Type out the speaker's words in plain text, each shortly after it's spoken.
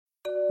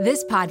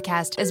This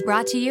podcast is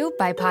brought to you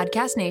by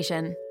Podcast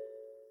Nation.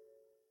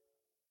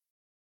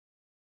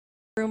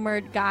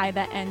 Rumored guy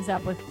that ends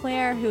up with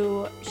Claire,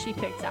 who she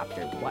picks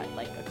after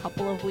a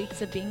couple of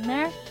weeks of being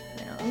there.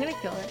 No, I'm gonna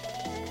kill her.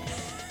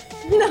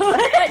 No,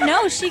 but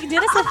no, she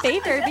did us a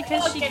favor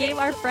because she gave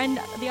our friend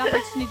the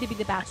opportunity to be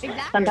the Bachelor.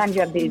 Exactly. Sometimes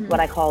you have these what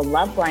I call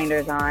love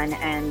blinders on,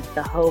 and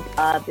the hope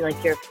of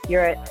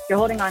you're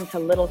holding on to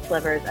little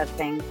slivers of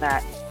things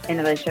that in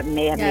the relationship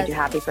may have made you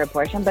happy for a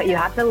portion, but you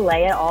have to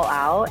lay it all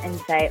out and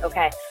say,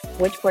 okay,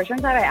 which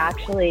portions have I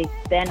actually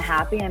been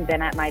happy and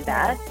been at my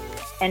best?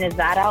 And is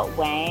that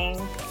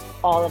outweighing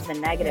all of the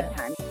negative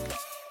times?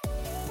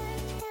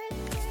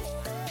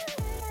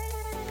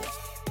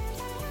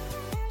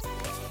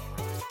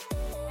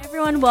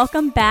 Everyone,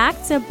 welcome back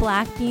to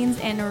Black Beans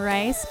and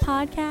Rice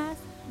podcast.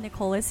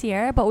 Nicole is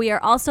here, but we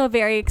are also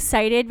very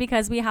excited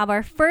because we have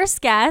our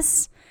first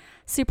guest,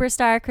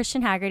 superstar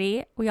Christian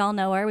Haggerty. We all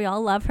know her. We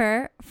all love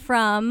her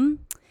from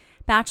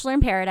Bachelor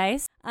in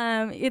Paradise.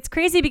 It's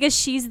crazy because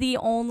she's the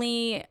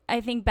only,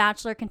 I think,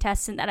 Bachelor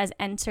contestant that has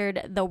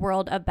entered the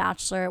world of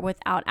Bachelor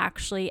without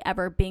actually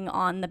ever being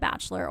on The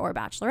Bachelor or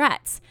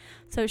Bachelorettes.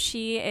 So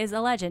she is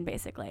a legend,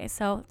 basically.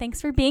 So thanks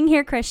for being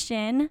here,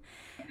 Christian.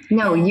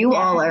 No, you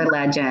all are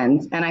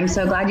legends. And I'm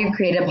so glad you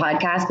created a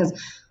podcast because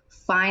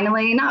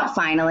not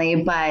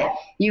finally, but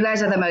you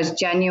guys are the most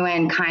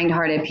genuine,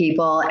 kind-hearted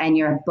people, and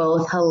you're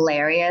both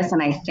hilarious.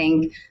 And I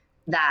think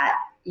that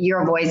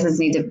your voices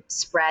need to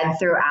spread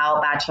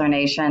throughout Bachelor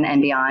Nation and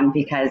beyond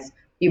because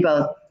you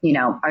both,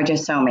 are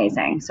just so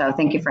amazing. So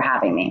thank you for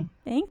having me.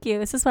 Thank you.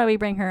 This is why we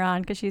bring her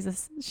on, because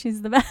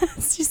she's the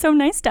best. She's so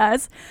nice to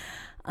us.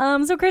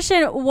 So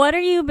Christian, what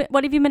have you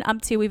been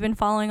up to? We've been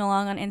following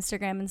along on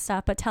Instagram and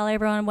stuff, but tell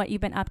everyone what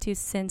you've been up to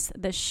since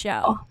the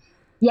show.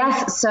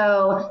 Yes.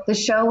 So the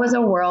show was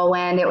a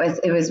whirlwind. It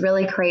was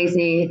really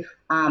crazy.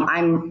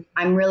 I'm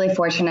really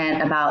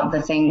fortunate about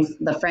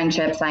the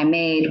friendships I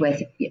made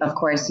with, of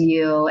course,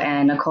 you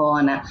and Nicole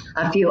and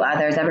a few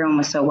others. Everyone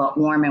was so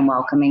warm and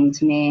welcoming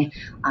to me.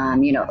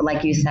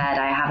 Like you said,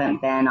 I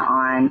haven't been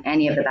on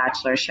any of the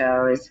Bachelor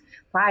shows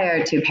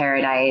prior to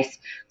Paradise.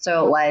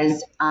 So it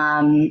was,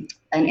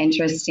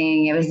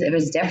 it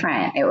was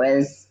different. It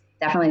was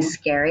definitely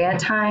scary at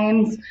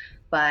times,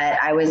 but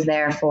I was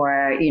there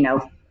for,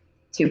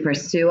 to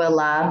pursue a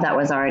love that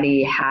was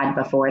already had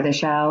before the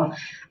show.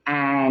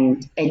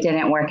 And it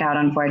didn't work out,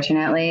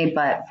 unfortunately,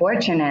 but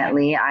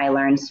fortunately, I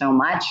learned so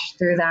much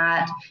through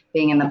that,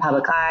 being in the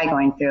public eye,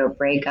 going through a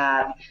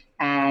breakup,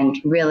 and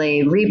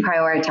really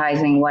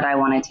reprioritizing what I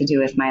wanted to do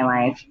with my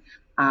life.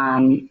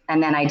 And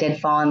then I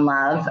did fall in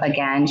love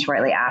again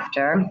shortly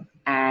after.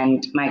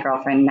 And my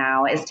girlfriend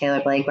now is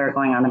Taylor Blake. We're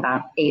going on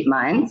about 8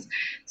 months.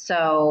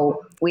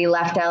 So we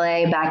left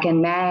LA back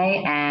in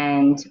May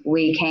and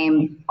we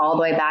came all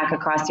the way back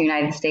across the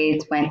United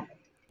States, went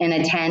in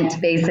a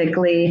tent,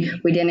 basically.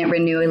 We didn't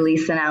renew a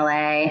lease in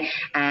LA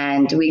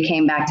and we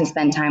came back to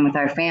spend time with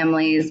our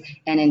families.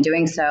 And in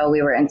doing so,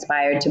 we were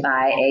inspired to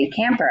buy a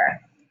camper.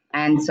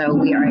 And so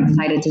we are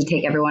excited to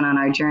take everyone on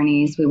our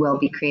journeys. We will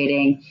be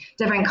creating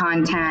different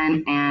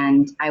content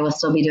and I will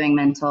still be doing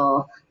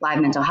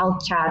live mental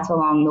health chats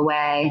along the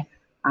way.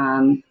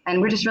 And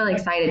we're just really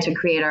excited to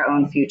create our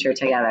own future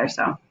together.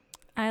 So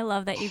I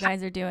love that you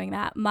guys are doing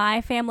that.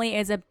 My family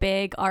is a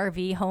big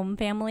RV home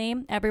family.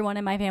 Everyone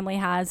in my family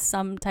has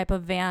some type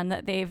of van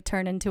that they've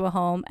turned into a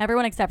home.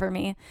 Everyone except for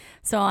me.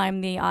 So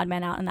I'm the odd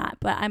man out in that.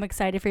 But I'm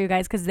excited for you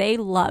guys because they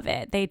love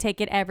it. They take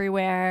it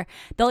everywhere.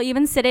 They'll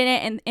even sit in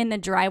it in the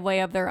driveway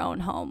of their own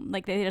home.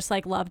 Like they just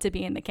love to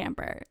be in the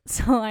camper.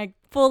 So I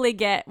fully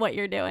get what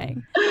you're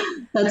doing.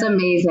 That's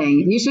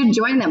amazing. You should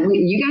join them.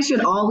 We should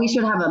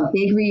have a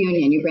big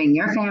reunion. You bring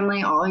your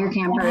family, all your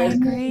campers.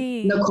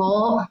 Great.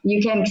 Nicole,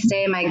 you can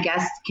stay in my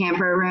guest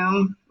camper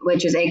room,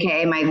 which is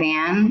AKA my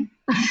van.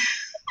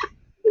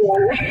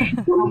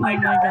 Oh my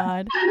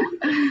God.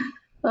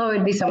 Oh,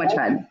 it'd be so much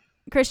fun.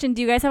 Christian,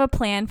 do you guys have a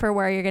plan for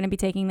where you're going to be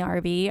taking the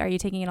RV? Are you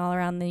taking it all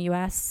around the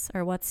U.S.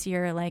 or what's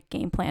your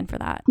game plan for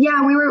that?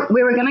 Yeah, we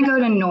were going to go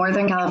to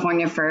Northern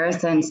California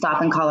first and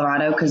stop in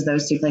Colorado because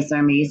those two places are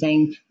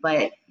amazing.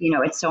 But,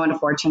 it's so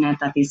unfortunate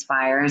that these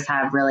fires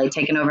have really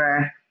taken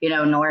over,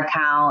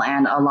 NorCal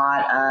and a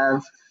lot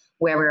of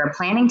where we were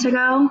planning to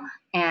go.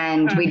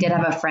 And we did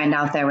have a friend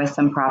out there with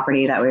some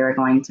property that we were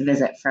going to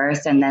visit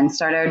first and then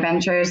start our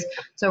adventures.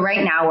 So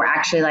right now we're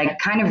actually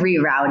kind of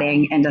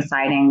rerouting and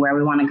deciding where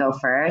we want to go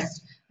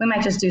first. We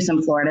might just do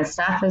some Florida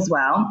stuff as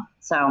well.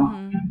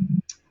 So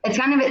it's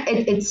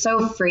it's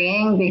so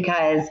freeing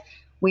because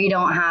we're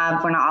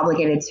not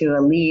obligated to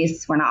a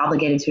lease. We're not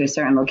obligated to a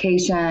certain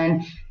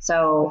location.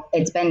 So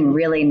it's been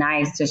really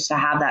nice just to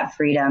have that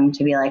freedom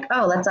to be like,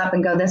 oh, let's up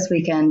and go this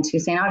weekend to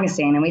St.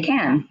 Augustine, and we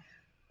can.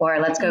 Or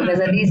let's go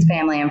visit these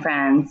family and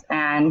friends.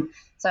 And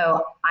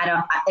so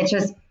it's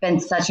just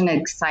been such an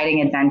exciting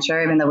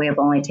adventure, even though we have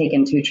only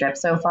taken 2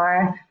 trips so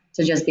far,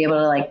 to just be able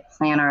to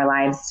plan our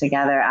lives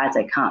together as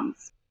it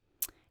comes.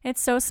 It's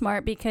so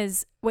smart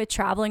because with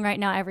traveling right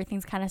now,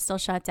 everything's kind of still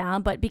shut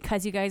down. But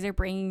because you guys are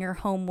bringing your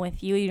home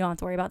with you, you don't have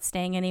to worry about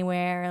staying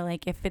anywhere.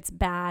 Like if it's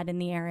bad in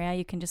the area,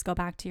 you can just go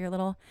back to your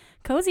little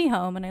cozy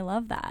home. And I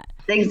love that.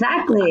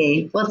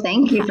 Exactly. Well,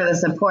 thank you for the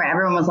support.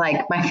 Everyone was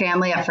like, my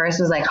family at first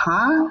was like,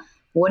 huh?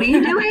 What are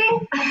you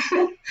doing?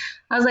 I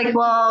was like,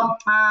 well,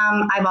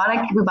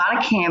 we bought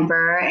a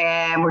camper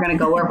and we're going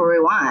to go wherever we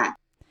want.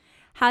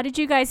 How did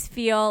you guys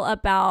feel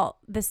about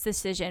this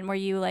decision? Were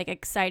you like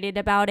excited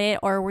about it,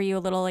 or were you a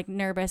little like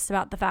nervous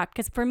about the fact?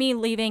 Because for me,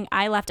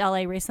 I left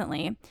LA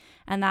recently,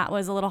 and that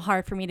was a little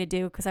hard for me to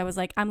do because I was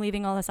like, I'm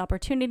leaving all this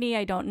opportunity.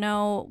 I don't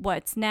know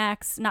what's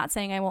next. Not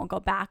saying I won't go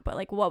back, but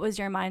like, what was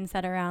your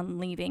mindset around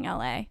leaving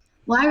LA?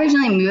 Well, I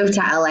originally moved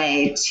to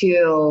LA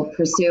to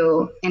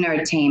pursue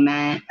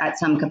entertainment at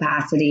some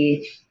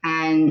capacity.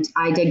 And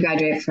I did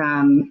graduate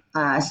from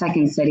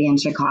Second City in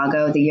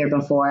Chicago the year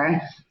before.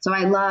 So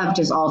I love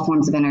just all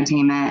forms of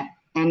entertainment.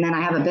 And then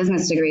I have a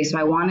business degree. So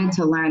I wanted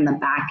to learn the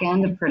back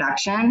end of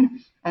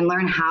production and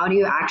learn how do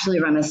you actually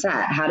run a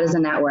set? How does a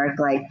network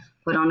like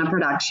put on a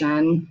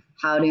production?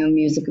 How do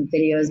music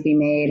videos be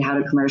made? How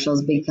do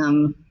commercials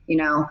become,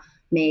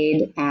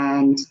 made?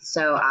 And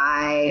so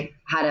I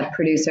had a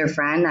producer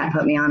friend that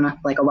put me on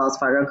like a Wells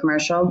Fargo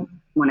commercial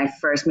when I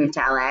first moved to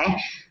LA,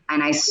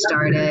 and I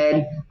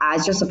started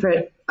as just a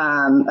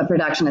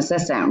production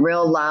assistant,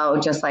 real low,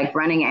 just like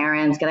running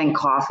errands, getting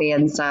coffee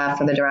and stuff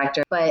for the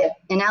director. But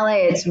in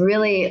LA, it's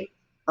really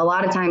a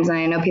lot of times, and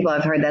I know people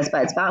have heard this,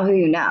 but it's about who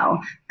you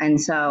know. And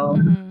so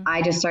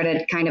I just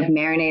started kind of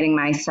marinating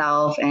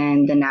myself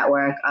in the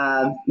network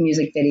of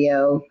music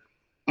video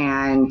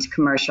and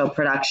commercial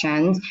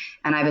productions.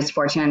 And I was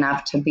fortunate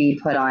enough to be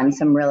put on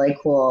some really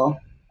cool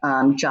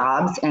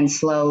jobs, and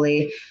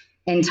slowly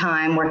in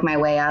time work my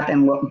way up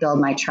and build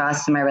my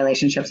trust and my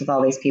relationships with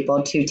all these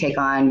people to take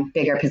on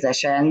bigger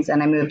positions.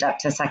 And I moved up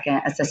to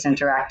second assistant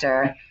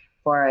director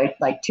for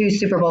like 2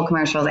 Super Bowl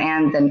commercials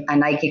and then a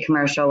Nike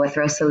commercial with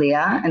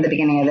Rosalia in the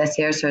beginning of this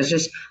year. So it's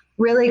just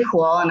really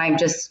cool. And I'm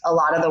just, a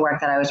lot of the work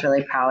that I was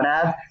really proud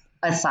of,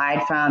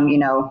 aside from,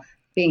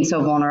 being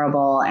so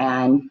vulnerable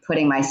and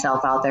putting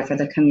myself out there for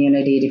the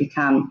community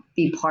to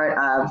be part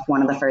of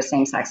one of the first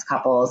same-sex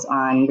couples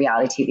on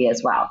reality TV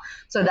as well.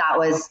 So that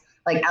was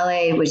like,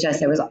 LA was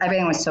just,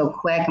 everything was so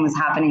quick and was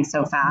happening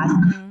so fast.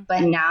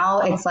 But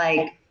now it's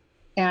like,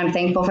 and I'm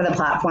thankful for the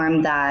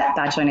platform that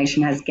Bachelor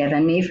Nation has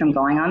given me from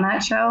going on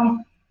that show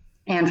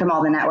and from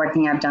all the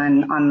networking I've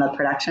done on the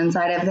production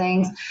side of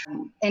things.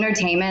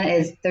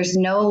 Entertainment there's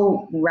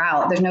no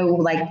route. There's no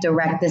like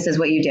direct, this is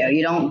what you do.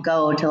 You don't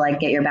go to like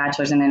get your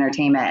bachelor's in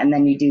entertainment and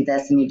then you do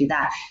this and you do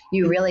that.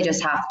 You really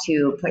just have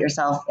to put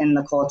yourself in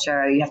the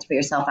culture. You have to put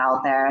yourself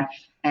out there.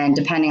 And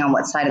depending on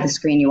what side of the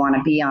screen you want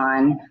to be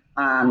on,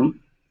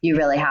 you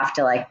really have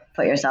to like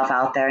put yourself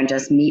out there and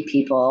just meet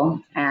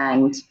people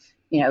and,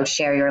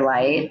 share your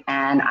light.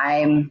 And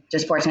I'm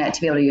just fortunate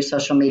to be able to use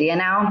social media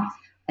now,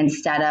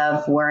 instead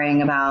of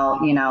worrying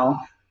about,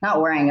 not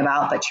worrying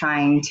about, but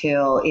trying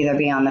to either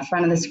be on the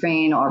front of the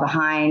screen or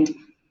behind.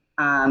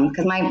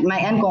 Because my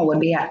end goal would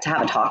be to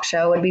have a talk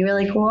show would be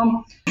really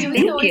cool.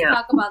 We always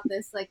talk about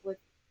this, like with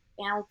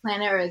Animal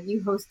Planet, or like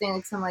you hosting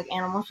like some like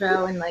animal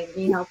show and like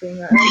me helping.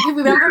 Or like,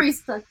 remember we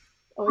used to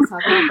always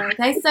talk about that. Like,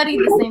 I studied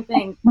the same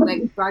thing,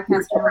 like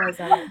broadcast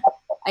journalism.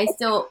 I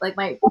still, like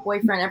my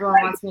boyfriend, everyone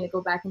wants me to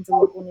go back into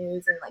local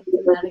news and like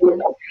do that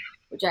again,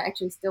 which I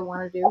actually still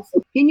want to do.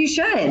 So. And you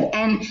should.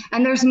 And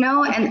there's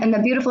and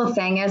the beautiful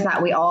thing is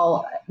that we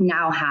all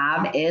now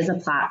have is a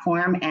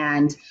platform,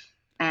 and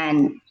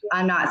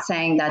I'm not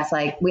saying that's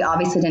like, we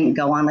obviously didn't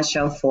go on the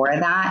show for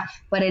that,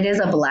 but it is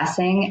a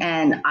blessing.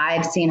 And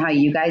I've seen how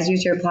you guys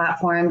use your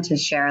platform to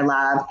share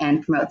love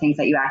and promote things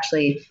that you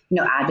actually,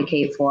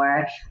 advocate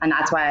for. And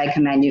that's why I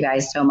commend you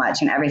guys so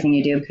much and everything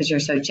you do, because you're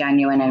so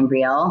genuine and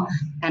real.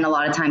 And a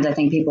lot of times I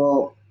think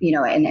people, in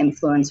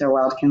influencer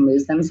world can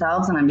lose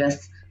themselves. And I'm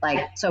just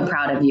like so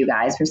proud of you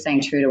guys for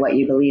staying true to what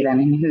you believe in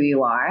and who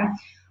you are.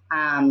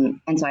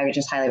 And so I would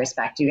just highly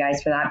respect you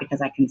guys for that,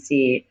 because I can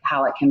see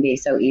how it can be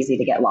so easy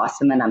to get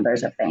lost in the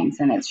numbers of things.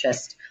 And it's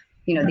just,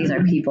 these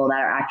are people that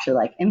are actually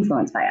like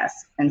influenced by us.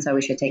 And so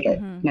we should take it,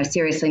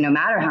 seriously, no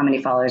matter how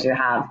many followers you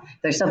have.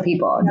 They're still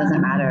people. It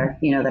doesn't matter,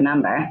 the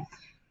number.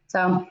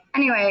 So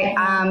anyway,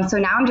 so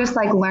now I'm just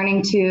like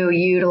learning to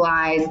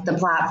utilize the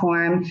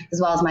platform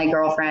as well as my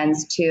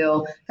girlfriends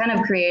to kind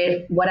of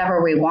create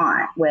whatever we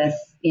want with,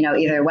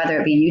 either whether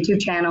it be YouTube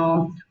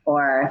channel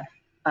or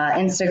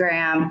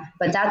Instagram,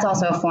 but that's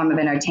also a form of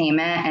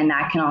entertainment, and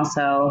that can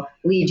also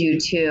lead you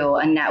to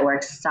a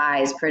network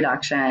size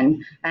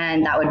production.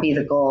 And that would be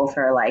the goal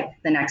for like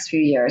the next few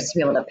years, to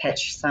be able to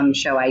pitch some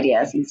show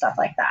ideas and stuff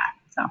like that.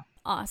 So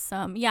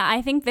awesome. Yeah,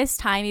 I think this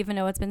time, even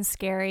though it's been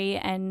scary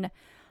and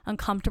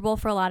uncomfortable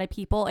for a lot of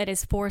people, it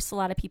has forced a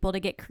lot of people to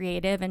get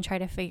creative and try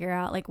to figure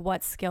out like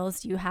what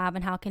skills do you have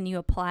and how can you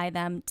apply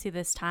them to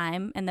this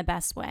time in the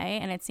best way.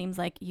 And it seems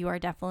like you are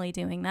definitely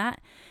doing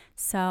that.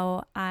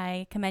 So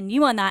I commend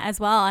you on that as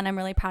well. And I'm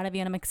really proud of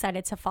you. And I'm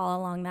excited to follow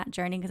along that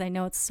journey because I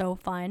know it's so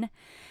fun.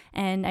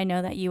 And I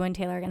know that you and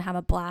Taylor are going to have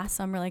a blast.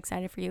 So I'm really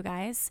excited for you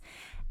guys.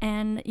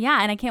 And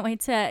yeah, and I can't wait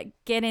to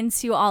get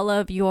into all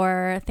of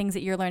your things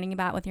that you're learning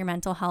about with your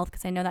mental health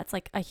because I know that's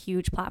like a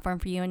huge platform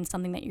for you and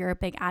something that you're a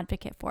big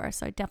advocate for.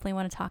 So I definitely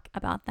want to talk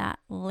about that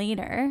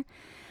later.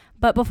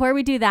 But before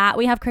we do that,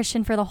 we have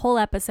Christian for the whole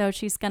episode.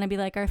 She's going to be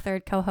like our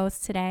third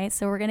co-host today.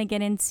 So we're going to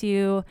get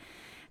into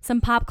some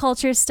pop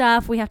culture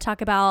stuff. We have to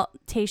talk about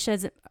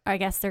Tayshia's, I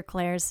guess they're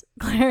Claire's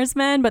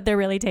men, but they're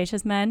really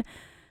Tayshia's men.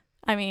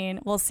 I mean,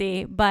 we'll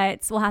see,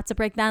 but we'll have to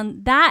break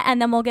down that and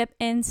then we'll get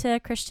into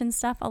Christian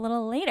stuff a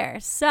little later.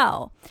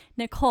 So,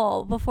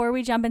 Nicole, before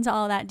we jump into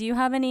all of that, do you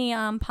have any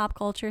pop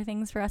culture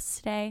things for us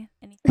today?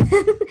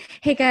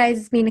 Hey guys,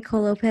 it's me,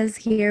 Nicole Lopez,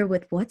 here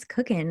with What's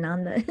Cooking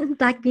on the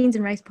Black Beans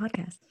and Rice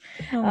podcast.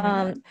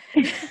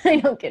 I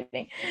know,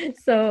 kidding.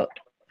 So,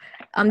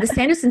 the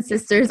Sanderson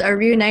sisters are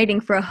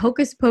reuniting for a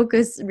Hocus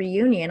Pocus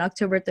reunion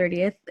October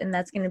 30th, and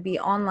that's going to be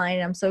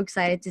online. I'm so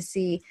excited to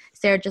see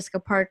Sarah Jessica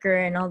Parker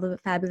and all the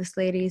fabulous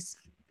ladies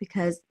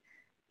because,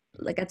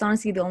 like, that's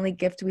honestly the only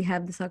gift we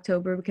have this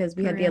October because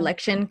we have the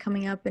election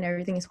coming up and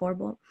everything is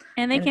horrible.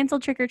 And they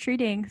canceled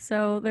trick-or-treating,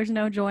 so there's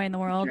no joy in the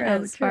world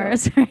far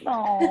as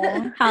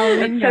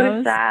Halloween goes.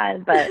 So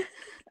sad, but...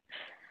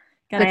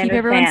 Gotta keep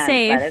everyone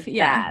safe.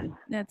 Yeah,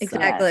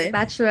 exactly.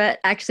 Bachelorette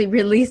actually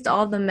released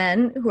all the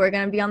men who are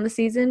going to be on the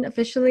season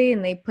officially,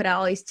 and they put out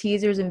all these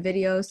teasers and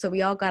videos, so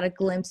we all got a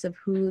glimpse of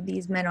who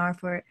these men are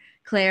for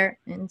Claire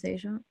and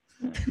Tayshia.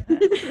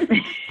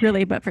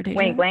 Really, but for Tayshia.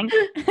 Wink, wink.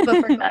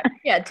 But for Claire.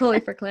 Yeah, totally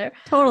for Claire.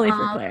 Totally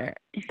for Claire.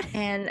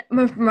 And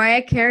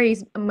Mariah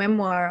Carey's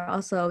memoir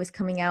also is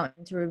coming out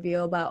to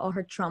reveal about all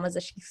her traumas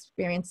that she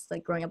experienced,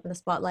 like growing up in the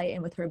spotlight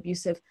and with her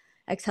abusive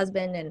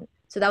ex-husband, and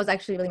so that was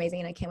actually really amazing,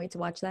 and I can't wait to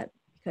watch that.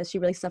 Because she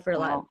really suffered a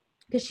lot.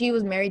 Because she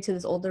was married to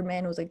this older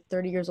man who was like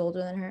 30 years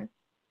older than her.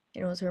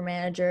 And it was her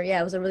manager. Yeah,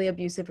 it was a really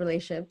abusive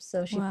relationship.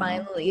 So she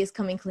finally is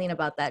coming clean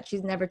about that.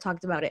 She's never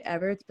talked about it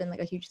ever. It's been like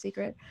a huge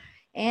secret.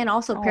 And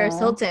also Paris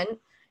Hilton,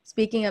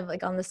 speaking of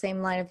like on the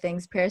same line of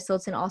things, Paris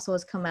Hilton also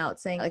has come out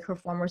saying like her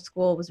former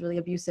school was really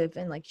abusive.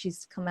 And like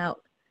she's come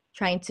out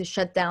trying to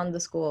shut down the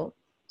school.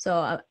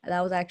 So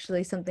that was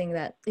actually something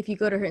that if you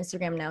go to her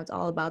Instagram now, it's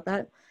all about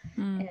that.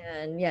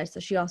 And yeah, so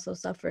she also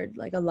suffered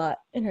like a lot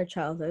in her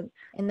childhood.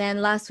 And then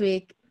last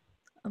week,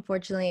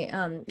 unfortunately,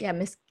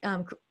 Miss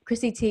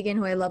Chrissy Teigen,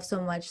 who I love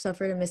so much,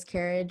 suffered a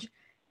miscarriage.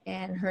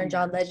 And her and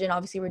John Legend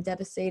obviously were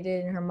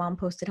devastated, and her mom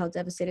posted how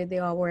devastated they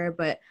all were.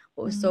 But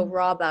what was so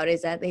raw about it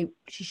is that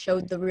she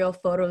showed the real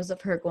photos of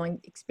her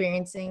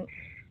experiencing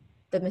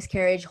the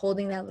miscarriage,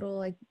 holding that little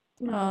like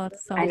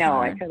it's so I know,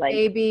 hard. I feel like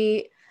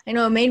baby. I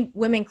know it made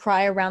women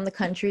cry around the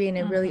country, and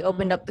it really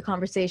opened up the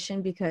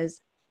conversation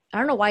because I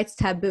don't know why it's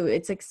taboo.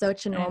 It's like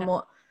such a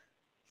normal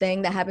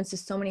thing that happens to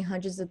so many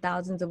hundreds of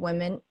thousands of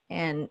women,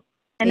 and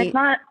it's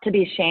not to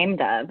be ashamed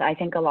of. I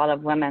think a lot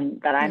of women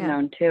that I've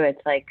known too,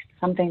 it's like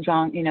something's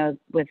wrong, you know,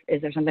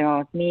 is there something wrong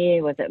with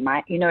me? Was it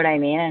you know what I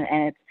mean?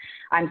 And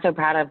I'm so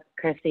proud of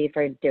Chrissy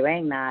for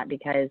doing that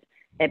because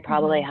it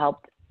probably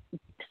helped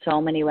so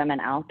many women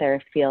out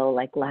there feel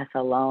like less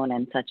alone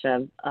in such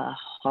a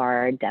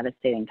hard,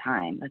 devastating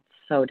time. That's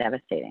so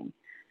devastating.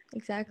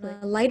 Exactly.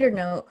 A lighter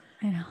note.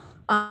 I know.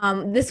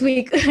 This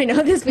week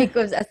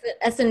was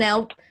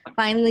SNL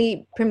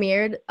finally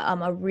premiered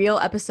a real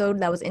episode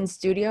that was in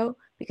studio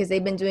because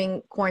they've been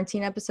doing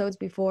quarantine episodes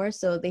before.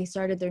 So they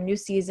started their new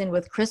season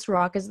with Chris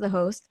Rock as the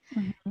host.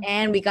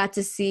 And we got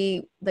to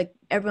see like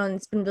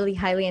everyone's been really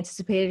highly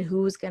anticipated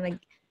who's going to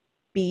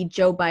be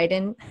Joe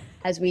Biden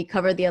as we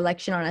cover the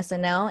election on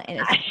SNL.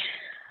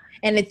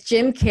 And it's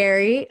Jim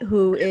Carrey,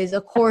 who is,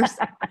 of course,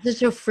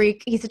 such a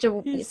freak. He's such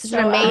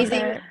an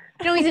amazing...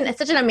 You know, he's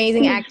such an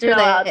amazing actor.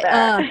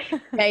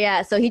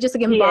 So he just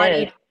like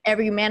embodied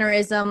every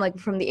mannerism, like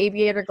from the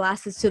aviator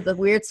glasses to the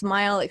weird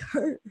smile, like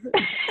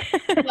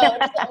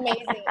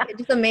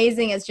just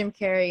amazing as Jim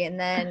Carrey. And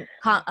then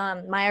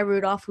Maya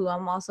Rudolph, who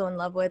I'm also in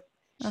love with,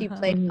 she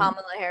played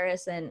Kamala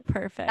Harris, and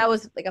that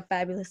was like a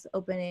fabulous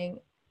opening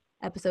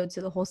episode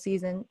to the whole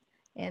season,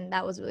 and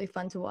that was really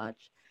fun to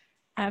watch.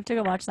 I have to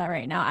go watch that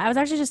right now. I was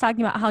actually just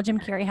talking about how Jim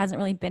Carrey hasn't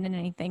really been in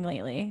anything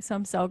lately. So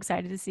I'm so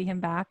excited to see him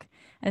back,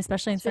 and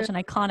especially in such an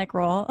iconic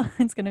role.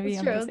 It's going to be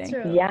amazing.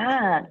 True.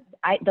 Yeah.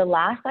 The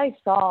last I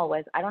saw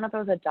was, I don't know if it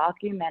was a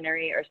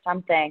documentary or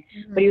something,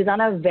 but he was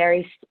on a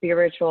very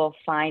spiritual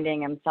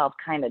finding himself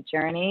kind of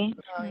journey.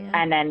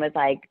 And then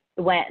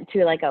went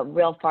to like a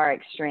real far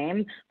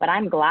extreme, but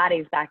I'm glad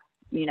he's back,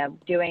 you know,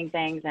 doing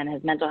things, and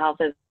his mental health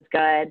is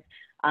good.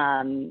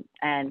 And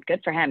good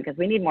for him, because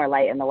we need more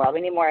light in the world.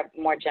 We need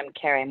more Jim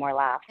Carrey, more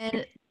laughs.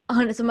 And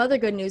on some other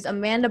good news,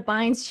 Amanda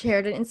Bynes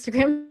shared an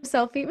Instagram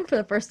selfie for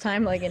the first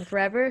time like in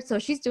forever, so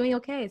she's doing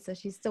okay. So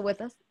she's still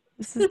with us.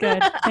 This is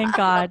good. Thank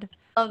God.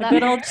 A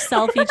good old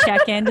selfie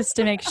check-in just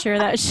to make sure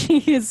that she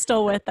is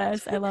still with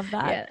us. I love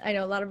that. Yeah, I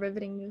know, a lot of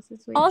riveting news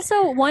this week.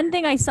 Also, one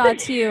thing I saw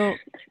too,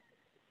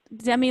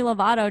 Demi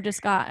Lovato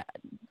just got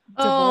divorced.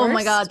 Oh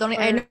my God!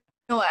 I know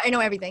No, I know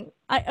everything.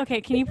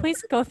 Okay, can you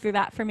please go through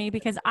that for me?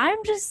 Because I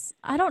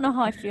don't know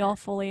how I feel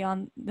fully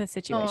on the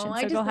situation. Oh, So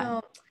I go just ahead.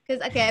 know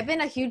because okay, I've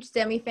been a huge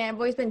Demi fan. I've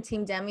always been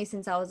Team Demi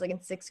since I was like in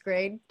 6th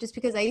grade. Just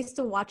because I used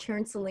to watch her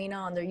and Selena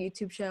on their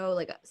YouTube show,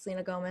 like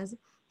Selena Gomez.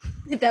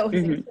 If that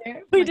wasn't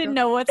clear. We didn't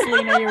know what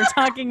Selena you were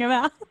talking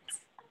about.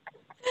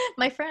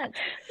 My friend.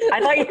 I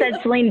thought you said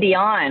Celine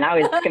Dion. I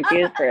was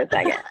confused for a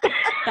second.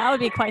 That would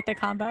be quite the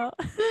combo.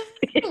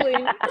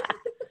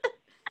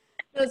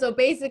 No, so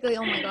basically,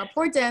 oh my God,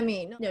 poor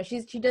Demi. No,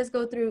 she does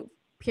go through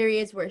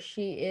periods where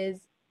she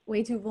is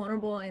way too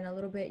vulnerable and a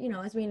little bit,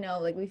 as we know,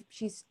 like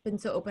she's been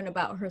so open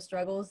about her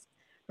struggles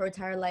her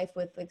entire life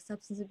with like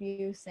substance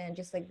abuse and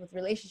just like with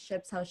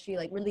relationships, how she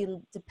like really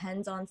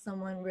depends on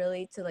someone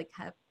really to like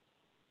have,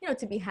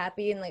 to be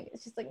happy. And like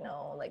it's just like,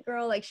 no, like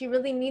girl, like she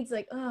really needs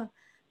like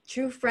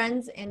true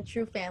friends and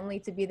true family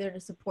to be there to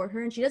support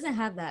her, and she doesn't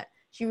have that.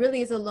 She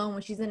really is alone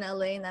when she's in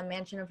LA in that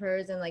mansion of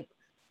hers, and like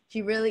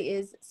she really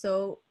is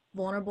so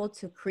vulnerable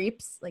to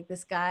creeps like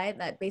this guy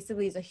that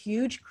basically is a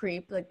huge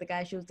creep, like the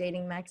guy she was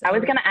dating, Max. I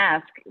was gonna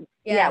ask,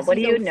 Yes, what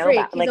do you know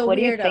about, like, what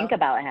do you think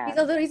about him?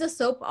 He's a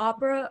soap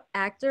opera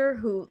actor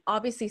who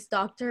obviously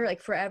stalked her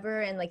like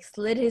forever and like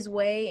slid his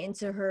way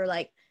into her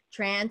like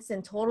trance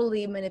and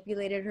totally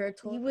manipulated her.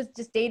 He was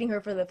just dating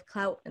her for the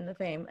clout and the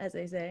fame, as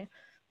they say.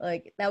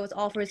 Like that was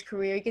all for his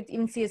career. You could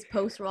even see his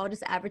posts were all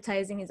just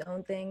advertising his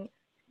own thing.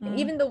 And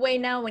even the way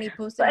now when he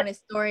posted on his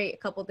story a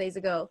couple days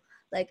ago,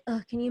 like,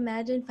 oh, can you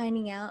imagine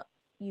finding out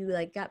you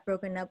like got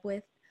broken up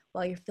with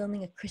while you're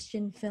filming a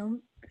Christian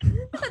film?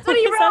 That's what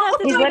he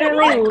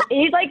wrote.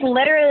 He's like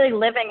literally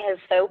living his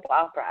soap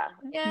opera.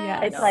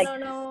 Yeah, it's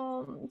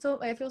no. So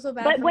I feel so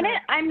bad. But for her.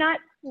 I'm not,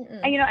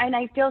 and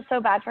I feel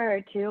so bad for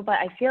her too. But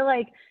I feel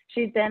like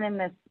she's been in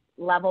this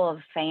level of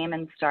fame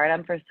and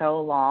stardom for so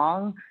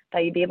long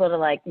that you'd be able to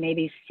like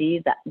maybe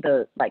see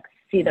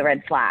the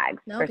red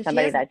flags for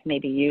somebody that's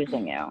maybe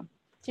using you.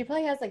 She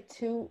probably has like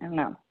two. I don't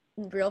know.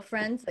 Real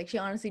friends. Like she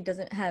honestly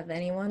doesn't have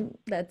anyone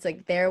that's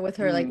like there with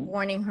her, like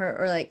warning her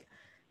or like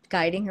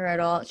guiding her at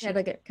all. She had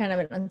like a kind of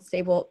an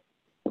unstable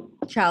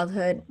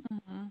childhood.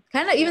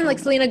 Kind of even like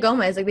Selena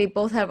Gomez, like they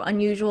both have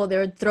unusual, they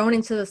were thrown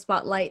into the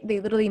spotlight. They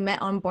literally met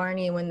on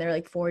Barney when they're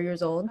like 4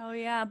 years old. Oh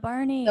yeah,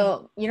 Barney.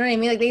 So you know what I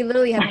mean? Like they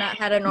literally have not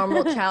had a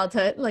normal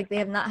childhood. Like they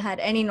have not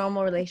had any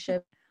normal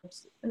relationships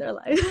in their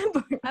life.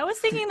 I was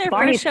thinking their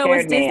Barney first show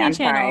was Disney Channel.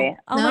 Sorry.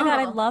 Oh my God,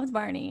 I loved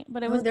Barney,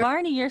 but it was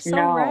Barney. You're so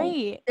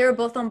right. They were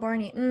both on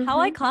Barney. How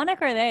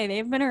iconic are they?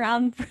 They've been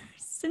around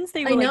since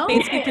they were like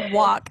basically could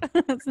walk,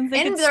 since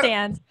they could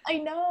stand. I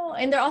know,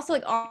 and they're also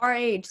like our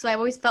age, so I've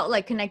always felt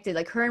like connected.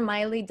 Like her and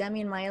Miley, Demi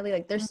and Miley,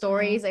 like their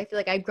stories. I feel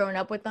like I've grown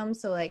up with them,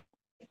 so like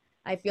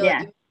I feel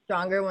like even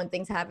stronger when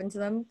things happen to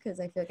them because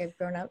I feel like I've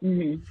grown up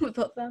with both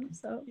of them.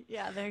 So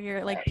yeah, they're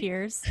your like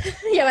peers.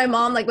 Yeah, my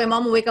mom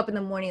will wake up in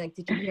the morning like,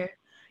 did you hear?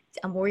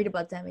 I'm worried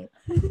about Demi.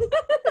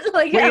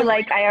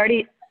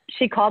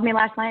 She called me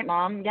last night,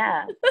 Mom.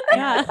 Yeah.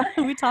 Yeah,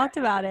 we talked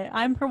about it.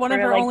 I'm one of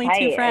her only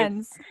two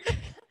friends.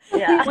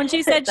 Yeah. When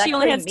she said she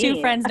only has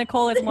two friends,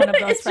 Nicole is one of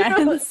those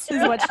friends,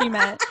 is what she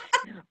meant.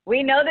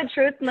 We know the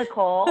truth,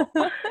 Nicole.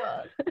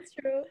 It's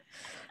true.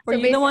 Were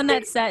you the one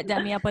that set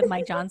Demi up with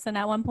Mike Johnson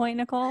at one point,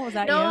 Nicole? Was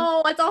that you?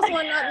 No, it's also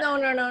not.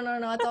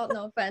 No. It's all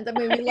no offense. I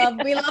mean, we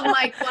love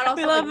Mike. But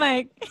also, we love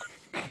Mike.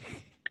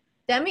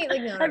 Demi,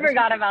 like no. I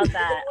forgot about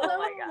that. Oh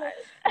my God.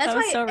 That's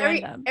why so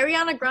random.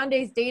 Ariana Grande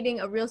is dating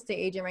a real estate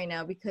agent right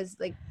now because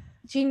like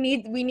we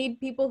need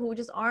people who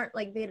just aren't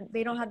like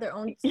they don't have their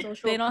own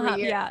social. They don't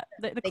career have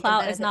the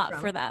clout is not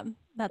for them.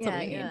 That's what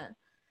we need.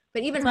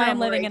 But even I'm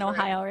living in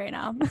Ohio right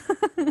now.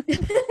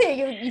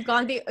 You've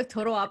gone the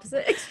total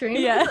opposite extreme.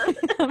 Yeah.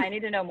 I need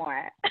to know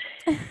more.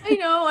 I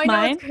know.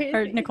 Mine it's crazy.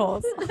 or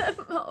Nicole's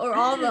or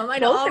all of them. I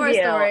know all of our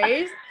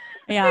stories.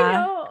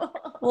 Yeah.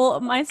 Well,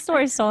 my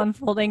story's still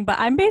unfolding, but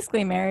I'm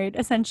basically married,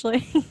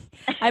 essentially.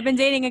 I've been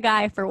dating a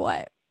guy for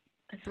what?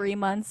 3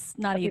 months?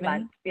 Not even.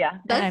 Months. Yeah.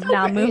 And I've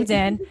now moved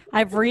in.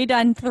 I've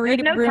redone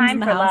 3 rooms in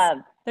the house. Love.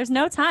 There's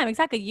no time.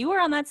 Exactly. You were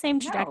on that same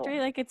trajectory.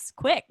 No. Like it's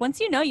quick. Once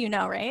you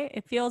know, right?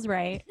 It feels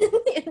right.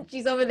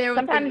 She's over there.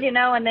 Sometimes you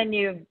know, and then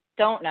you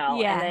don't know.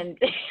 Yeah. And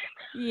then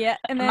yeah.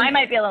 And then mine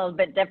might be a little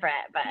bit different,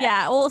 but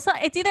yeah. Well, so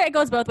it's either it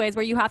goes both ways,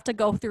 where you have to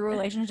go through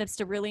relationships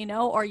to really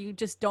know, or you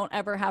just don't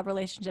ever have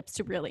relationships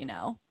to really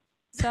know.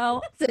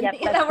 So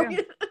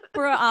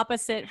we're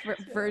opposite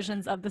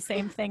versions of the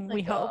same thing.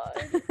 We hope.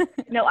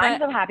 No, I'm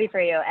so happy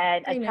for you.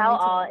 And a tell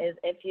all is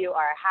if you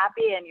are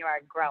happy and you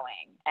are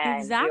growing,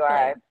 and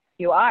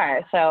you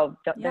are. So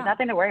there's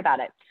nothing to worry about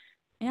it.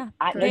 Yeah.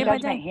 No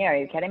judgment here. Are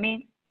you kidding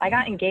me? I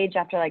got engaged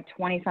after like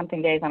 20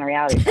 something days on a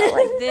reality show.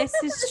 Like this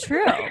is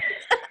true.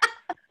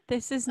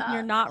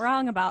 You're not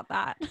wrong about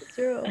that.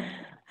 True.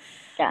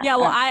 Yeah,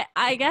 well,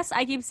 I guess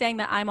I keep saying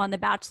that I'm on the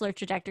Bachelor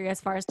trajectory as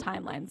far as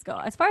timelines go.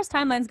 As far as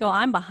timelines go,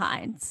 I'm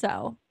behind.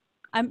 So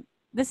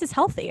this is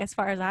healthy as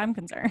far as I'm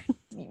concerned.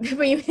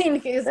 But you mean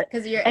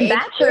because you're and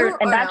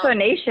Bachelor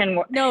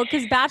Nation? No,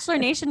 because Bachelor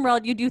Nation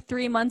world, you do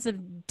 3 months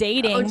of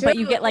dating, but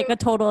you get like a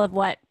total of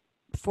what?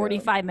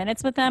 45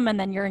 minutes with them, and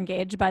then you're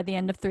engaged by the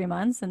end of 3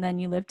 months, and then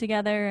you live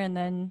together, and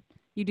then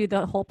you do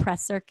the whole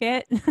press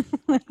circuit.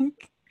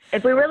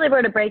 If we really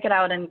were to break it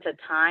out into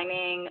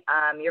timing,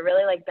 you're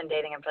really like been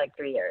dating him for like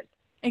 3 years.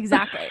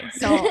 Exactly.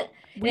 So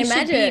we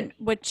should be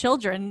with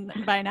children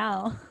by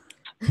now.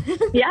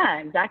 Yeah,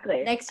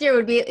 exactly. Next year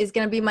is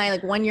gonna be my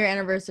like 1 year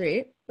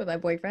anniversary with my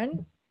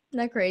boyfriend.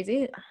 Isn't that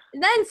crazy?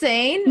 Isn't that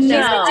insane? No,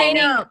 I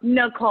know.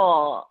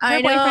 Nicole.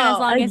 Her boyfriend as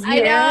long as I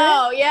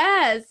know.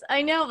 Yes,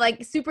 I know.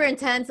 Like super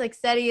intense, like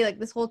steady, like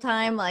this whole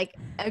time. Like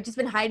I've just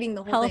been hiding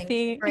the whole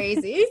thing.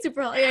 Crazy,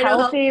 super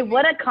healthy.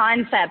 What a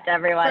concept,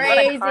 everyone.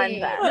 Crazy. What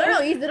a concept.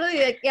 No, he's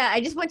literally like, yeah.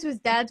 I just went to his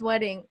dad's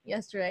wedding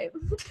yesterday.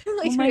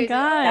 Like, oh my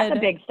god, that's a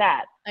big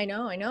stat. I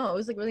know. It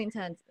was like really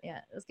intense. Yeah,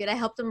 it was good. I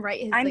helped him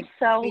write his. I'm like,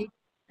 so.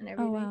 And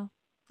everything. Oh wow.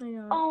 I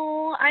know.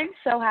 Oh, I'm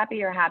so happy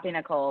you're happy,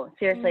 Nicole.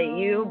 Seriously,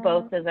 you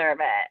both deserve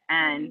it.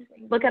 And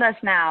look at us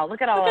now.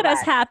 Look at all of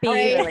us happy.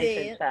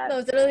 Crazy. That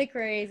was really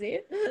crazy.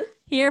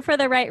 Here for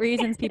the right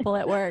reasons, people.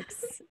 It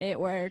works. It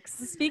works.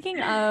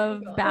 Speaking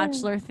of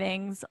Bachelor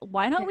things,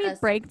 why don't we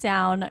break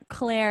down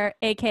Claire,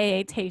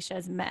 aka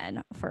Tayshia's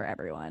men for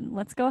everyone?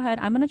 Let's go ahead.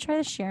 I'm gonna try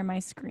to share my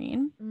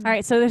screen. All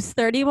right, so there's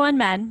 31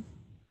 men.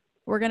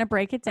 We're gonna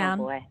break it down.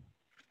 Oh boy.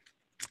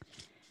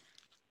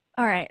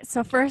 All right,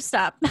 so first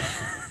up.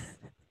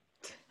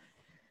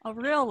 A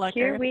real looker.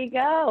 Here we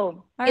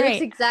go. It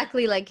looks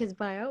exactly like his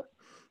bio.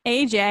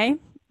 AJ,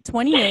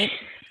 28,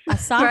 a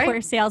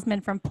software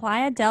salesman from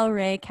Playa del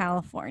Rey,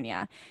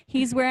 California.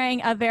 He's wearing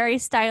a very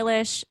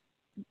stylish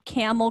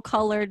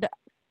camel-colored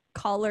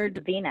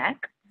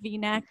V-neck.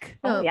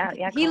 Oh,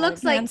 yeah. He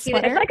looks like it's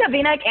like a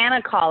V-neck and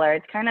a collar.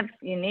 It's kind of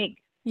unique.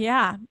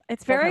 Yeah,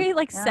 it's very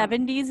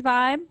 70s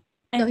vibe.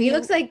 And he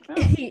looks like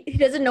he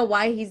doesn't know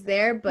why he's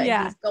there, but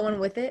he's going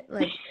with it.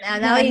 Like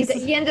now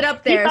he ended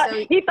up there.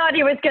 He thought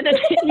he was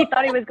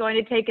going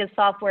to take his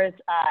software's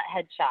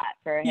headshot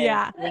for his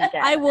LinkedIn.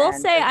 I will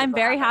say I'm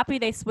very happy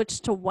they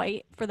switched to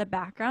white for the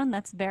background.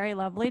 That's very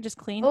lovely, just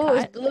clean cut. Oh,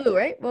 it was blue,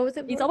 right? What was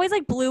it? Blue? It's always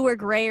like blue or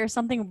gray or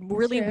something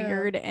really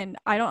weird, and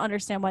I don't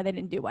understand why they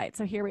didn't do white.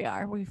 So here we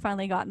are. We've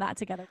finally gotten that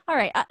together. All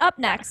right, up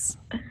next.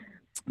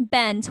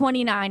 Ben,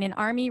 29, an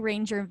Army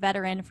Ranger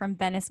veteran from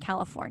Venice,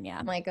 California.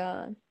 Oh my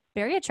God.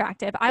 Very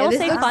attractive. I will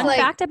say fun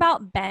fact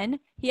about Ben.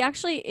 He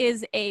actually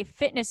is a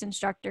fitness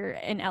instructor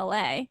in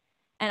LA.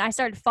 And I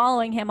started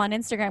following him on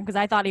Instagram because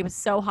I thought he was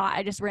so hot.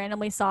 I just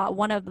randomly saw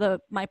one of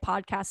my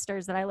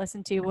podcasters that I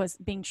listened to was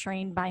being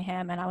trained by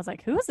him. And I was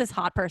like, who is this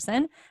hot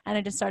person? And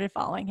I just started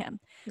following him.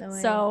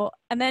 So,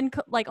 and then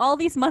like all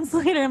these months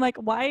later, I'm like,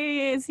 why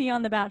is he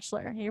on The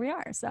Bachelor? Here we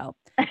are. So.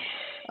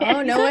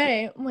 Oh, no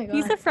way. Oh my God.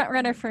 He's a front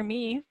runner for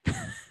me.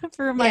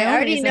 For my own I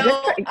already reason.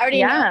 know. I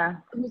already know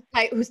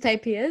whose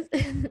type he is.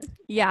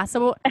 Yeah.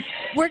 So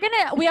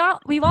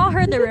we've all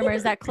heard the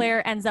rumors that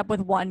Claire ends up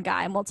with one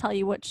guy, and we'll tell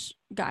you which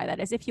guy that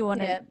is. If you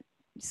want to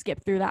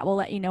skip through that, we'll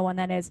let you know when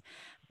that is.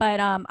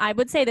 But I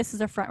would say this is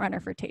a front runner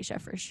for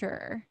Tayshia for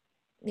sure.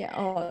 Yeah.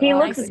 Oh, he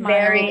looks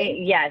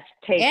very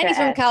Tayshia. And he's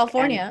from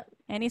California.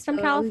 And he's from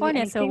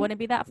California, so it wouldn't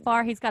be that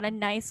far. He's got a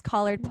nice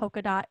collared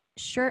polka dot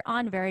shirt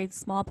on, very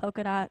small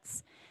polka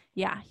dots.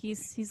 Yeah,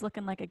 he's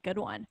looking like a good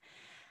one.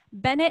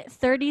 Bennett,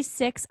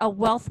 36, a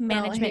wealth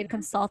management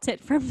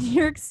consultant from New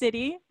York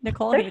City.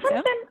 Nicole hates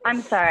him.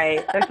 I'm sorry.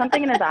 There's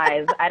something in his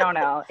eyes. I don't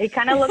know. It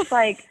kind of looks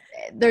like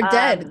they're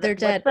dead. They're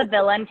dead. What's the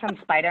villain from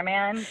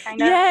Spider-Man?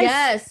 Kind of.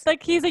 Yes.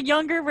 Like he's a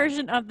younger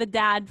version of the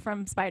dad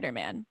from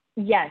Spider-Man.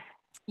 Yes.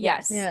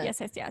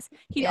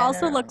 He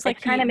also looks like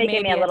it's kind of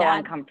making me a little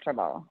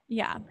uncomfortable.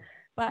 Yeah,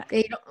 but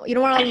you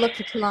don't want to look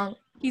for too long.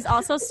 He's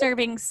also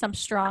serving some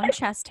strong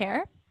chest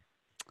hair.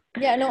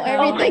 Yeah, no,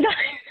 everything.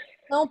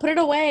 No, put it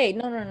away.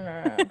 No.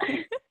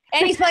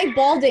 And he's like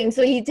balding,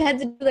 so he had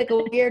to do like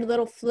a weird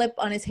little flip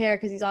on his hair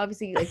because he's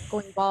obviously like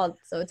going bald.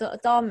 So it's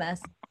all a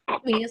mess.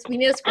 We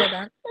need to scroll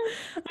down.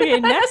 Okay,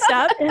 next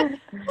up,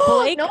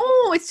 Blake. No,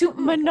 it's too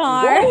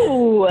Menard,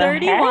 Whoa,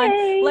 31.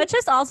 Hey. Let's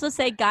just also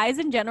say guys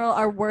in general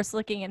are worse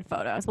looking in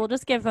photos. We'll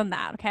just give them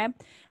that, okay?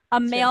 A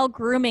male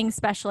grooming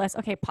specialist.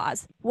 Okay,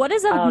 pause. What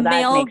does a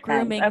male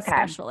grooming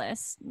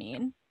specialist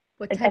mean?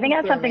 I think it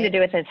has something to do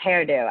with his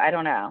hairdo. I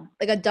don't know.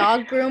 Like a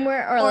dog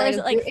groomer or is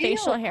it like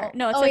facial hair?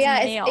 No, it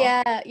says male.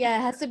 Yeah,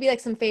 it has to be like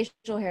some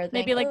facial hair thing.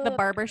 Maybe like the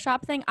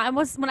barbershop thing.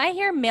 When I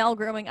hear male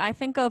grooming, I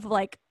think of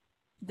like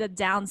the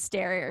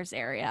downstairs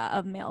area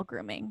of male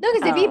grooming. No,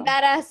 because it'd be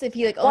badass if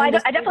he like. Well, I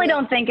definitely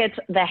don't think it's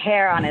the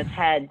hair on his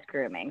head's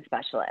grooming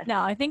specialist.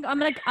 No, I think I'm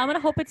gonna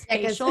hope it's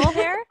facial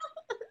hair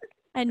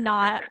and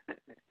not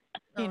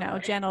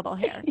genital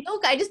hair. No,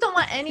 I just don't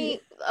want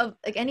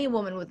any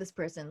woman with this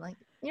person. Like,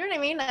 you know what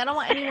I mean? Like, I don't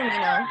want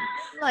anyone,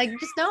 like,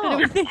 just no.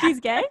 Do you think he's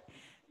gay?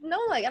 No,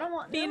 like, I don't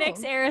want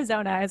Phoenix,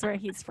 Arizona is where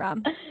he's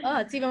from. Oh,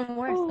 it's even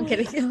worse. I'm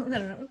kidding. I don't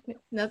know.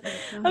 Nothing.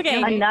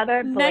 Okay.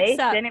 Another Blake.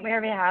 Didn't we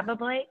already have a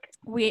Blake?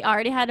 We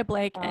already had a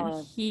Blake,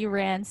 and he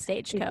ran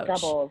Stagecoach.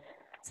 Doubles.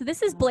 So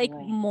this is Blake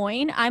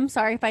Moyne. I'm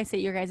sorry if I say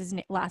your guys'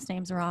 last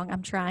names wrong.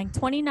 I'm trying.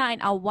 29,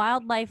 a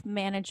wildlife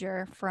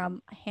manager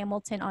from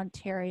Hamilton,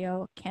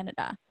 Ontario,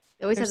 Canada.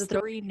 They always There's have the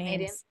 3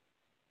 names.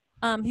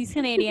 He's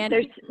Canadian.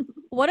 There's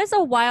What does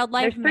a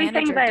wildlife three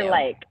manager things I do?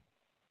 like.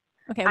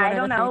 Okay, what I are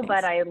don't the three know,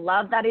 but things? I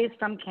love that he's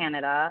from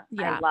Canada.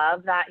 Yeah. I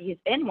love that he's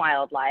in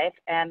wildlife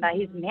and that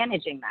he's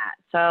managing that.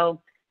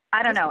 So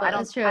I don't know. I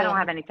don't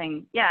have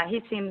anything. Yeah,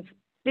 he seems.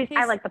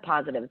 I like the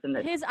positives in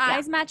this. His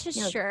eyes match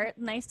his shirt.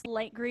 Nice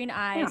light green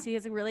eyes. He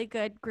has a really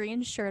good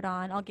green shirt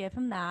on. I'll give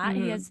him that.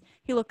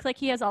 He looks like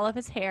he has all of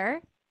his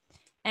hair.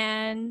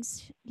 And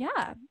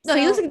yeah. No,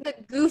 he looks like the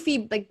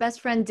goofy, like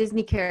best friend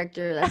Disney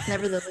character that's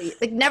never the lead.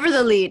 Like never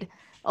the lead.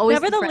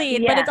 Always never the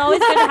lead, but it's always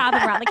good to have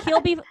him around. Like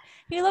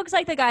he looks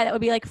like the guy that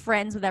would be like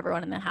friends with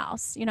everyone in the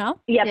house, you know?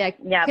 Yeah.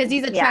 Because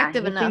he's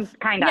attractive enough.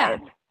 Kind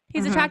of.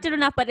 He's attractive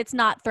enough, but it's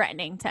not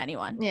threatening to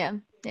anyone. Yeah,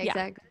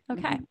 exactly.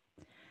 Okay.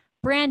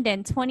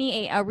 Brandon,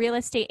 28, a real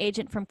estate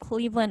agent from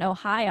Cleveland,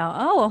 Ohio.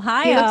 Oh,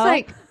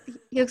 Ohio.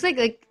 He looks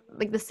like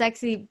the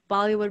sexy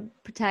Bollywood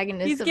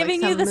protagonist. He's of giving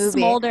like you the movie.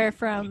 smolder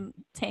from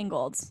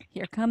Tangled.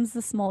 Here comes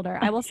the smolder.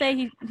 I will say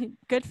he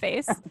good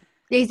face.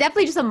 Yeah, he's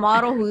definitely just a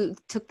model who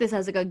took this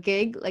as like a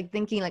gig, like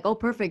thinking like, oh,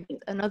 perfect,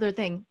 another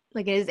thing.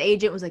 Like his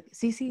agent was like,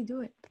 CC,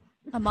 do it.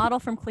 A model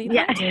from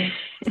Cleveland. Yeah.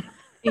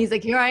 He's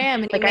like, here I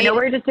am. And like, I know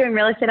we're just doing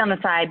real estate on the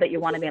side, but you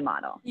want to be a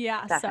model.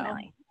 Yeah,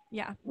 definitely. So,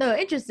 yeah. No,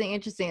 interesting.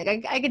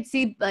 Like I could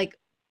see like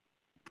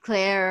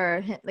Claire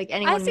or like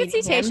anyone. I could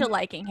see Tasha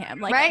liking him.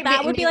 Like right?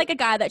 that would be like a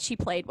guy that she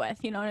played with.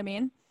 You know what I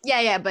mean?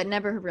 Yeah, but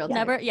never her real type.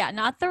 Never. Yeah,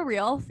 not the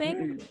real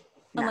thing,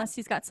 unless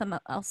he's got something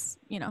else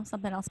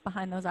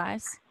behind those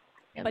eyes.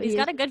 Yeah, but he's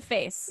got a good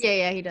face.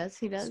 Yeah, he does.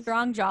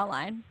 Strong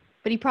jawline.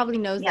 But he probably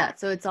knows that,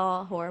 so it's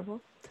all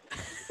horrible.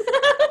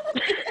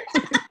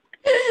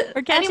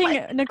 We're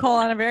catching Nicole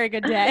on a very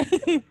good day.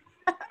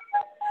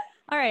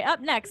 All right,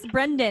 up next,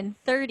 Brendan,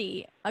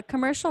 30, a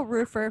commercial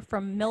roofer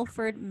from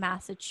Milford,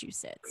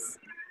 Massachusetts.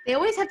 They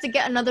always have to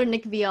get another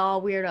Nick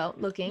Viall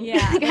weirdo looking.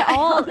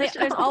 Yeah,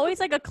 there's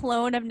always like a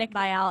clone of Nick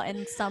Viall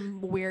in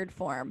some weird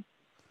form.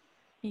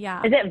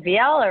 Yeah. Is it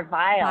Viall or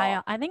Vial?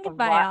 Viall. I think it's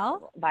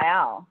Viall.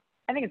 Viall.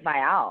 I think it's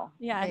Viall.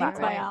 Yeah, I think it's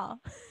Viall.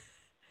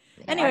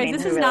 Anyways,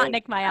 this is not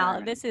Nick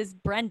Viall. This is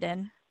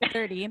Brendan,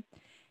 30.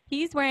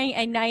 He's wearing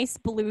a nice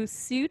blue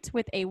suit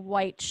with a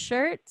white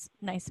shirt,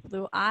 nice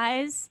blue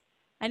eyes,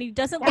 and he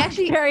doesn't look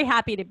very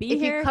happy to be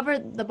here. If you cover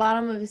the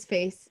bottom of his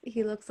face,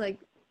 he looks like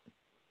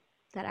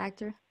that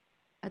actor.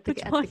 I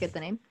forget the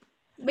name.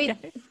 Wait,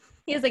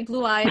 he has like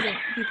blue eyes and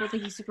people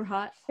think he's super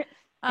hot.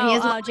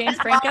 James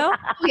Franco?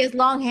 He has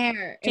long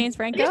hair. James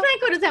Franco? James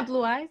Franco doesn't have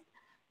blue eyes.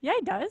 Yeah,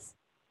 he does.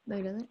 No,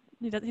 he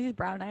doesn't. He has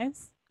brown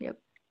eyes. Yep.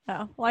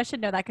 Oh, well, I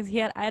should know that because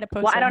I had a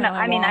poster. Well, I don't know.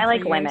 I mean, I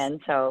like women,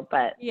 so,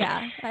 but.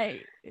 Yeah.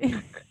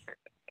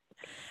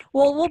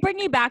 Well, we'll bring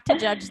you back to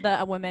judge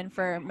the women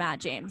for Matt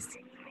James.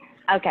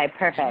 Okay,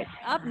 perfect.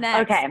 Up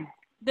next. Okay.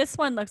 This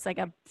one looks like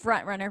a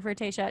front runner for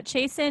Tasha.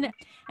 Chasen,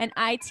 an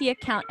IT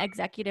account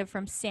executive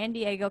from San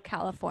Diego,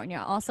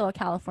 California, also a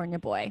California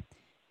boy.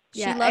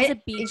 She loves a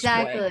beach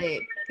boy.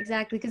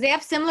 Exactly. Because they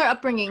have similar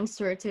upbringings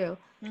to her, too.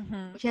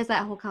 Mm-hmm. She has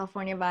that whole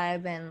California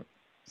vibe, and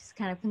she's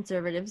kind of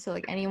conservative. So,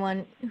 like,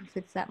 anyone who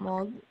fits that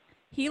mold.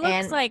 He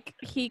looks like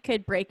he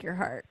could break your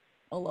heart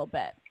a little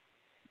bit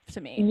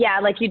to me. Yeah,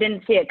 like you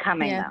didn't see it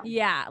coming, though.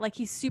 Yeah, like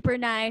he's super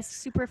nice,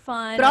 super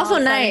fun. But also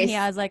nice. He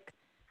has, like,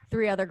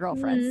 3 other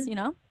girlfriends, you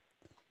know?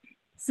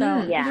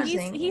 So,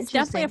 he's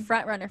definitely a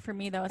front runner for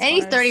me, though. And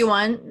he's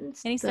 31. And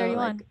he's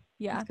 31.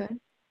 Yeah.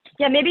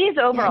 Yeah, maybe he's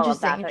over all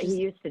of that, but he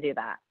used to do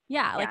that.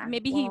 Yeah, like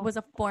maybe he was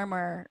a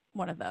former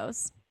one of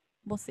those.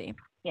 We'll see.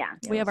 Yeah.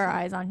 We have our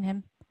eyes on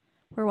him.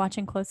 We're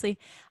watching closely.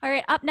 All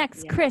right, up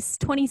next, Chris,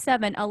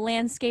 27, a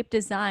landscape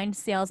design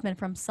salesman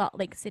from Salt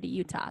Lake City,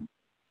 Utah.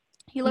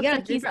 He looks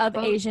like he's of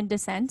Asian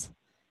descent.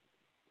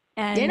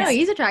 And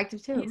he's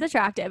attractive too. He's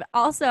attractive.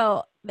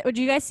 Also, would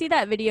you guys see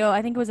that video?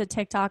 I think it was a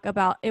TikTok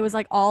about, it was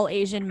like all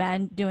Asian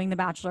men doing the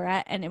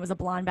Bachelorette, and it was a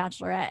blonde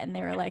Bachelorette, and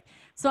they were like,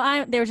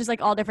 they were just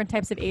like all different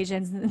types of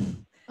Asians.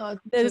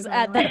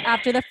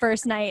 After the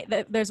first night,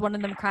 there's one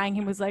of them crying.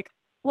 He was like,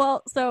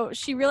 well, so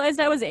she realized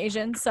I was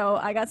Asian, so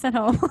I got sent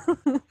home.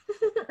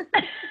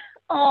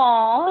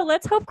 Aww. Well,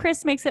 let's hope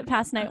Chris makes it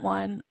past night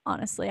 1,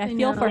 honestly. I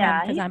feel for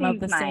him because I'm of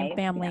the same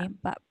family. Yeah.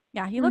 But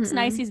yeah, he looks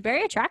nice. He's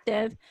very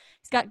attractive.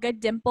 He's got good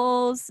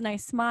dimples,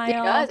 nice smile. He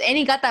does. And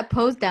he got that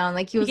pose down.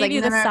 Like he was like,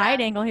 gave you the side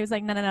angle. He was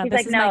like, no. He's this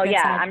like, is no, my good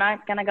side. I'm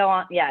not going to go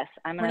on. Yes,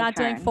 We're not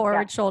doing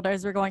forward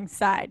shoulders. We're going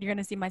side. You're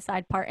going to see my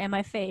side part and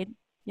my fade.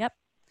 Yep.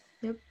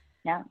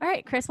 Yeah. All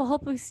right, Chris, we'll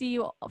hopefully see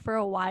you for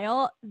a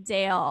while.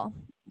 Dale.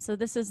 So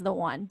this is the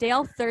one.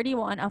 Dale,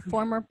 31, a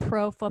former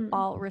pro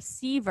football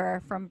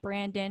receiver from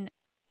Brandon,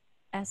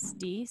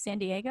 SD, San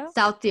Diego?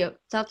 South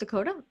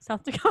Dakota?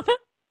 South Dakota?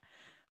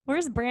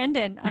 Where's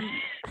Brandon?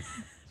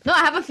 No, I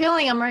have a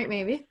feeling I'm right,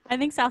 maybe. I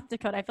think South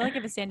Dakota. I feel like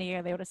if it's San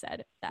Diego, they would have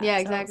said that. Yeah,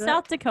 so, exactly.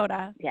 South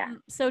Dakota. Yeah.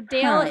 So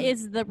Dale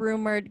is the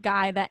rumored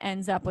guy that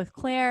ends up with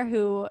Claire,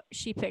 who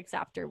she picks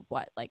after,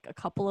 like a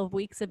couple of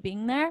weeks of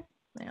being there?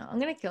 I know. I'm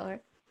going to kill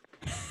her.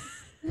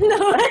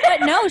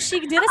 No, she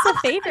did us a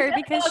favor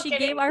because she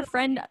gave our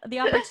friend the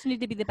opportunity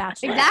to be the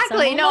Bachelorette.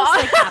 Exactly. So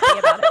I'm happy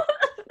about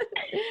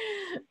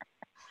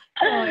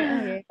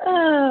it.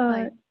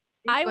 Okay.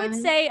 I I would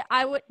say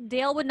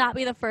Dale would not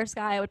be the first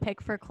guy I would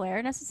pick for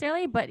Claire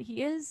necessarily, but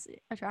he is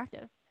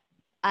attractive.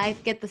 I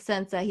get the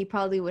sense that he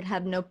probably would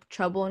have no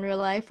trouble in real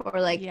life, or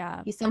like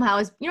Yeah. he somehow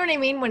is, you know what I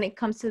mean, when it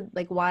comes to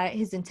like why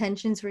his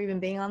intentions for even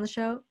being on the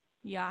show.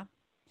 Yeah.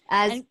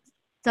 As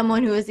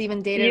someone who has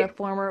even dated a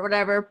former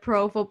whatever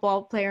pro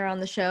football player on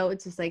the show,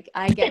 it's just like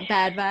I get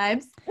bad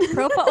vibes.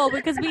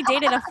 Because we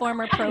dated a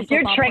former pro football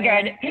You're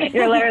triggered. player.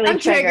 You're literally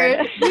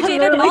triggered. You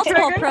dated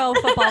multiple pro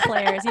football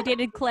players. You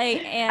dated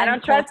Clay and I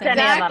don't trust Colton.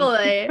 any of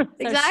them.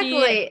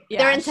 Exactly.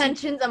 Their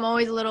intentions, I'm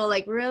always a little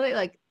like, really?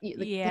 Like,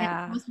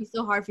 yeah. It must be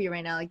so hard for you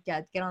right now. Like,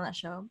 yeah, get on that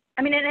show.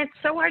 I mean, and it's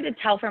so hard to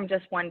tell from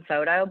just one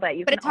photo, but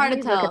you can it's hard to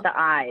always tell. look at the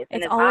eyes.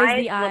 And It's his always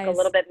eyes the eyes. look a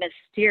little bit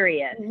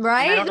mysterious.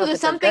 Right? There's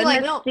something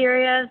like,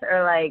 mysterious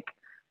or like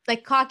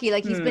cocky.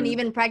 Like, he's been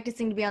even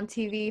practicing to be on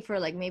TV for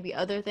like maybe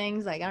other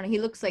things. Like, I don't know.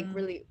 He looks like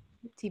really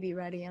TV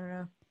ready. I don't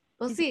know.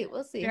 We'll see.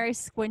 Very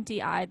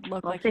squinty-eyed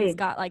look. He's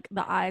got like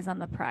the eyes on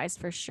the prize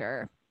for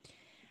sure.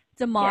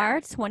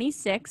 Damar,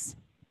 26.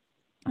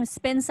 A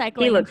spin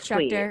cycling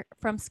instructor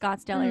from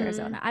Scottsdale,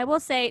 Arizona. I will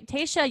say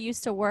Tayshia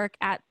used to work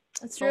at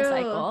Soul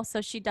Cycle,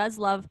 so she does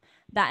love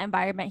that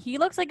environment. He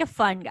looks like a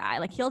fun guy.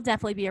 Like he'll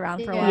definitely be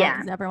around for a while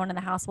because everyone in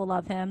the house will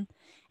love him.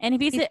 And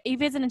if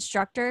he's an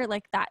instructor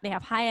like that, they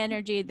have high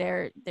energy.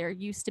 They're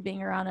used to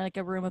being around like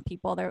a room of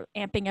people. They're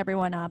amping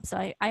everyone up.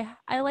 So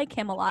I like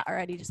him a lot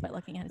already just by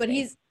looking at his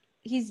face.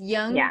 He's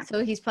young,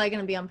 so he's probably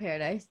gonna be on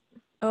Paradise.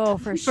 Oh,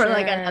 for sure. For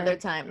like another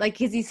time. Like,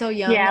 because he's so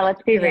young. Yeah,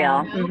 let's be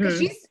real. Because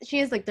she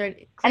is like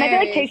 30. And I feel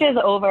like Tayshia's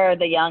over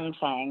the young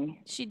thing.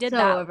 She did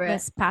that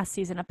this past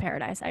season of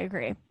Paradise. I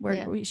agree.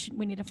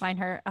 We need to find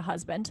her a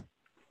husband.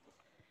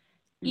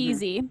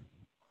 Easy.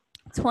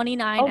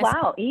 29. Oh,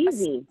 wow.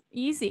 Easy.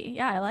 Easy.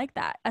 Yeah, I like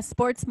that. A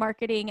sports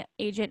marketing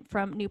agent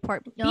from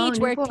Newport Beach,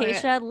 where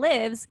Tayshia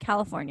lives,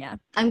 California.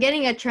 I'm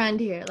getting a trend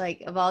here,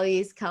 like of all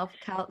these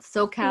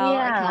SoCal,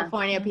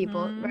 California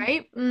people,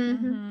 right?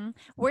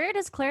 Where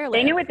does Claire live?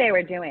 They knew what they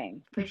were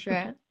doing. For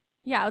sure.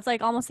 Yeah, it's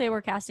like almost they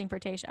were casting for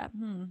Tayshia.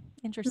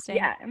 Interesting.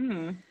 Yeah.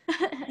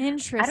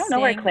 Interesting. I don't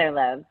know where Claire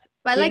lives.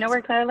 Do you know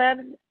where Claire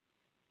lives?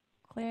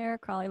 Claire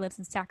Crawley lives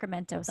in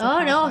Sacramento. So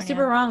California. No,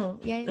 super wrong.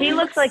 Yeah, he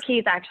looks like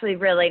he's actually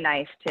really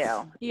nice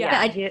too.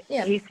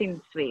 He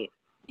seems sweet.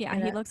 Yeah,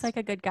 he looks like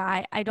a good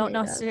guy. I don't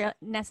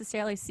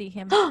necessarily see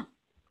him.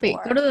 Wait,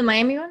 go to the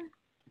Miami one?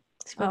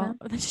 Oh,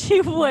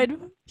 she would.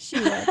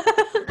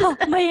 Oh,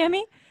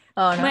 Miami?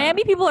 Oh, no.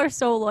 Miami people are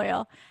so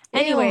loyal.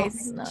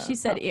 Anyways, she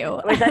said ew.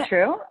 Was that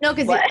true? No,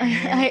 because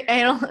I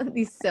don't,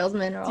 these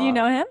salesmen are all... Do you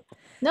know him?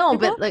 No,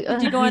 but like...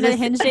 Did you go on a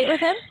Hinge date with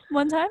him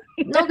one time?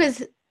 No,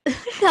 because...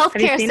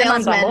 Healthcare Have you seen salesman. him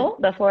on Bumble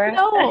before?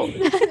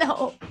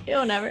 No,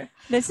 you'll never.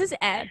 This is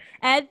Ed.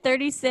 Ed,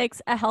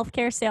 36, a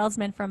healthcare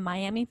salesman from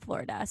Miami,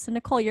 Florida. So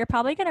Nicole, you're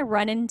probably gonna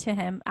run into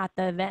him at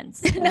the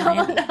events. No,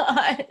 I'm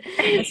not.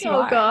 Yes,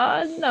 Oh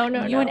God, no.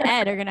 You and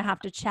Ed are gonna have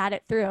to chat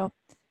it through.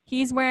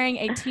 He's wearing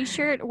a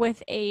t-shirt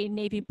with a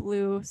navy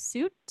blue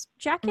suit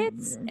jacket,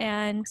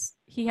 and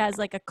he has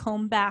like a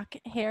comb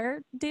back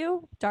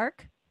hairdo,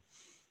 dark.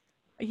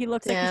 He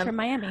looks like he's from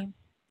Miami.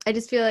 I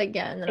just feel like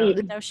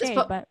no shade,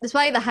 but it's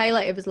probably the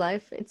highlight of his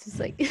life. It's just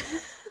like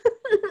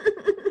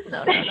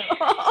no.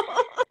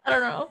 I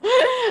don't know.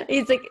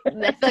 He's like,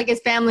 I feel like his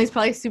family's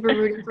probably super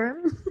rooting for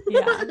him.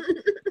 Yeah.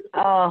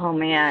 Oh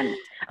man,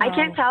 I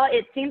can't tell.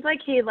 It seems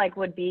like he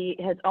would be,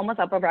 his almost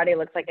upper body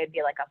looks like it'd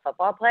be like a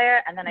football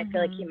player, and then I feel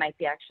like he might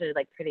be actually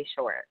like pretty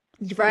short.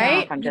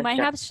 Right? Yeah, you might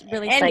have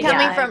really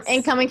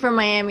coming from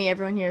Miami,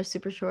 everyone here is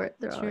super short.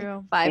 They're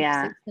all like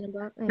 5'6" and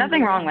above.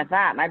 Nothing wrong with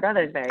that. My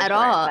brother's very short.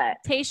 All. But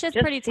Tasha's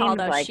pretty tall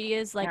though. She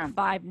is like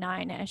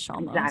 5'9"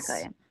 almost.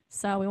 Exactly.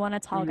 So we want a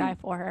tall guy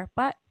for her,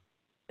 but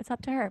it's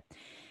up to her.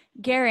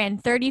 Garen,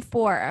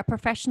 34, a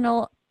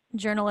professional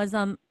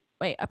journalism.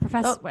 Wait, a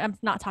professor. I'm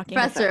not talking.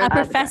 A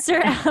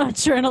professor of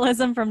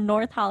journalism from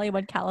North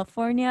Hollywood,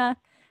 California,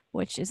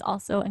 which is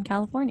also in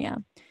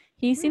California.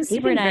 He seems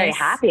super nice. Very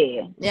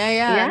happy.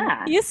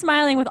 Yeah. He's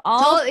smiling with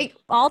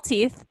all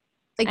teeth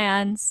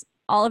and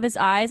all of his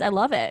eyes. I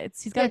love it.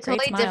 He's got a great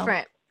totally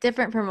smile.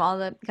 different from all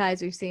the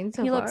guys we've seen so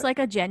far. He looks like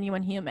a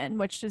genuine human,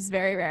 which is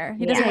very rare.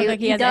 He doesn't look like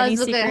he has does any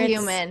look secrets. like a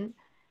human.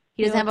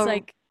 He doesn't have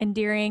like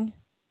endearing.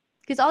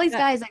 Because all these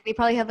guys, like, they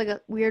probably have like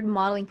a weird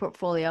modeling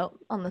portfolio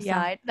on the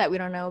side that we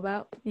don't know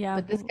about. Yeah.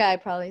 But this guy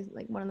probably is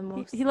like one of the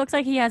most. He looks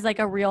like he has like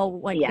a real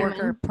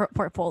worker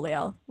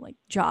portfolio, like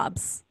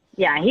jobs.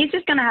 Yeah, he's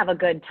just gonna have a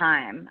good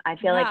time. I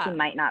feel like he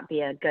might not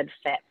be a good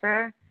fit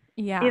for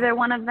either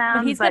one of them.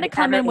 But he's gonna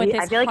come in with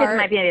his I feel like it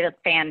might be a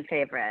fan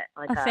favorite.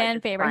 Like a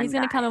fan favorite. He's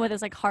gonna come in with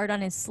his like heart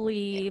on his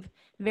sleeve,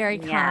 very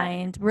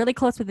kind, really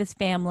close with his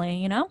family,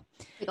 you know?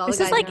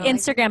 This is like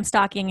Instagram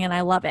stalking and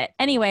I love it.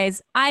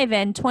 Anyways,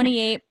 Ivan,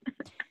 28,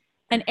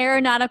 an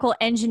aeronautical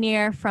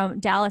engineer from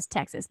Dallas,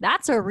 Texas.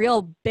 That's a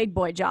real big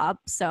boy job.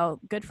 So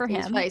good for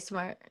him. He's very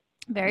smart.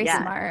 Very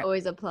smart.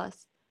 Always a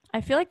plus.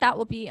 I feel like that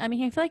will be, I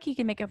feel like he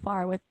can make it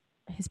far with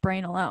his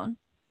brain alone.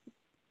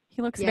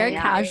 He looks very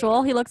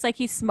casual. He looks like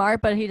he's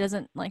smart, but he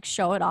doesn't like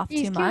show it off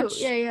too much.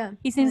 Yeah.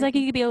 He seems like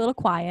he could be a little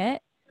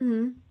quiet.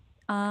 Mm-hmm.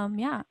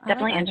 Yeah.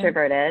 Definitely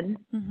introverted.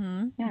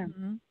 Mm-hmm. Yeah.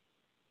 Mm-hmm.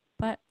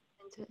 But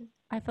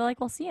I feel like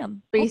we'll see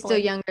him. But he's still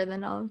hopefully. younger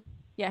than all.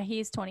 Yeah,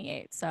 he's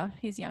 28, so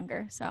he's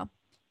younger. So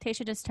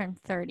Tasha just turned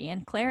 30,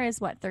 and Claire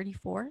is what,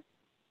 34,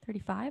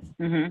 35,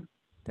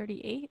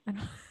 38? I don't,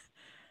 I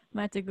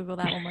might have to Google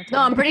that one more time. No,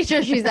 I'm pretty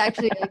sure she's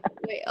actually like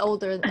way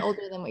older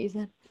than what you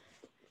said.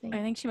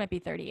 I think she might be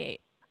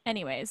 38.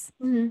 Anyways,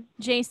 Mm-hmm.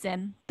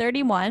 Jason,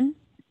 31,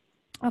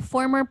 a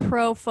former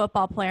pro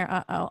football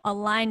player. A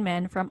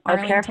lineman from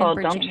Arlington, careful!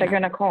 Virginia. Don't trigger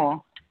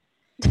Nicole.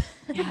 Yeah,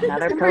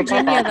 Another from pro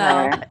Virginia,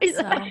 football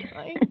though.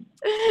 player.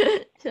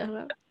 Shut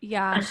up.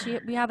 Yeah,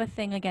 we have a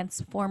thing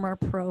against former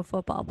pro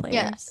football players.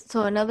 Yeah.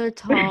 So another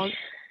tall man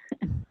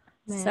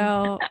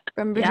So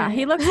from Virginia. yeah,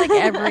 he looks like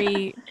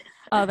every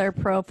other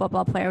pro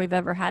football player we've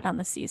ever had on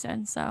the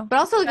season. So, but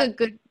also like a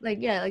good,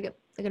 like a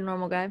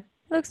normal guy.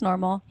 he looks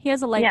normal. He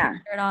has a light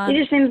pink shirt on. He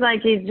just seems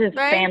like he's just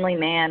Right? family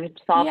man,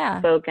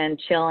 soft-spoken,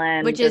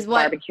 chilling, Which just is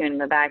what barbecuing in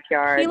the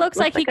backyard. He looks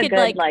like he a could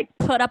good, like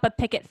put up a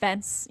picket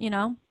fence. You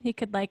know, he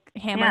could like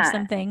hammer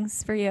some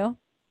things for you.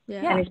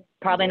 Yeah. And he's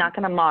probably not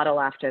going to model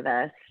after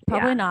this.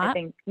 Probably not. I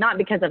think not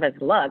because of his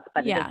look,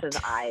 but just his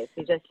eyes.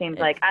 He just seems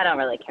like I don't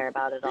really care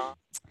about it all.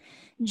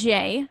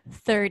 Jay,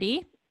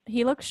 30.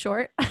 He looks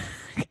short.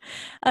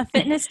 A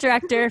fitness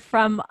director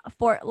from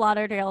Fort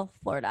Lauderdale,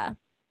 Florida.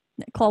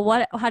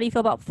 Nicole, how do you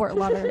feel about Fort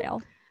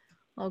Lauderdale?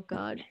 Oh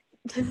God.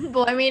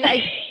 Well, I mean,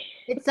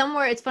 it's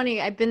somewhere. It's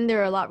funny. I've been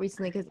there a lot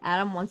recently because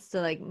Adam wants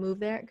to like move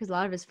there because a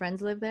lot of his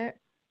friends live there,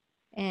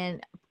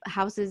 and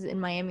houses in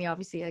Miami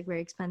obviously like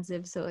very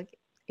expensive. So like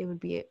it would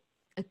be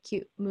a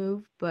cute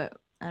move, but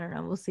I don't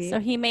know. We'll see. So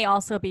he may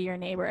also be your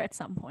neighbor at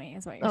some point,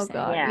 is what you're saying. Oh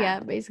God, yeah,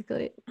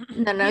 basically.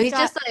 No, He's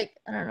just like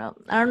I don't know.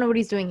 I don't know what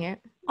he's doing here.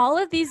 All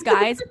of these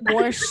guys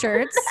wore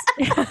shirts.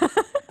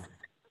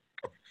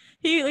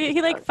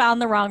 He like found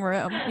the wrong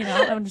room, you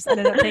know. I just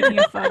ended up taking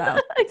a photo.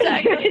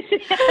 Exactly.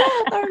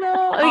 I don't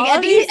know.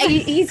 I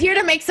think he's here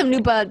to make some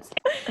new buds.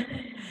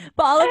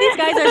 But all of these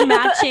guys are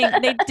matching.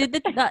 They did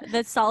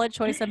the solid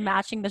choice of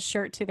matching the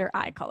shirt to their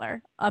eye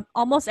color.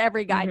 Almost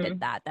every guy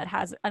did that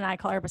has an eye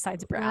color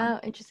besides brown.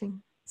 Wow,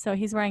 interesting. So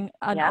he's wearing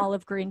an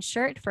olive green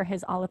shirt for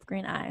his olive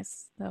green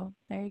eyes. So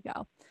there you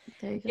go.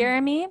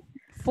 Jeremy,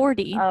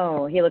 40.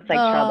 Oh, he looks like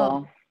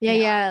trouble.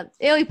 Yeah.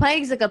 Ew,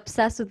 he's like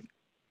obsessed with.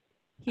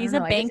 He's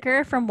a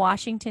banker from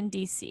Washington,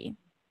 D.C.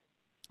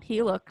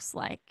 He looks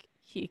like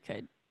he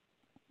could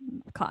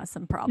cause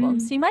some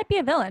problems. He might be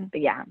a villain.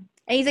 But yeah.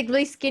 And he's like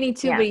really skinny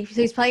too, but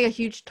he's probably a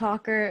huge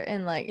talker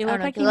and like he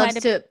looks like he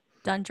might have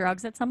done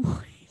drugs at some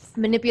point.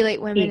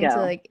 Manipulate women into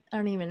like I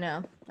don't even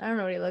know. I don't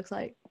know what he looks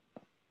like.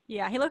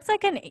 Yeah, he looks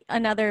like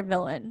another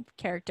villain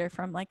character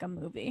from like a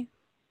movie.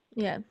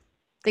 Yeah.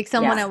 Like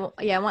someone I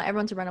want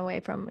everyone to run away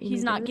from.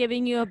 He's not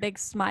giving you a big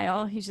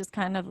smile. He's just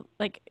kind of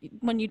like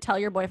when you tell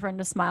your boyfriend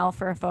to smile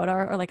for a photo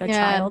or like a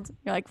child,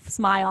 you're like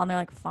smile and they're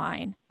like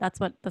fine. That's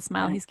what the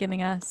smile he's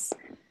giving us.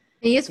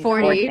 He is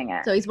 40,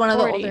 so he's one of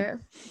the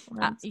older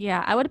ones.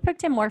 Yeah, I would have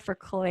picked him more for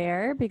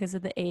Claire because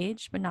of the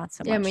age, but not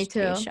so much. Yeah, me too.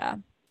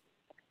 Tasha.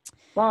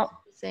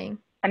 Well, I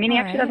mean, he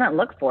actually doesn't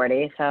look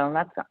 40, so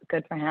that's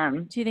good for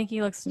him. Do you think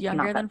he looks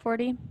younger than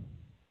 40?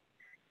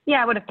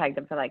 Yeah, I would have pegged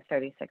him for like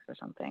 36 or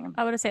something.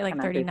 I would have said like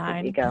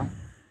 39. Ego.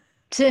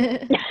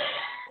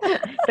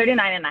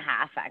 39 and a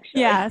half,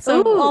 actually. Yeah,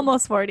 so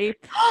almost 40.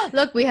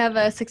 Look, we have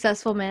a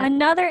successsul man.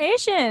 Another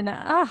Asian.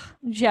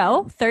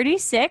 Joe,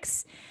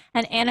 36,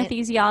 an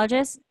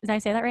anesthesiologist. Did I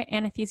say that right?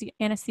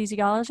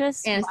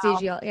 Anesthesiologist?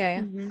 Anesthesiologist,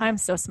 yeah. I'm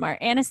so smart.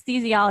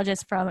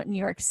 Anesthesiologist from New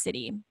York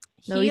City.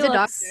 No, he's a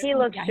doctor. He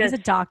looks he's a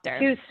doctor.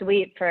 Too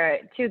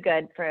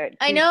good for.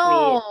 I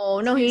know.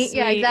 Sweet. No,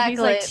 exactly. He's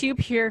like too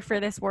pure for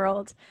this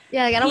world.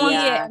 Yeah, like, I don't want.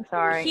 I'm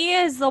sorry. He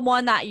is the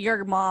one that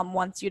your mom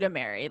wants you to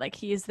marry. Like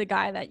he's the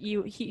guy that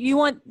you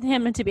want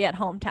him to be at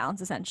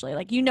hometowns essentially.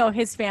 Like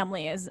his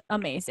family is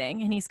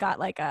amazing, and he's got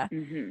like a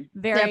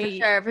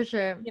very for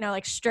sure. You know,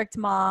 like strict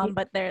mom,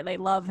 but they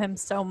love him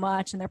so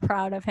much and they're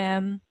proud of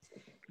him.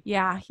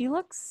 Yeah, he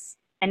looks.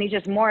 And he's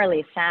just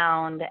morally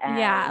sound.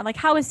 And like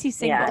how is he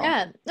single?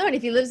 Yeah. No, and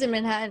if he lives in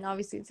Manhattan,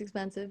 obviously it's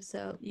expensive.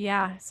 So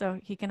yeah, so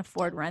he can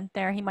afford rent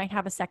there. He might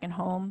have a second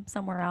home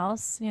somewhere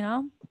else. You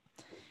know.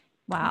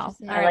 Wow.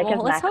 I like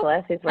his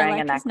necklace. He's wearing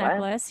a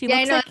necklace. He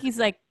looks like he's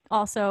like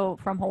also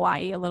from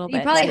Hawaii a little bit.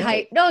 He probably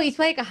he's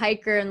like a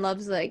hiker and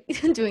loves like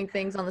doing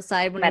things on the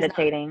side when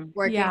meditating. He's not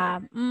working. Yeah,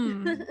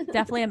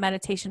 definitely a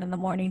meditation in the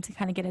morning to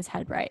kind of get his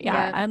head right.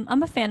 Yeah.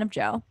 I'm a fan of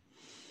Joe.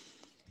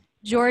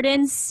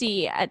 Jordan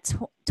C. at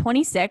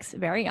 26,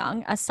 very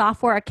young, a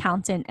software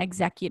accountant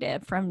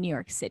executive from New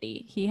York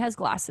City. He has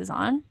glasses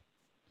on.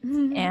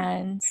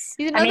 And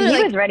he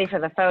was ready for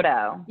the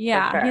photo.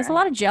 Yeah, he has a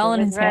lot of gel in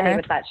his hair. Ready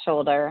with that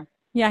shoulder.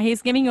 Yeah,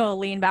 he's giving you a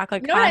lean back,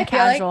 like I'm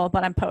casual,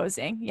 but I'm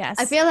posing. Yes.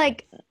 I feel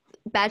like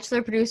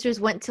Bachelor producers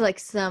went to like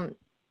some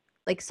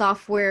like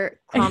software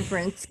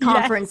conference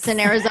in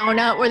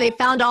Arizona where they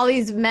found all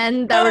these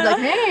men that were like,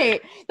 hey,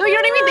 no, you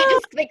know what I mean?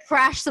 They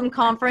crashed some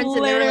conference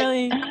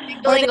Literally. and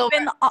they were Or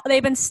like,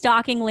 they've been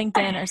stalking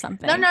LinkedIn or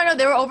something. No,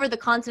 they were over the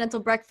continental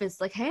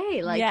breakfast. Like,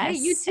 hey, hey,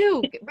 you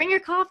too, bring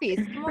your coffees.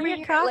 Come Bring over your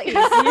here. coffees.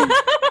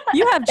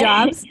 You have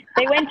jobs.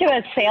 They went to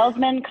a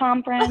salesman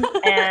conference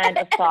and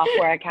a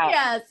software account.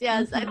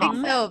 Yes, I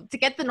think so. To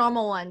get the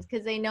normal ones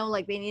because they know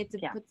like they need to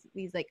put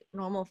these like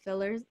normal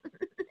fillers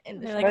in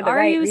the They're show. like, the are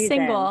right you reason.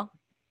 single?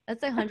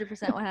 That's like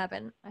 100% what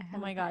happened. Oh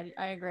my God,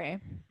 I agree.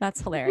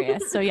 That's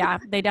hilarious. So yeah,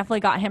 they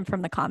definitely got him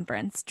from the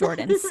conference.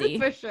 Jordan C.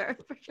 For sure.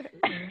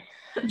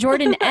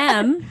 Jordan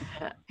M.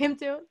 Him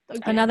too.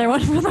 Okay. Another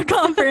one from the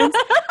conference.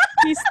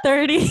 He's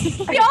 30.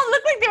 They all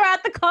look like they were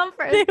at the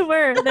conference. They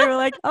were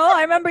like, oh,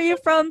 I remember you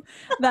from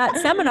that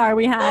seminar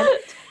we had.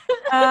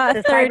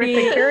 The 30.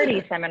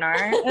 cybersecurity seminar.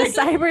 A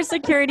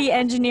cybersecurity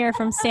engineer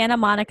from Santa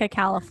Monica,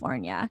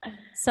 California.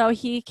 So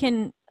he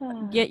can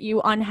get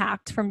you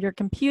unhacked from your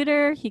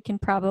computer. He can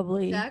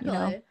probably,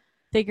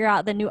 figure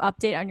out the new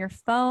update on your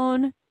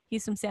phone.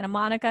 He's from Santa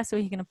Monica, so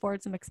he can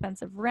afford some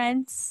expensive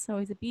rents. So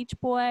he's a beach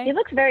boy. He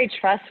looks very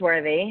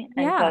trustworthy,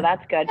 and so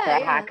that's good for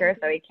a hacker.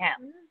 So he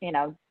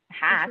can't,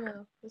 hack.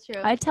 That's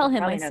true. I tell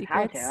him my Probably knows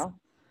how secrets. to.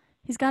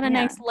 He's got a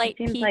nice light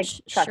seems peach like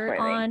shirt trustworthy.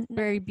 on,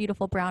 very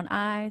beautiful brown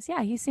eyes.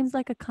 Yeah, he seems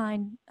like a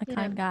kind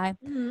guy.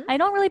 Mm-hmm. I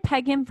don't really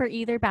peg him for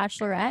either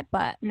Bachelorette,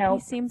 but he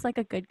seems like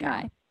a good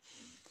guy.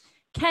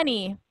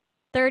 Kenny,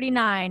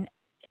 39.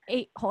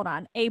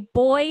 A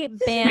boy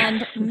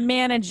band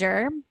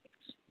manager.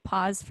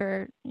 Pause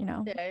for,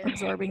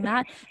 absorbing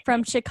that.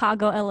 From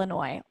Chicago,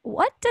 Illinois.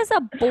 What does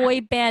a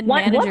boy band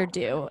manager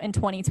do in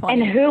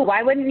 2020? And who?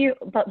 Why wouldn't you?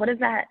 But what is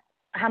that?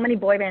 How many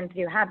boy bands do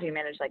you have? Do you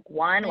manage like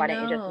one? Why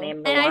don't you just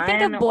name the one? And I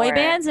think of boy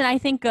bands, and I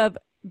think of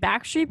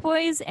Backstreet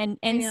Boys and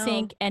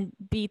NSYNC and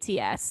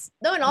BTS.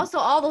 No, and also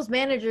all those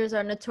managers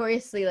are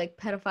notoriously like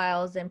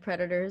pedophiles and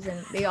predators,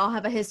 and they all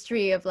have a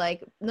history of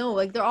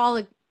they're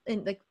all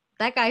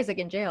that guy's like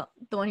in jail.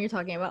 The one you're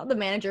talking about, the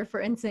manager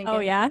for NSYNC. Oh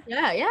yeah,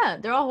 yeah,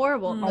 they're all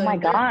horrible. Oh my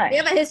God, they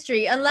have a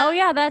history.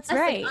 Unless, that's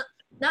right.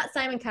 Not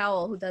Simon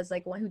Cowell, who does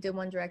who did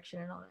One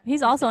Direction and all that.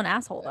 He's also an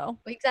asshole though.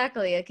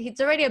 Exactly.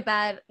 It's already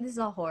this is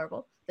all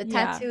horrible. The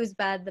tattoo is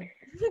bad.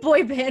 The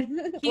boy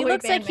band. He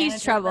looks like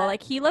he's trouble.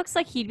 Like he looks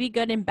like he'd be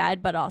good in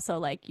bed, but also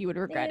like you would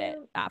regret it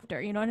after.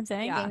 You know what I'm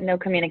saying? Yeah. No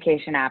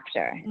communication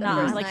after.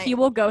 No, like he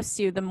will ghost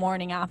you the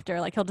morning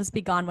after. Like he'll just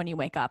be gone when you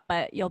wake up,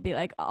 but you'll be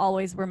like,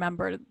 always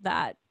remember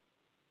that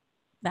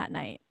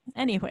night.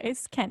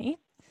 Anyways, Kenny.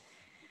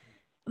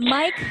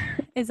 Mike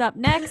is up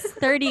next,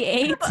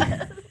 38.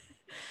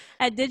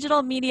 A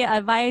digital media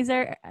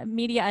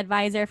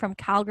advisor from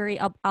Calgary,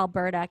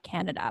 Alberta,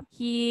 Canada.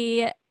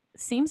 He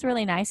seems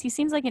really nice. He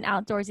seems like an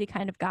outdoorsy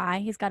kind of guy.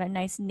 He's got a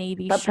nice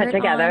navy shirt put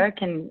together,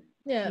 on.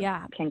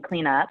 can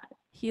clean up.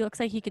 He looks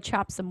like he could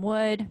chop some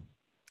wood.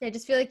 I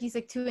just feel like he's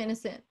like too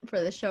innocent for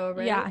the show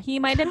already. Yeah, he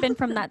might have been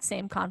from that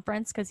same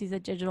conference because he's a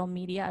digital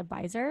media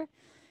advisor.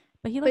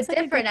 But he looks like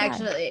different,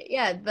 actually.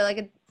 Yeah,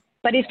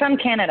 but he's from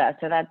Canada,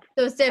 so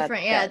it's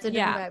different. Yeah, it's a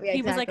different vibe. Yeah,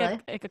 he was like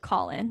a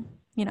call-in,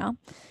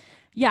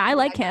 Yeah, I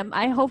like him.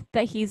 I hope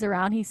that he's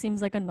around. He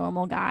seems like a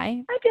normal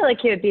guy. I feel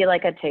like he would be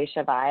like a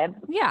Tasha vibe.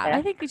 Yeah,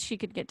 I think she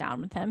could get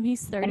down with him.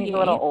 He's 38. And he's a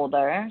little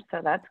older,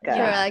 so that's good.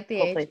 Sure, I like the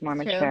Hopefully age. he's more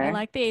mature. I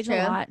like the age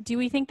a lot. Do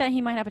we think that he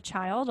might have a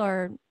child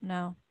or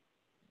no?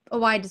 Oh,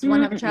 why? Does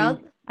one have a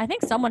child? I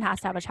think someone has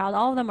to have a child.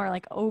 All of them are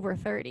like over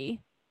 30.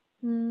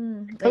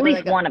 At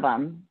least one of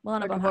them.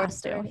 One of them has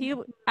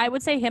to. I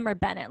would say him or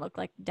Bennett look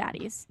like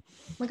daddies.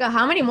 Oh my God,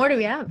 how many more do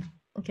we have?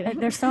 Okay.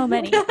 There's so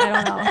many. I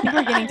don't know. I think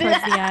we're getting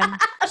towards the end.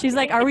 She's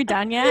like, are we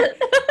done yet?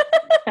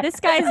 This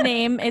guy's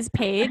name is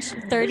Paige,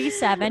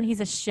 37.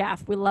 He's a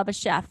chef. We love a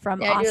chef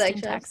from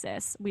Austin,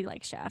 Texas. We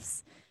like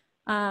chefs.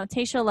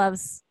 Tasha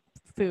loves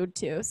food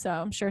too, so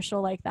I'm sure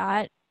she'll like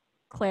that.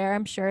 Claire,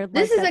 I'm sure.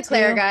 This is a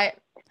Claire guy.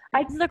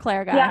 This is a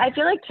Claire guy. Yeah, I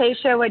feel like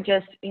Tasha would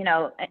just,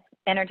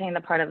 entertain the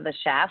part of the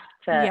chef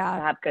to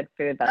have good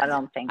food, but I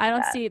don't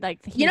see like.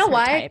 You know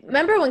why? Type.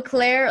 Remember when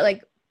Claire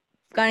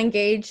got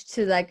engaged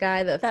to that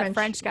guy, the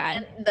French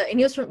guy, and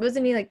he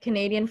wasn't he like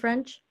Canadian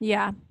French?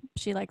 Yeah,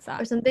 she likes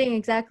that or something.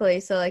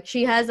 Exactly. So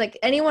she has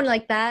anyone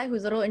like that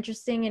who's a little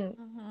interesting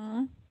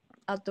and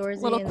outdoorsy,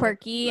 a little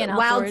quirky and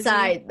wild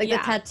side. The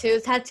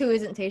tattoo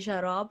isn't Tasha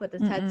at all, but the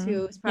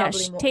tattoo is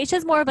probably more.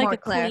 Tasha's more of a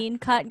clean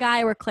cut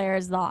guy, where Claire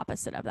is the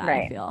opposite of that.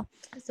 Right. I feel.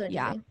 So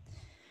yeah.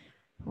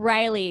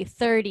 Riley,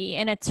 30,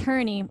 an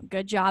attorney.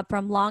 Good job,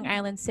 from Long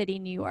Island City,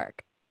 New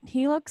York.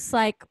 He looks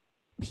like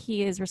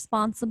he is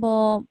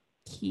responsible.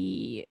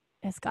 He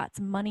has got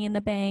some money in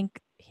the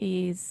bank.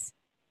 He's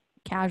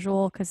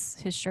casual because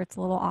his shirt's a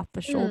little off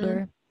the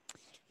shoulder.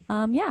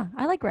 I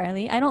like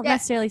Riley. I don't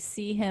necessarily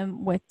see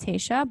him with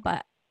Tasha,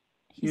 but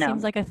he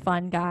seems like a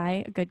fun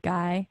guy, a good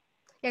guy.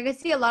 Yeah, I can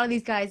see a lot of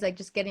these guys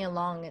just getting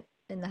along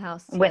in the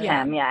house with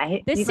him. Yeah,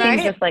 he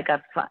seems just like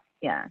a fun.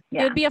 Yeah.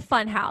 It would be a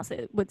fun house,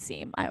 it would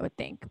seem, I would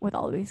think, with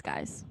all of these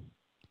guys.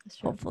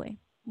 Hopefully.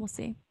 We'll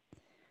see.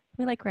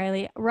 We like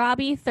Riley.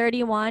 Robbie,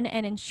 31,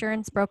 an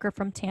insurance broker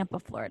from Tampa,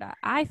 Florida.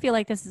 I feel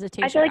like this is a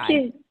Tasha I feel like guy.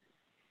 he's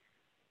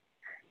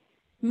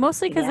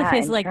Mostly because of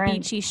his like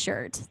insurance. beachy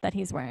shirt that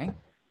he's wearing.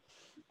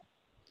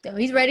 So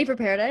he's ready for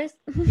paradise.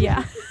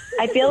 Yeah.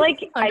 I feel like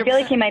he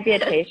 100%. might be a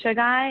Tasha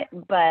guy,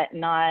 but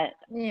not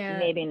Yeah.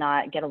 maybe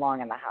not get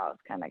along in the house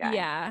kind of guy.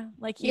 Yeah.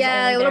 Like he's Yeah, only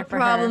a there little for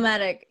her.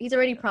 problematic. He's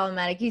already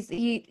problematic.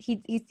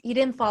 He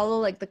didn't follow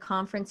like the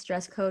conference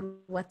dress code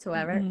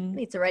whatsoever.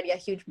 Mhm. It's already a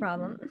huge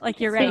problem. Like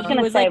you're So- right. He's He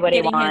gonna was say like what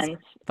he getting his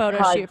wants. photo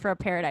cause- shoot for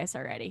Paradise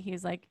already.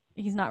 He's like,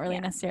 he's not really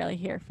necessarily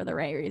here for the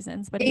right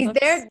reasons, but He's looks,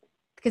 there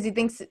because he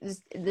thinks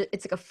it's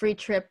like a free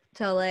trip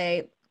to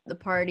LA, the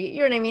party. You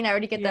know what I mean? I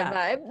already get that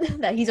vibe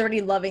that he's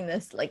already loving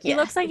this. Like, He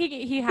looks like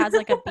he has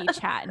like a beach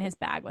hat in his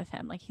bag with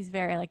him. Like he's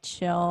very like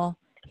chill.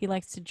 He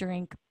likes to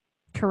drink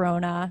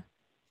Corona.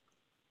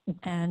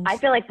 And I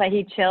feel like that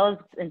he chills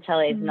until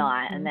he's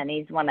not, Mhm. and then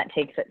he's one that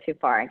takes it too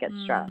far and gets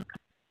drunk.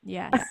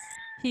 Yes.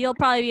 He'll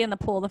probably be in the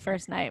pool the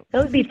first night.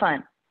 That would be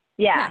fun.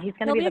 Yeah, Yeah, he's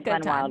gonna he'll be be a the good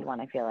fun time. wild one.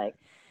 I feel like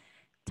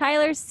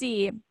Tyler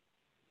C.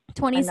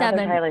 27.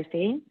 another Tyler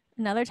C.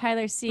 Another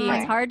Tyler C. Okay.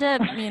 It's hard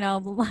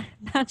to,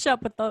 match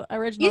up with the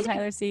original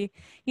Tyler C.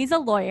 He's a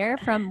lawyer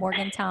from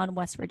Morgantown,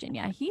 West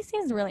Virginia. He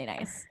seems really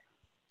nice.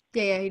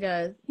 yeah, he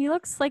does. He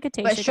looks like a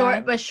Tasha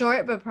guy. But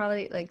short, but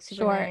probably like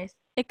super Short. nice.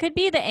 It could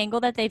be the angle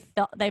that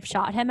they've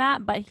shot him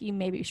at, but he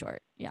may be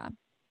short. Yeah.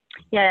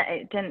 Yeah,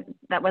 it didn't.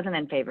 That wasn't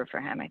in favor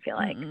for him. I feel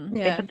like Mm-mm.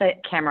 they Yeah. put the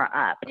camera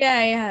up.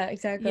 Yeah,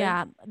 exactly.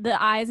 Yeah.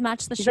 The eyes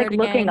match the He's shirt like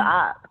looking again.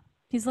 up.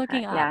 He's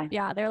looking up. yeah.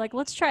 Yeah. They're like,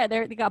 let's try it.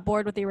 They got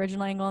bored with the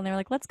original angle and they're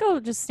like, let's go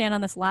just stand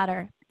on this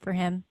ladder for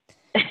him.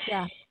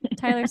 Yeah.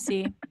 Tyler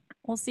C.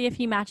 We'll see if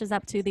he matches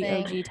up to the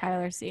Same. OG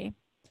Tyler C.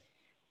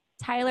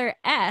 Tyler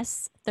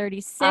S.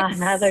 36.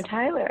 Another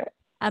Tyler.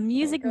 A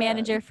music God.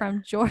 manager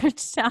from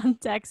Georgetown,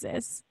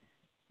 Texas.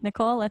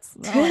 Nicole, let's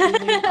I'll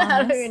let you lead on I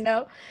don't this. even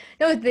know.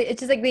 No, it's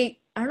just like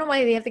I don't know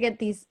why they have to get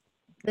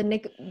the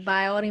Nick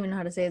Bio. I don't even know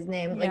how to say his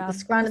name. Yeah, Like the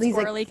scrawny, these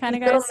like squirrely kinda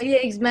these little- guys. Yeah,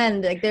 these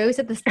men. Like they always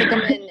have to stick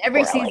them in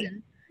every Squirrely.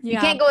 season. Yeah. You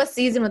can't go a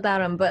season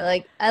without him. But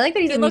like I like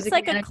that he's He a looks music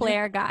like a manager.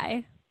 Claire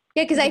guy.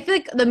 Yeah, because I feel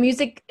like the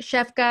music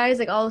chef guys,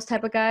 like all those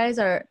type of guys,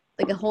 are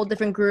like a whole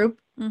different group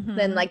Mhm.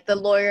 than like the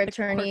lawyer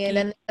attorney, and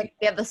quirky. then like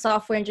they have the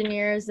software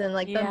engineers and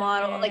like the Yeah,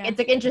 model. yeah, Like yeah. it's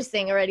like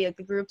interesting already, like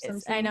the groups. I'm I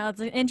seeing. know it's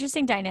an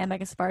interesting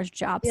dynamic as far as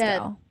jobs Yeah.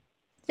 go.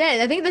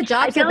 Yeah, I think the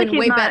jobs feel have like been he's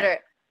way not- better.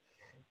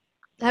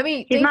 I mean,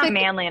 He's think not like-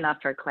 manly enough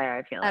for Claire.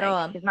 I feel At like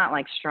all. he's not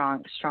like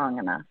strong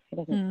enough. He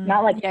doesn't. Mm.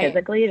 Not like Yeah.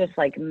 physically, just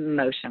like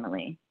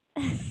emotionally.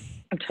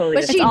 I'm totally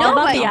But just she all know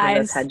about what- the the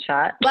eyes. eyes.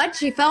 Headshot. But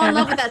she fell in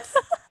love with that.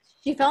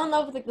 She fell in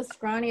love with like the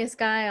scrawniest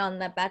guy on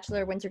that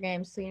Bachelor Winter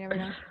Games. So you never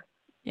know.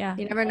 Yeah.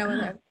 You never know with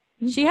her.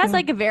 She has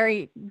like a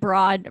very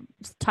broad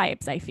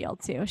types, I feel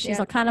too. She's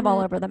Yeah. kind of all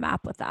Mhm. over the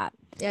map with that.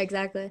 Yeah,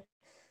 exactly.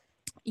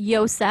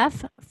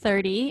 Yosef,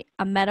 30,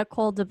 a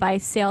medical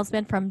device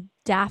salesman from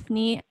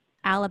Daphne,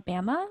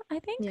 Alabama, I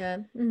think. Yeah.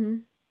 Mm-hmm.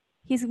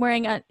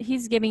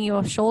 He's giving you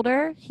a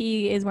shoulder.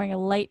 He is wearing a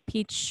light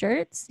peach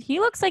shirt. He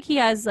looks like he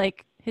has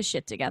like his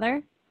shit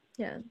together.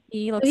 Yeah.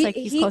 He looks like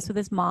he's close with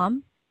his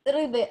mom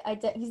Literally,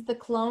 he's the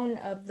clone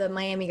of the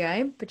Miami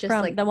guy, but just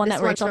from like the one this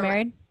that one's Rachel from-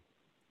 married.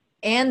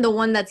 and the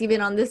one that's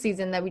even on this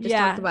season that we just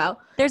Yeah. talked about.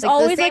 There's like, the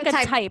always same like a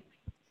type- type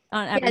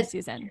on every Yeah.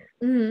 season.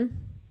 Mm-hmm.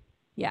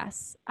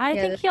 Yes, I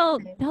Yeah, think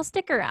that's he'll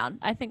stick around.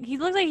 I think he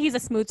looks like he's a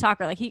smooth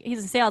talker. Like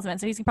he's a salesman,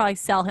 so he can probably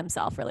sell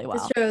himself really well.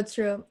 It's true. It's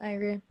true. I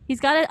agree. He's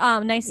got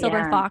a nice silver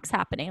Yeah. fox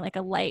happening, like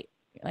a light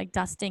like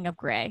dusting of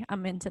gray.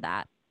 I'm into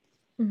that.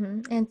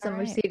 Mm-hmm. And some All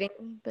right. receding,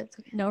 but it's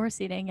okay. No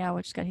receding, yeah,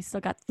 which he's still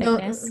got No,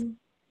 thickness.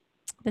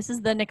 This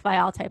is the Nick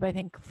Vial type, I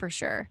think, for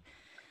sure.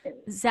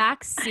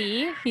 Zach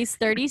C. He's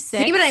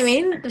 36. See what I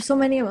mean? There's so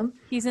many of them.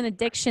 He's an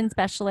addiction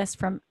specialist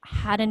from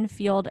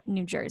Haddonfield,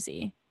 New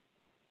Jersey.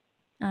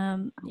 Yeah.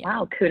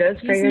 Wow, kudos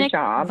for He's your Nick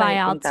job.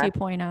 Vial I think that's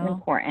 2.0.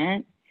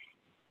 important.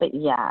 But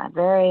yeah,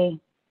 very.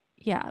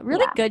 Yeah,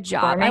 really Yeah. good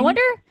job. I Farming.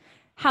 wonder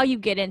how you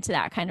get into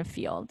that kind of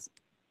field.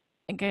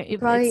 Like,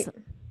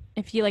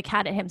 if he like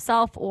had it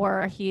himself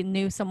or he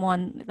knew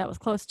someone that was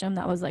close to him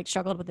that was like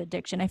struggled with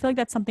addiction. I feel like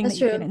that's something That's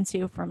that you true. get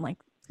into from like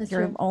That's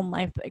your true. own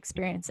life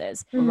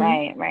experiences. Mhm.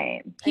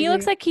 Right. He I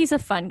looks agree. like he's a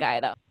fun guy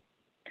though.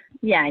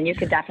 Yeah, and you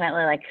could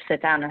definitely like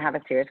sit down and have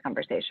a serious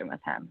conversation with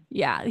him.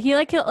 Yeah, he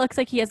looks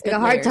like he has good Like a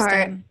heart layers to to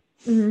heart. him.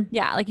 Mm-hmm.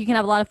 Yeah, like you can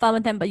have a lot of fun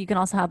with him, but you can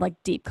also have like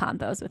deep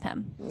combos with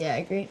him. Yeah, I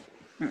agree.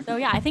 So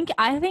yeah, I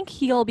think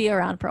he'll be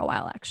around for a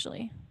while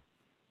actually.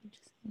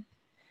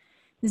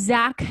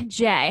 Zach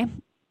J,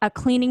 a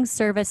cleaning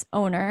service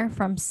owner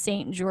from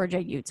St.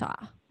 Georgia, Utah,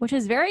 which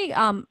is very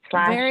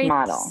Slash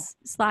model.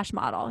 slash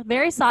model,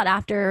 very sought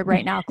after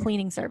right now.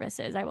 Cleaning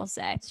services, I will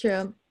say. It's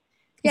true.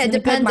 He's Yeah, in it a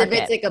good depends if market.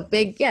 it's like a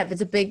big. Yeah, if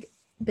it's a big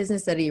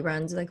business that he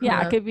runs, like who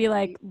Yeah, it knows? could be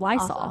like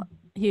Lysol. Awesome.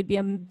 He'd be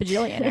a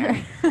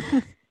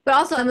bajillionaire. But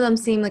also some of them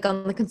seem like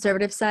on the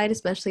conservative side,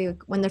 especially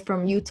like when they're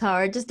from Utah.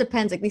 Or it just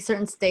depends. Like these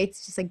certain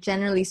states, just like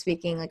generally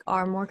speaking, like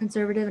are more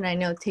conservative. And I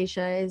know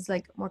Tasha is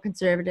like more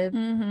conservative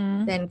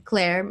Mm-hmm. than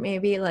Claire,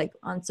 maybe like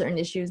on certain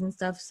issues and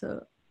stuff.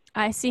 So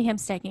I see him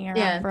sticking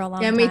around for a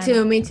long time.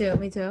 Yeah, me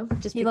too.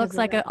 Just he looks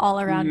like an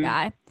all-around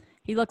guy.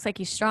 He looks like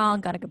he's strong,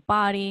 got a good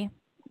body,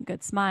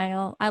 good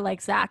smile. I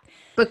like Zach.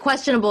 But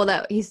questionable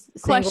that he's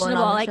single.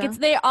 Questionable. Like it's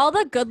all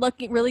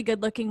the really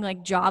good looking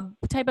like job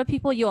type of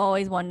people. You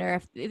always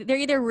wonder if they're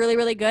either really,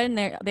 really good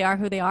and they are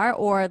who they are,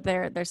 or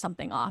there's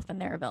something off and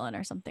they're a villain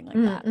or something like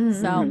that.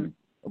 So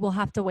we'll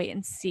have to wait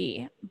and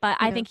see. But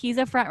I think he's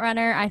a front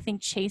runner. I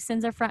think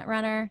Chasen's a front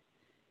runner.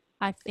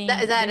 I think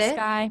is that this it?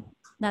 guy.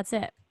 That's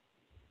it.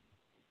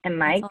 And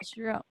Mike. That's all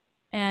she wrote.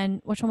 And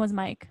which one was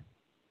Mike?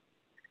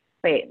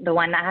 Wait, the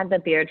one that had the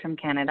beard from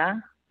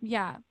Canada?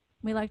 Yeah,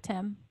 we liked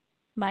him.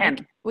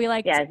 Mike. We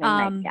liked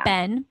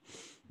Ben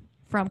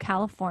from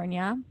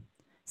California.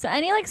 So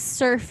any like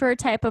surfer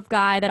type of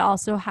guy that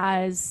also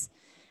has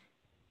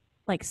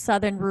like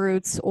Southern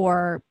roots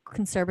or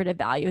conservative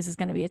values is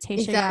going to be a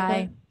Tayshia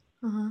guy.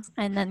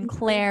 And then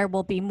Claire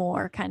will be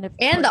more kind of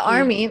and the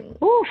army.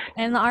 Oof.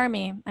 And the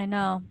army. I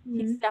know.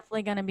 He's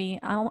definitely going to be,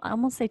 I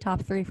almost say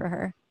top 3 for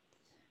her.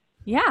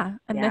 Yeah.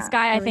 And this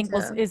guy I think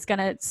is going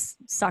to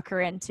suck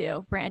her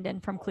into Brandon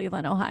from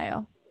Cleveland,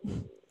 Ohio,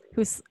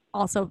 who's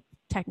also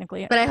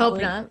technically. But I hope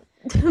not.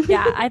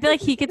 Yeah. I feel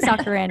like he could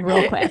suck her in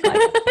real quick.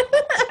 Like,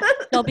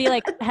 they'll be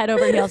like head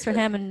over heels for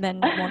him and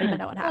then won't even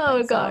know what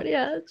happened. Oh God. So.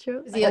 Yeah, that's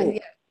true.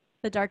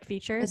 The dark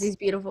features. He's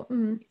beautiful.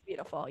 He's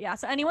beautiful. Yeah.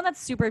 So anyone that's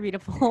super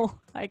beautiful,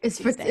 like, is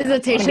a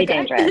Tayshia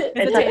dangerous.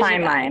 It's a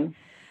fine line.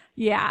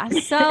 Yeah.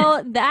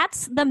 So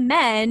that's the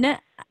men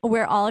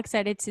we're all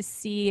excited to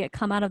see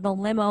come out of the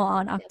limo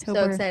on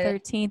October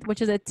 13th,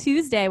 which is a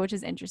Tuesday, which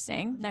is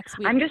interesting. Next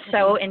week. I'm just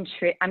so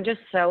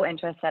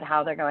interested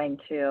how they're going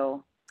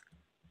to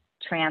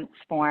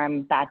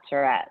transform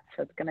Bachelorette.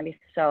 So it's going to be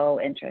so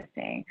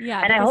interesting.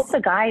 Yeah. And I hope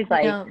the guys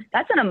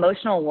that's an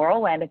emotional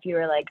whirlwind if you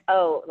were like,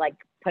 oh, like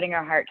putting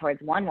our heart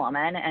towards one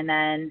woman and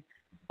then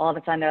all of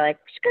a sudden they're like,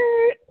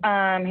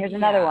 skirt, here's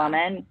another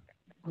woman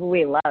who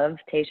we love.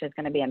 Tayshia's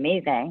going to be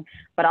amazing.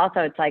 But also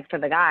it's like for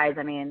the guys,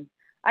 I mean,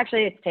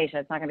 actually it's Tayshia.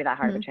 It's not going to be that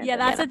hard of a transition. Yeah,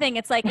 that's the thing.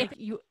 It's like if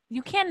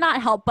you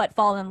cannot help but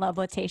fall in love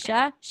with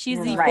Tayshia. She's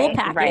the full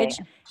package.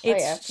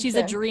 Right. She's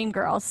a dream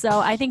girl. So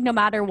I think no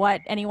matter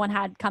what anyone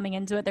had coming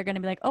into it, they're going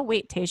to be like, oh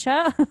wait,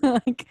 Tayshia?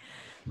 Like,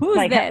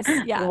 who's this?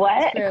 Yeah.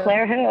 What?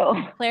 Claire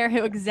who? Claire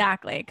who,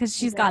 exactly. Because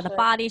she's got the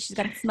body, she's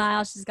got the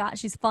smile,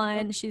 she's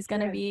fun, she's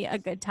gonna be a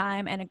good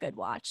time and a good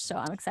watch. So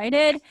I'm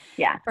excited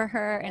for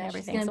her and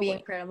everything. She's gonna be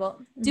incredible.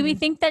 Do we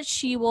think that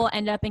she will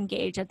end up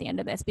engaged at the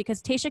end of this?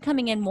 Because Tayshia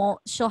coming in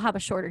she'll have a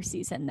shorter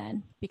season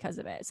then because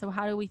of it. So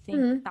how do we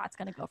think that's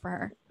gonna go for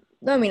her?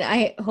 No, I mean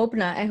I hope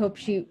not. I hope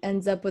she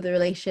ends up with a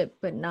relationship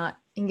but not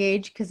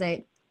engaged because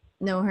I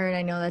know her and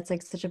I know that's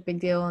like such a big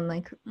deal and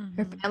like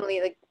her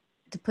family like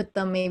to put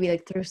them maybe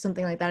like through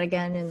something like that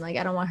again and like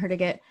I don't want her to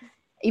get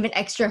even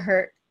extra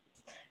hurt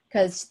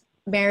because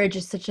marriage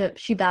is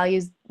she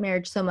values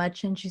marriage so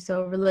much and she's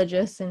so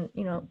religious and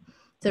you know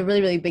it's a really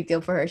really big deal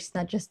for her. She's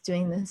not just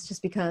doing this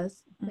just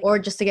because or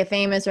just to get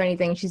famous or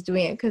anything. She's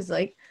doing it because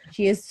like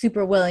she is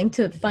super willing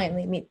to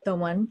finally meet the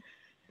one.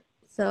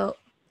 So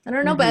I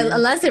don't know, but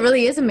unless it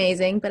really is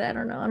amazing, but I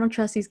don't know. I don't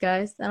trust these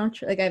guys. I don't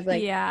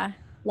I've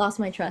lost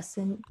my trust.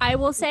 And I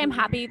will say I'm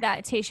happy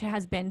that Tayshia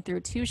has been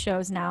through 2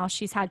 shows now.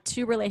 She's had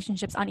 2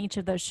 relationships on each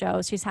of those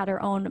shows. She's had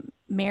her own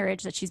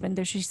marriage that she's been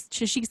through.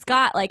 She's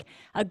got like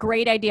a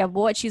great idea of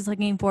what she's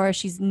looking for.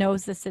 She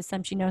knows the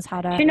system. She knows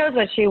how to. She knows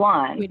what she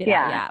wants.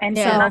 Yeah. And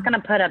she's not going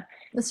to put up.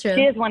 That's true.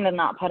 She is one to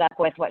not put up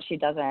with what she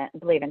doesn't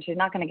believe in. She's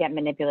not going to get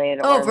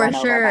manipulated. Oh, for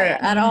sure.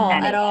 At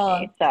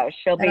all. So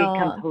she'll be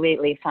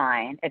completely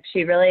fine. If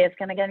she really is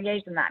going to get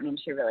engaged, then that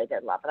means she really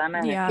did love them.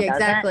 And if she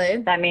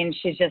doesn't, that means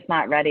she's just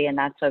not ready, and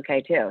that's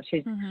okay too.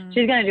 She's going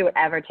to do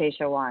whatever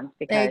Tayshia wants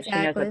because she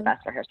knows what's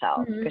best for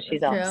herself. Because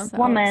she's a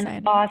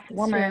woman, boss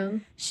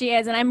woman. She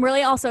is, and I'm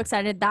really also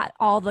excited that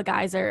all the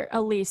guys are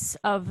at least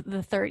of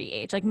the 30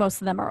 age. Like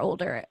most of them are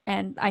older,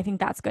 and I think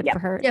that's good for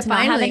her to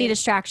not have any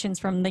distractions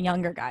from the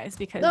younger guys.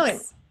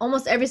 Because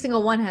almost every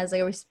single one has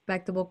like a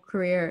respectable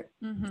career.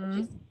 Which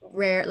is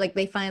rare. Like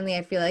they finally,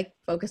 I feel like,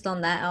 focused on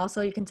that.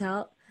 Also, you can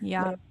tell.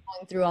 Yeah.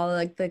 Going through all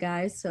like the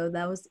guys, so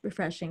that was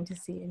refreshing to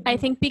see. I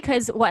think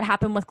because what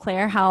happened with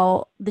Claire,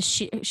 how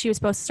she was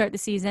supposed to start the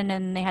season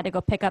and they had to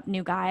go pick up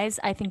new guys.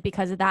 I think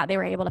because of that, they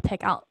were able to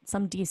pick out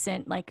some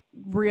decent, like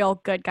real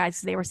good guys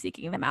because they were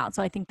seeking them out.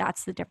 So I think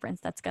that's the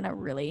difference that's going to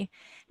really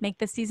make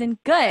the season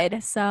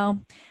good. So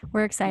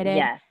we're excited.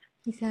 Yes.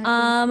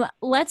 Exactly.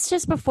 Let's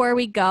just, before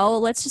we go,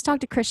 let's just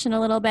talk to Christian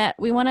a little bit.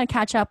 We want to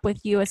catch up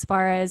with you as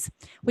far as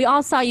we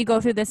all saw you go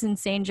through this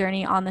insane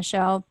journey on the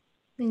show.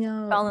 I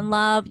know. Fell in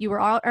love. You were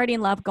already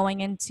in love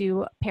going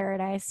into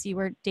Paradise. You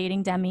were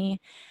dating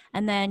Demi,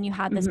 and then you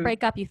had this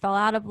breakup. You fell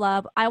out of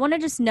love. I want to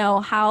just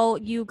know how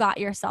you got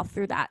yourself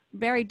through that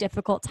very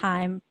difficult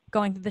time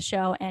going through the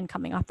show and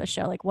coming off the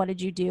show. Like, what did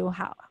you do?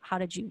 How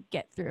did you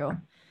get through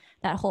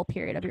that whole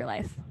period of your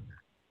life?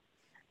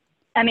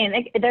 I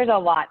mean, there's a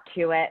lot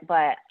to it,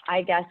 but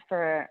I guess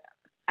the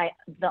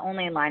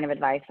only line of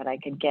advice that I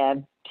could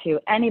give to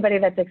anybody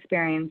that's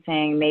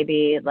experiencing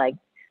maybe like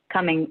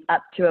coming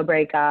up to a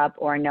breakup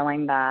or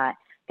knowing that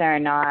they're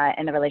not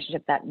in a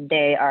relationship that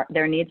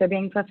their needs are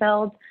being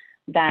fulfilled,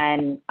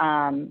 then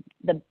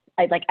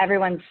like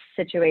everyone's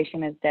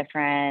situation is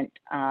different.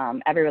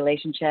 Every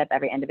relationship,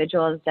 every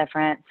individual is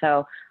different.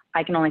 So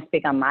I can only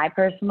speak on my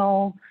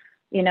personal,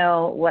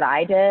 what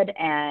I did,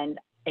 and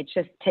it's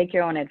just take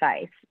your own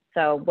advice.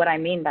 So what I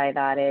mean by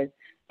that is,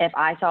 if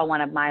I saw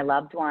one of my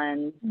loved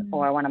ones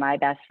or one of my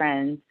best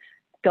friends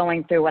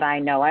going through what I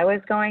know I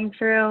was going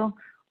through,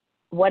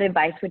 what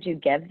advice would you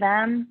give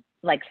them?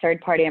 Like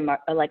third party,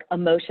 like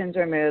emotions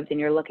removed, and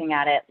you're looking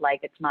at it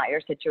like it's not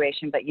your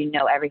situation, but you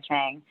know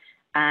everything.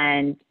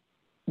 And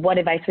what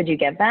advice would you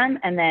give them?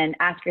 And then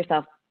ask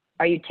yourself,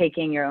 are you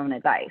taking your own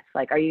advice?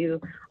 Like, are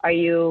you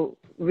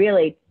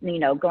really,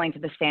 going to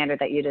the standard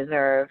that you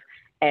deserve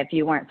if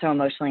you weren't so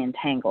emotionally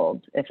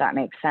entangled, if that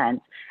makes sense?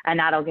 And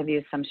that'll give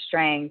you some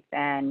strength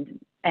and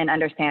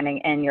understanding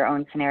in your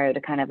own scenario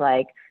to kind of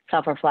like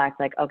self-reflect,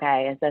 like,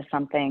 okay, is this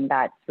something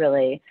that's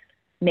really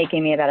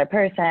making me a better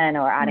person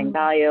or adding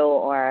value,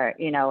 or,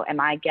 am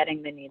I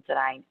getting the needs that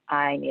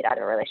I need out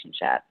of a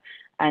relationship?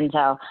 And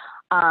so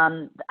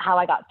how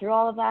I got through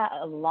all of that,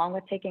 along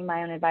with taking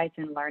my own advice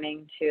and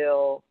learning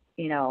to,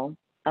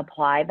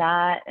 apply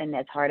that, and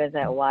as hard as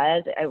it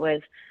was,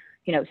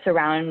 I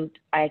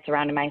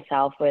surrounded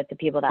myself with the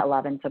people that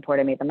love and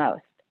supported me the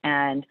most.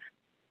 And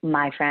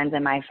my friends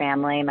and my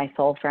family, my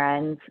soul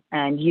friends,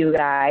 and you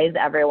guys,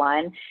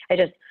 everyone,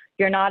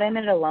 you're not in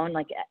it alone.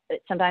 Like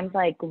sometimes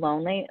like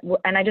lonely.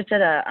 And I just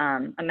did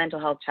a mental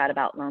health chat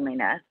about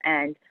loneliness.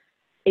 And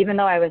even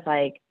though I was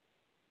like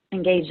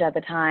engaged at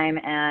the time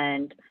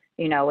and,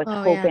 was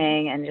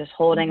hoping and just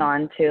holding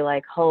on to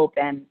like hope,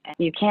 and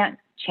you can't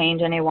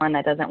change anyone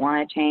that doesn't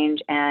want to change.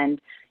 And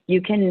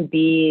you can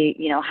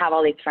be, have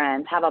all these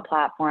friends, have a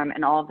platform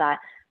and all of that.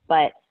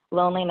 But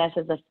loneliness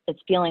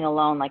it's feeling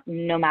alone, like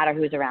no matter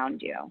who's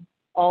around you.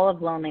 All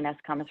of loneliness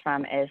comes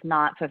from is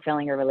not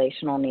fulfilling your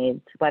relational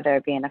needs, whether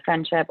it be in a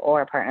friendship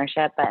or a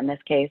partnership. But in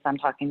this case, I'm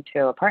talking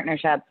to a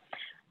partnership.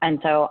 And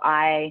so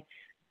I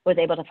was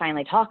able to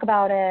finally talk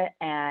about it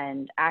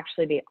and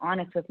actually be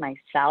honest with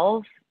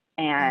myself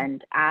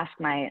and ask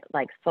my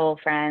like soul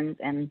friends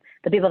and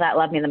the people that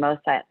love me the most,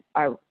 that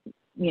are,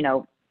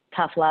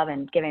 tough love,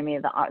 and giving me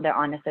their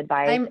honest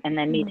advice, and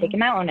then me taking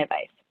my own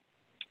advice.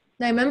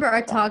 I remember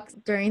our talks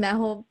during that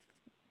whole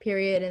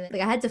period, and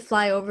like I had to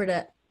fly over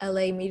to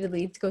LA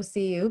immediately to go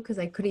see you because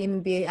I couldn't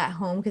even be at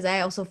home, because I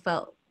also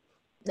felt,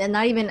 and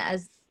not even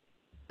as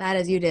bad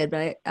as you did,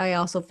 but I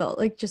also felt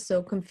like just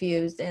so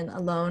confused and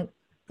alone.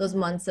 Those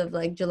months of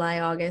like July,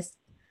 August,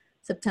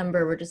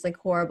 September were just like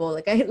horrible.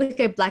 Like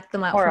I blacked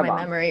them out from my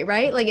memory,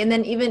 right? Like, and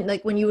then even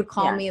like when you would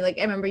call me, like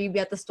I remember you'd be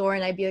at the store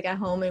and I'd be like at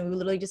home, and we would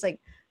literally just like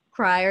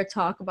cry or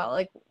talk about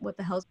like what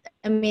the hell's,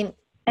 I mean,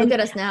 look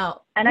at us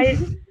now. And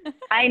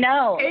I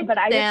know, but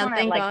I just want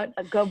to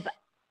like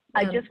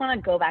I just want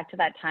to go back to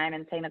that time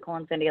and say, Nicole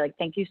and Cindy, like,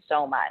 thank you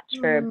so much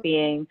for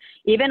being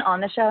even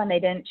on the show. And they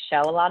didn't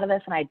show a lot of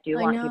this, and I do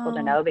want people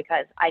to know,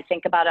 because I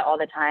think about it all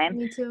the time.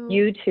 Me too.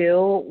 You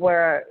two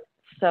were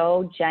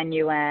so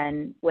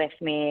genuine with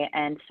me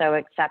and so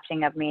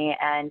accepting of me,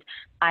 and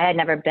I had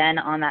never been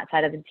on that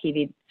side of the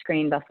TV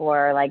screen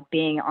before, like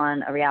being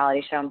on a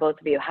reality show, and both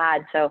of you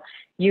had. So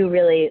you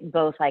really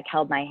both like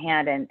held my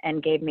hand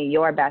and gave me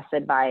your best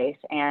advice,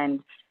 and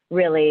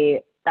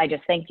really I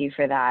just thank you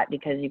for that,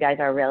 because you guys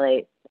are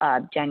really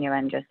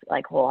genuine, just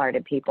like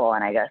wholehearted people,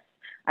 and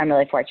I'm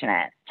really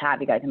fortunate to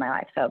have you guys in my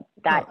life. So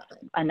that's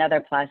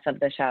another plus of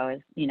the show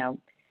is,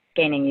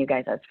 gaining you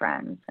guys as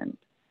friends, and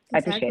I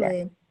appreciate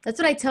it. That's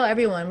what I tell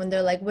everyone when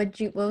they're like, what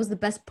was the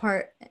best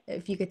part,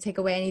 if you could take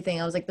away anything?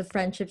 I was like, the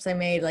friendships I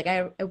made. Like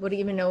I wouldn't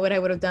even know what I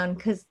would have done,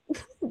 because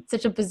it's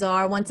such a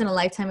bizarre, once in a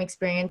lifetime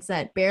experience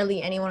that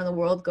barely anyone in the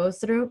world goes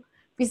through,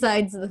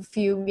 besides the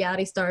few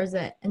reality stars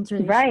that enter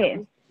the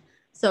show.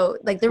 So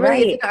like there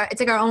really is it's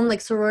like our own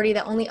like sorority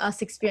that only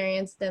us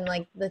experienced, and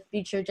like the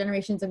future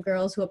generations of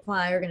girls who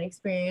apply are going to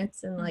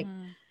experience, and like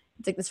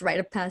it's like this rite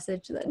of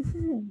passage that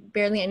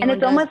barely anyone And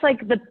it's almost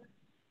like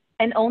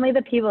and only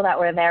the people that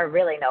were there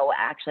really know what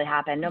actually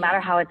happened. No matter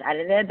how it's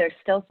edited, there's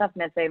still stuff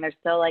missing. There's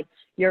still like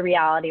your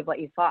reality of what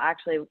you thought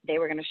actually they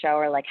were going to show,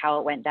 or like how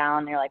it went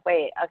down. And you're like,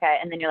 wait, okay.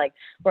 And then you're like,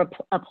 we're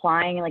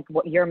applying like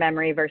what your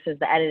memory versus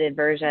the edited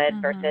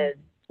version versus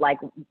like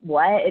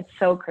what? It's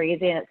so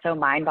crazy, and it's so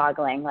mind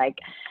boggling. Like,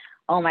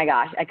 oh my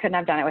gosh, I couldn't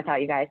have done it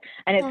without you guys.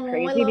 And it's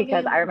crazy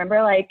because I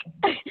remember like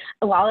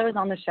while I was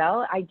on the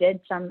show, I did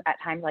some at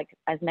times, like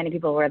as many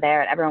people were there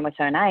and everyone was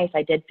so nice,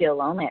 I did feel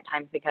lonely at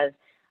times, because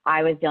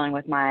I was dealing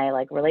with my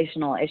like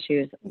relational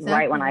issues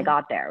right when I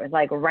got there. It was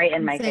like right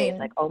in my face,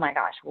 like, oh my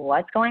gosh,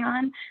 what's going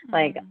on?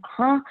 Like,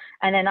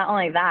 And then not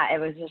only that, it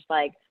was just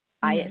like,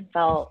 I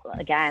felt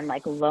again,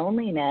 like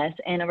loneliness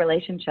in a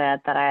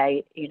relationship that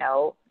I,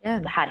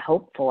 had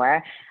hope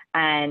for.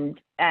 And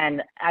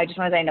I just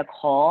want to say,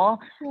 Nicole,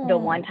 the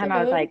one time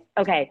I was like,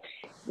 okay,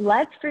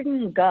 let's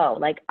freaking go.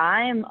 Like,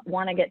 I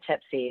want to get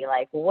tipsy.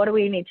 Like, what do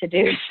we need to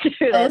do to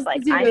do this?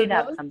 Like, I need to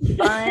have some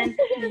fun.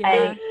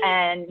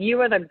 and you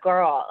were the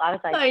girl. I was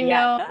like, I yes.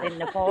 know. And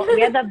Nicole,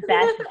 we had the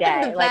best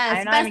day. The like,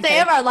 best, best day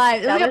of our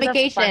lives. It was like a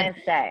vacation.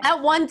 Day.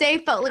 That one day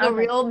felt like a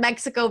real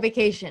Mexico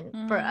vacation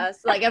for us.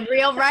 Like a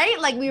real, right?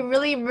 Like we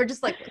really were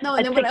just like, no.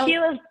 And a then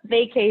tequila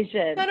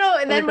vacation. No.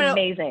 And then it was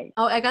amazing.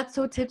 I got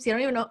so tipsy. I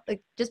don't even know,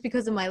 like just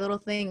because of my little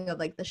thing of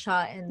like the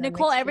shot and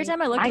Nicole. Every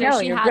time I looked at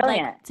her, she had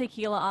brilliant. like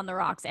tequila on the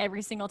rocks.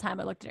 Every single time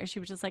I looked at her, she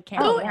was just like,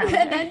 and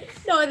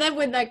then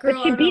when that girl,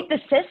 but she beat the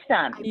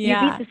system.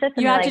 Yeah. You beat the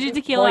system. You have to do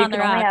tequila on the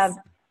rocks.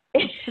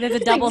 There's a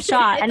double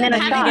shot, and then a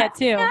shot. You get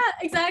two. Yeah,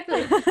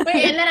 exactly.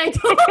 Wait, and then I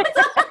told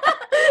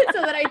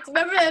so that I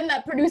remember then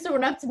that producer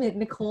went up to me like,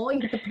 Nicole, you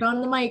have to put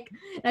on the mic,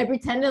 and I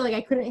pretended like I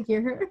couldn't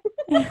hear her.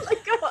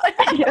 Like, come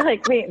on. You're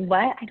like, wait,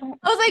 what?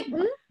 I was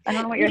like, I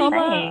don't know what you're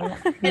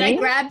saying.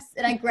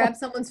 And I grabbed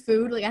someone's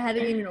food. Like I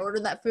hadn't even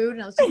ordered that food,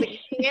 and I was just like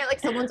eating it like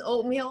someone's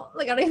oatmeal.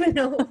 Like I don't even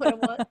know what it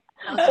was.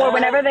 Or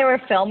whenever they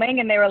were filming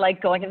and they were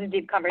like going into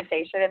deep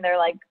conversation, and they're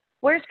like,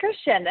 "Where's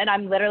Christian?" And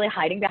I'm literally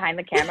hiding behind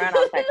the camera, and I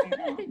was like,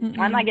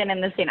 "I'm not getting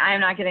in this scene. I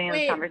am not getting in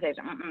this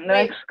conversation."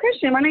 They're like,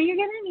 "Christian, when are you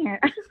getting in here?"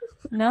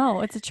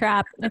 No, it's a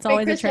trap. It's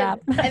always Christian. a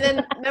trap. And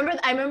then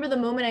I remember the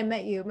moment I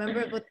met you.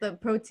 Remember with the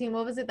protein?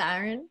 What was it? The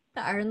iron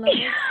level.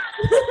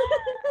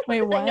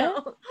 Wait, what?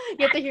 You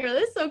have to hear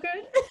this. So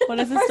good. What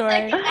is the story?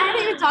 I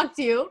didn't even talk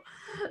to you.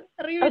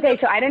 Okay,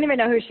 so I didn't even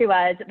know who she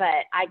was,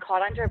 but I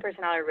caught onto her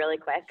personality really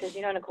quick because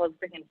Nicole's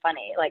freaking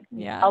funny. Like,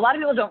 a lot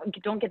of people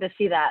don't get to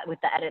see that with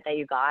the edit that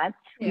you got.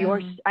 Yeah.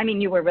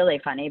 You were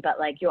really funny, but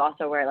like you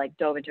also were like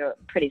dove into a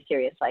pretty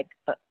serious like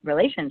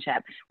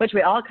relationship, which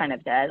we all kind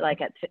of did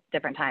like at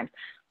different times.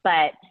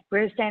 But we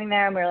were standing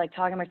there and we were like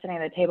talking, we're sitting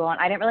at the table,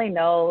 and I didn't really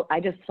know. I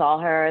just saw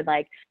her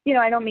like,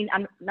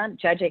 I'm not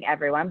judging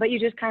everyone, but you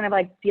just kind of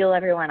like feel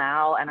everyone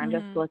out. And I'm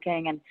just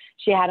looking, and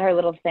she had her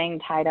little thing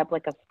tied up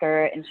like a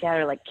skirt, and she had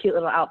her like cute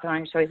little outfit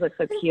on. She always looked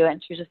so cute,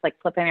 and she was just like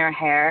flipping her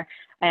hair,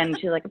 and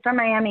she's like, "I'm from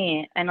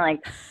Miami," and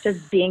like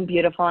just being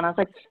beautiful. And I was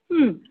like,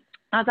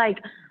 I was like,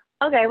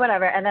 okay,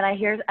 whatever. And then I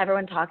hear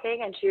everyone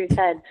talking, and she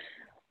said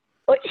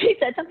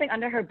something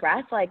under her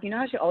breath, like,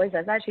 how she always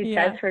does that? She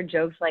says her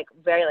jokes like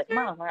very like,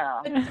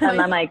 wow. And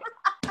I'm like,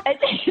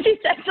 she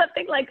said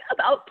something like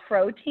about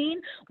protein.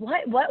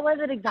 What was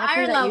it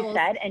exactly that you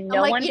said? And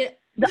no one,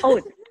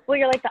 well,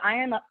 you're like the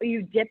iron level,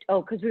 you dipped.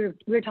 Because we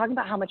were talking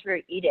about how much we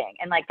were eating,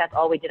 and like that's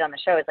all we did on the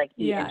show is like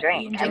eat and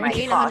drink and like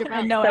talk.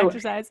 No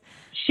exercise.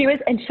 She was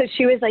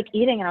like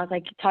eating, and I was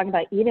like talking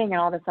about eating and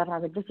all this stuff, and I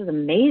was like, this is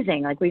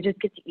amazing. Like we just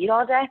get to eat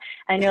all day.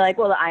 And you're like,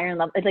 well, the iron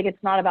level. It's like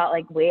it's not about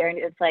like weight.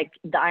 It's like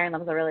the iron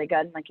levels are really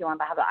good, and like you want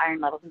to have the iron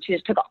levels. And she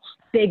just took a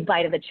big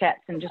bite of the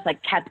chips and just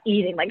like kept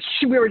eating. Like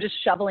we were just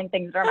shoveling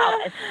things in her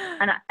mouth,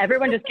 and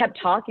everyone just kept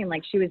talking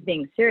like she was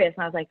being serious.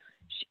 And I was like,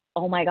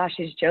 oh my gosh,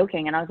 she's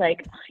joking. And I was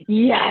like,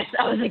 yes.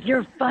 I was like,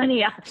 you're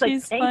funny. I was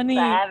she's like, funny.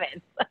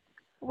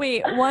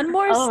 Wait, one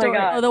more story.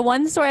 The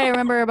one story I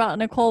remember about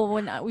Nicole,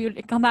 when we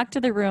would come back to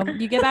the room,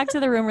 you get back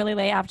to the room really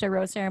late after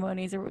rose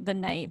ceremonies or the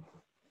night.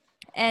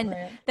 And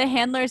the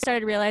handlers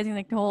started realizing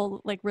like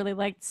Nicole like really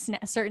liked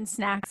certain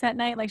snacks at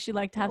night. Like she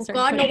liked to have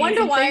certain God, no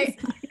wonder why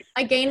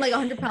I gained like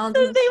 100 pounds.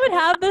 They would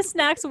have the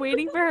snacks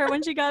waiting for her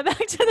when she got back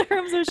to the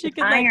room so she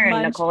could iron,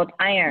 like munch. Nicole, it's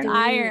iron.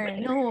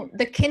 Iron. No,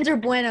 the Kinder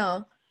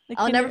Bueno.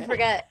 I'll never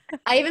forget.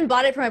 I even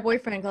bought it for my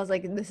boyfriend because I was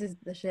like, this is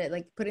the shit.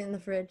 Like, put it in the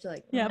fridge.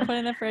 Like, yeah, put it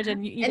in the fridge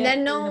and you eat and it.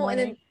 And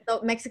then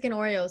the Mexican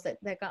Oreos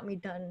that got me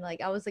done.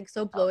 Like, I was like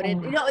so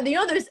bloated.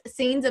 There's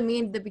scenes of me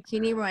in the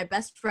bikini where my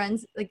best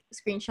friends like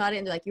screenshot it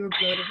and they're like, you were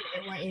bloated,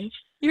 weren't you?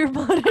 You were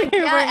bloated. Like,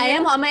 yeah, I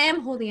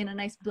am holding in a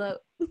nice bloat.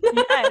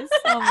 Yes.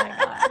 Oh my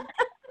god.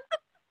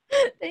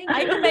 Thank you.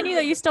 I commend you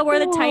that you still wear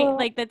the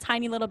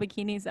tiny little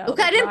bikinis though.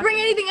 Okay, I didn't bring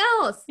anything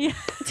else. Yeah.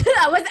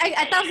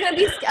 I thought I was gonna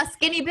be a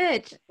skinny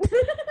bitch.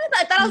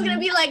 I thought I was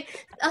gonna be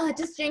like,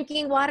 just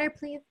drinking water,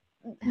 please.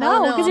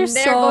 No, because you're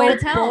so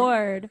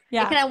bored.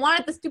 Yeah. And I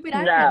wanted the stupid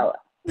iron. No.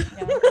 Yeah.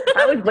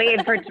 I was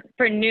waiting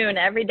for noon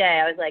every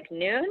day. I was like,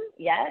 noon?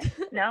 Yes?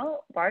 No?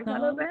 Bars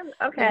not open?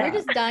 Okay. We were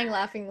just dying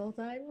laughing the whole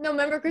time. No,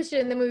 remember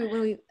Christian? And then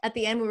when we at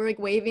the end we were like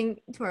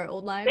waving to our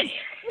old lives.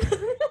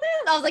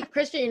 I was like,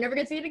 Christian, you're never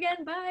gonna see it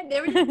again. Bye.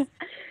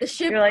 The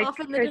ship you're like, off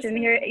in the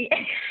Christian, you're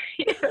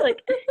like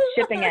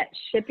shipping it.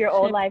 Ship your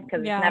old life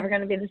because it's never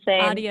gonna be the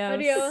same.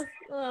 Adios.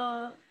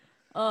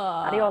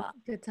 Adios.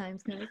 Good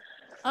times, guys.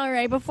 All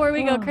right, before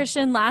we go,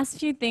 Christian, last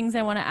few things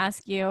I want to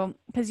ask you,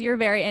 because you're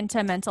very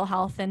into mental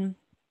health and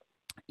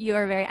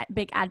you're a very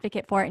big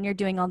advocate for it and you're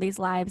doing all these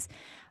lives.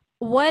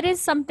 What is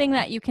something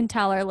that you can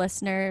tell our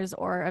listeners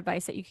or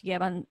advice that you could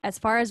give on as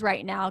far as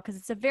right now? Because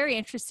it's a very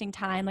interesting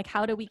time. Like,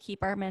 how do we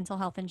keep our mental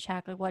health in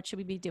check? Like, what should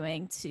we be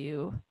doing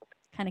to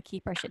kind of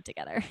keep our shit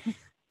together?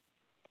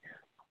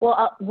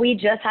 Well, we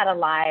just had a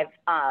live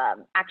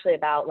actually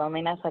about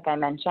loneliness, like I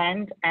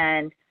mentioned,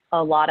 and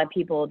a lot of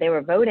people, they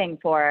were voting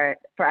for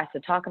us to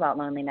talk about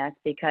loneliness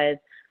because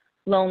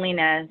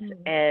loneliness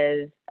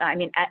is, I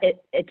mean,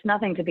 it's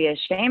nothing to be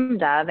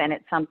ashamed of. And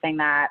it's something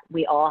that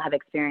we all have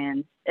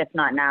experienced, if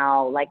not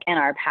now, like in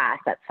our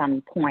past at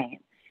some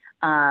point.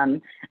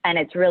 And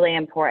it's really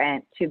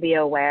important to be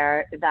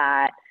aware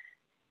that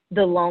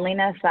the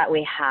loneliness that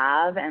we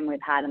have and we've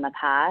had in the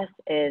past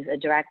is a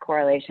direct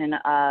correlation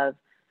of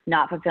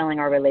not fulfilling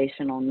our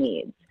relational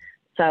needs.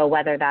 So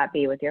whether that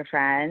be with your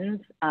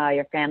friends,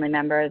 your family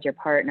members, your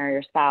partner,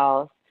 your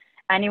spouse,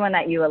 anyone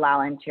that you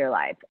allow into your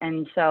life.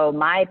 And so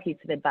my piece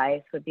of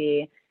advice would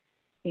be,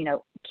 you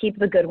know, keep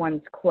the good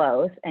ones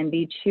close and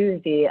be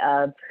choosy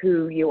of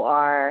who you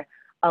are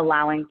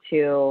allowing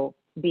to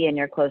be in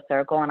your close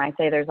circle. And I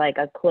say there's like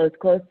a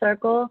close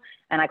circle,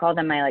 and I call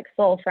them my like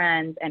soul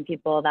friends and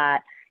people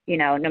that, you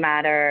know, no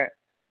matter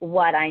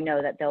what, I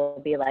know that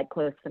they'll be like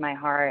close to my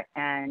heart.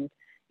 And,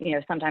 you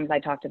know, sometimes I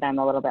talk to them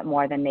a little bit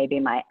more than maybe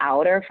my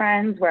outer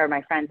friends, where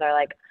my friends are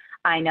like,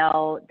 I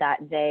know that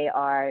they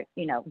are,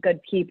 you know, good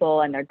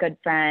people and they're good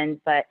friends,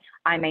 but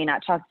I may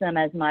not trust them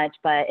as much,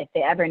 but if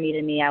they ever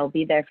needed me, I will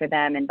be there for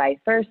them, and vice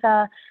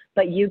versa.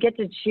 But you get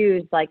to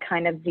choose like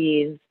kind of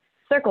these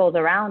circles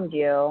around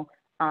you,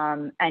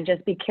 and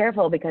just be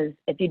careful, because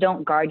if you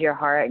don't guard your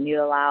heart and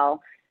you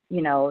allow,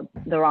 you know,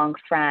 the wrong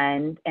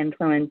friend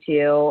influence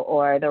you,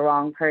 or the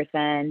wrong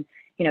person,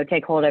 you know,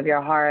 take hold of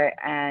your heart,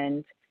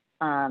 and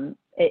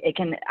it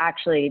can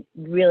actually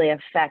really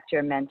affect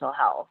your mental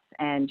health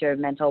and your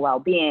mental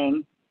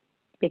well-being,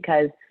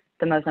 because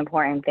the most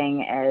important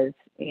thing is,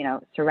 you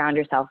know, surround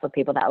yourself with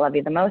people that love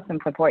you the most and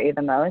support you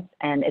the most.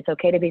 And it's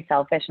okay to be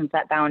selfish and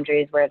set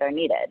boundaries where they're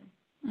needed.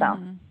 So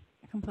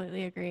I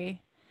completely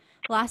agree.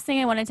 Last thing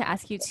I wanted to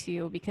ask you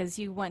too, because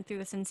you went through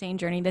this insane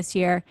journey this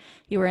year.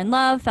 You were in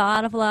love, fell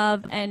out of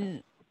love,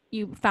 and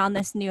you found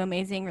this new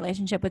amazing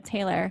relationship with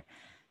Taylor.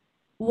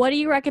 What do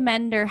you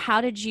recommend, or how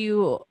did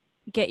you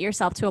get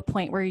yourself to a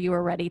point where you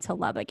were ready to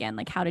love again?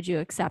 Like, how did you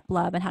accept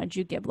love, and how did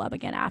you give love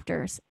again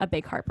after a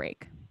big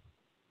heartbreak?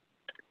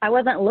 I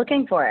wasn't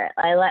looking for it.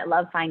 I let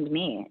love find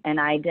me,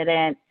 and I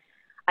didn't.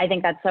 I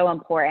think that's so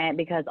important,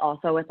 because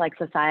also with like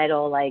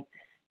societal, like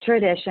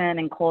tradition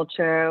and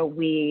culture,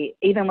 we,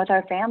 even with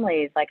our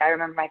families, like I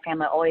remember my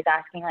family always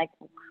asking like,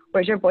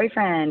 where's your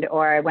boyfriend?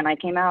 Or when I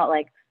came out,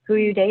 like, who are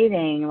you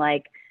dating?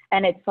 Like,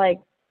 and it's like,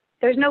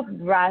 there's no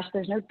rush.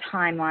 There's no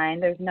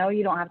timeline. There's no,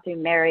 you don't have to be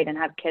married and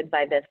have kids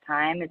by this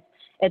time.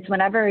 It's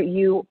whenever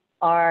you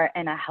are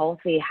in a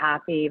healthy,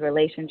 happy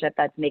relationship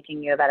that's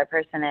making you a better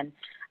person,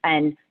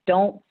 and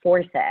don't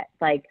force it.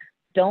 Like,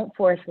 don't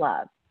force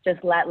love.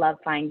 Just let love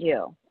find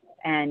you.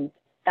 And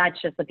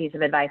that's just a piece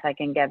of advice I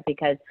can give,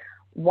 because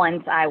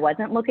once I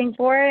wasn't looking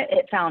for it,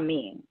 it found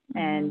me,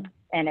 and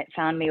it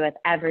found me with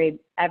every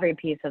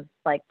piece of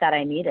like that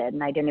I needed.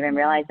 And I didn't even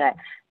realize it.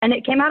 And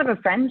it came out of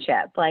a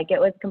friendship. Like,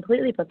 it was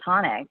completely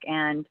platonic.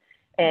 And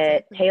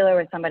Taylor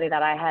was somebody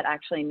that I had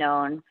actually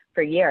known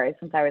for years,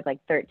 since I was like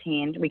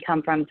 13. We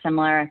come from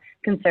similar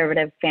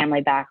conservative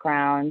family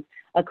backgrounds,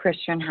 a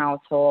Christian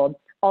household,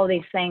 all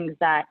these things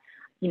that,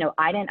 you know,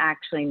 I didn't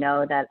actually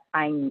know that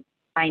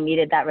I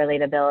needed that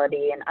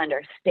relatability and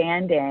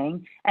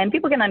understanding. And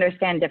people can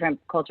understand different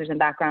cultures and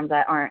backgrounds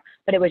that aren't,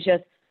 but it was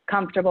just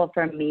comfortable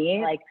for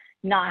me, like,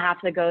 not have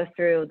to go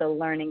through the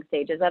learning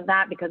stages of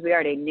that, because we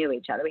already knew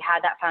each other. We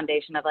had that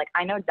foundation of like,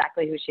 I know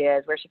exactly who she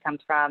is, where she comes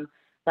from.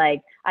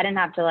 Like, I didn't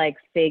have to like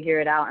figure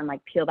it out and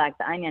like peel back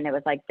the onion. It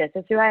was like, this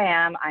is who I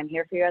am. I'm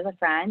here for you as a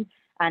friend.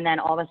 And then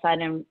all of a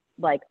sudden,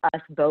 like,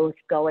 us both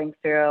going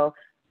through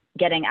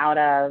getting out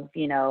of,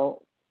 you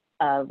know,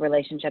 a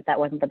relationship that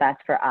wasn't the best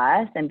for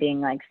us, and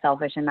being like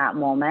selfish in that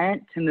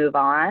moment to move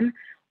on,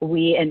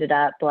 we ended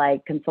up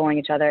like consoling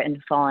each other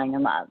and falling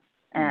in love.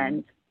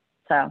 And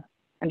so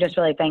I'm just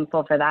really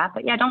thankful for that.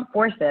 But yeah, don't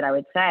force it, I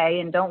would say.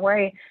 And don't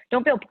worry,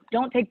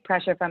 don't take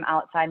pressure from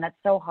outside. And that's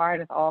so hard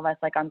with all of us,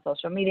 like on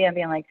social media, and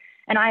being like,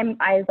 and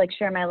I like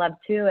share my love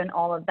too and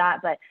all of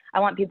that. But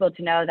I want people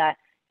to know that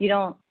you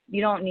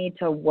don't need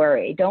to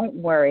worry. Don't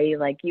worry.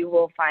 Like, you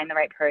will find the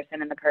right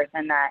person, and the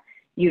person that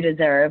you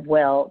deserve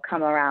will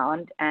come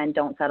around, and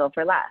don't settle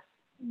for less.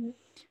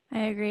 I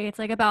agree. It's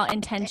like about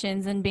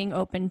intentions and being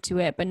open to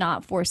it, but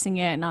not forcing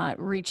it,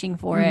 not reaching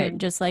for it,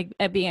 just like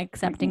being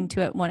accepting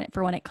to it when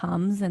it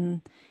comes.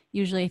 And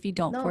usually if you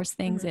don't force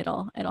things,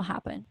 it'll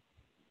happen.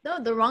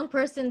 No, the wrong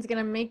person's going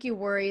to make you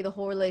worry the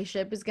whole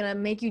relationship. It's going to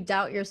make you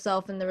doubt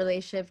yourself in the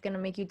relationship. It's going to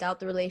make you doubt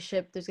the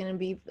relationship. There's going to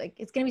be like,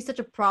 it's going to be such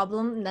a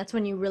problem. And that's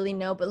when you really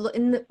know. But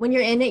when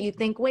you're in it, you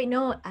think, wait,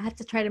 no, I have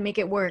to try to make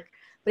it work.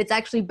 But it's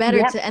actually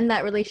better to end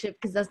that relationship,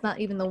 because that's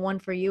not even the one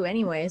for you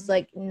anyways.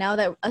 Like, now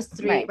that us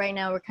three right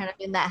now, we're kind of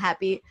in that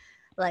happy,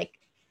 like,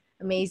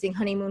 amazing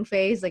honeymoon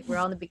phase. Like, we're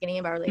all in the beginning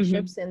of our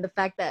relationships. And the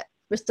fact that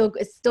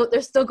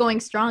they're still going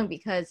strong,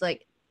 because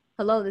like,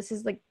 hello, this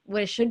is like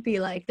what it should be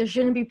like. There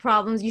shouldn't be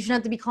problems. You shouldn't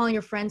have to be calling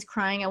your friends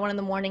crying at 1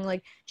 a.m.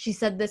 like, she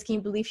said this, can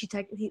you believe she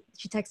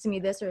texted me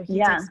this, or he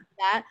texted me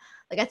that?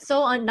 Like, that's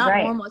so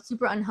not normal. It's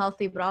super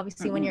unhealthy. But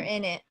obviously when you're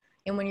in it,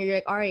 and when you're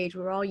like our age,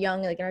 we're all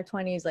young, like in our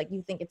 20s, like,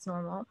 you think it's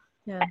normal.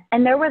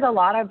 And there was a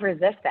lot of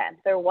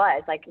resistance. There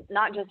was, like,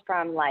 not just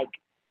from like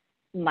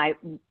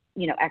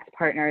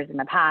ex-partners in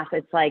the past,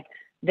 it's like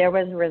there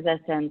was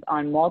resistance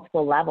on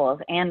multiple levels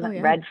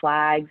and red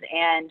flags.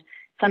 And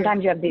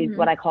sometimes you have these,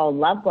 what I call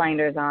love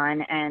blinders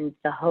on, and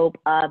the hope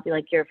of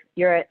like,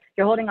 you're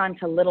holding on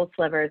to little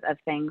slivers of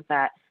things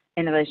that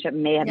in the relationship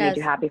may have made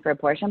you happy for a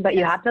portion, but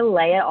you have to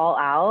lay it all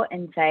out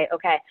and say,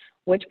 okay,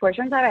 which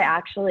portions have I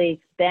actually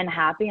been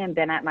happy and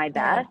been at my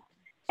best?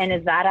 And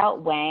is that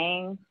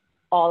outweighing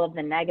all of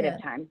the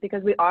negative times?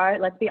 Because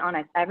let's be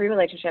honest, every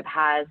relationship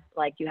has,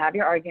 like, you have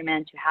your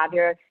arguments, you have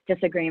your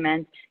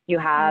disagreements, you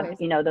have,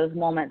 those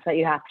moments that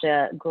you have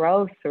to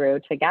grow through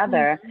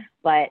together,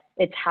 but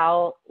it's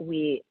how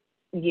we,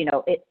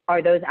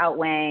 are those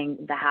outweighing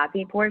the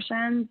happy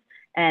portions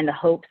and the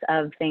hopes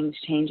of things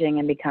changing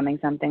and becoming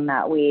something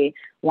that we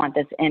want,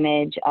 this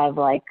image of,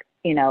 like,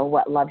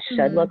 what love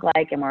should look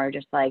like, and we're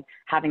just like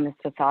having this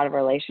facade of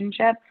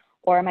relationship?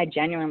 Or am I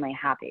genuinely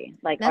happy?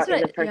 Like, is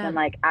this person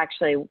like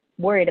actually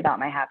worried about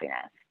my happiness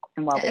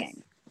and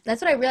well-being?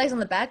 That's what I realized on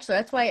The Bachelor.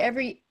 That's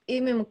why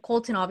even with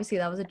Colton, obviously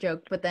that was a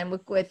joke, but then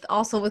with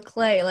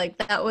Clay, like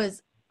it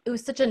was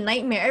such a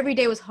nightmare. Every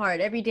day was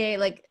hard. Every day,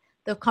 like,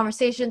 the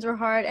conversations were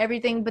hard,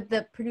 everything, but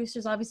the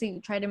producers obviously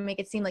tried to make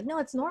it seem like, no,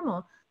 it's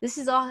normal. This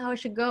is all how it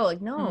should go.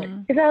 Like, no.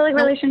 Is that like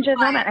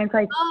relationships? I'm like,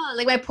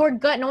 like my poor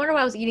gut. No wonder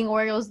why I was eating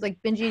Oreos,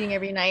 like binge eating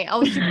every night. I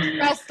was super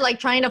stressed, like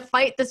trying to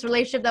fight this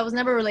relationship that was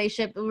never a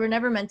relationship. We were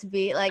never meant to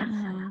be. Like,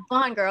 come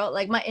on, girl.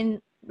 Like,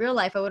 in real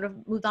life, I would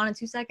have moved on in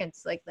 2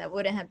 seconds. Like, that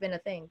wouldn't have been a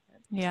thing.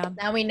 Yeah.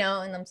 Now we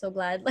know, and I'm so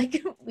glad.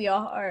 Like, we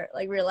all are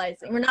like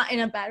realizing we're not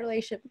in a bad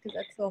relationship, because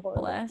that's so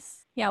horrible. Bless.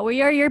 Yeah,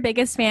 we are your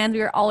biggest fans.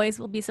 We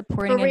will be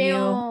supporting of you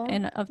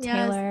and of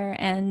Taylor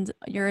and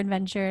your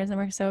adventures, and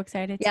we're so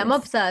excited. Yeah, I'm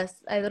obsessed.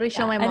 I literally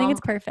show my mom. I think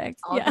it's perfect.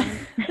 Yeah.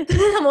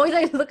 I'm always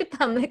like, look at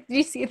them. Like, do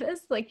you see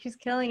this? Like, she's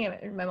killing it.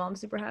 And my mom's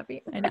super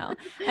happy. I know.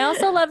 I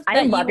also love that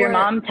I love your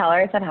mom. Tell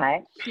her I said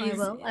hi. I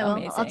will.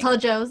 I'll tell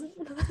Joe's.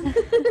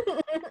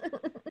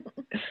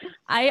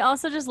 I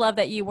also just love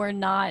that you were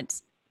not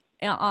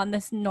on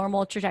this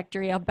normal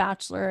trajectory of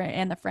Bachelor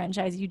and the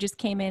franchise. You just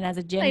came in as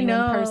a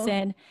genuine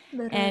person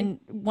and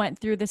went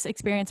through this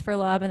experience for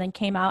love, and then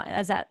came out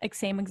as that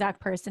same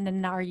exact person,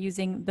 and now are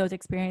using those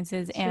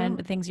experiences and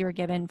the things you were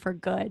given for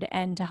good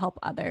and to help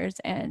others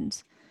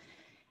and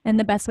in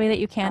the best way that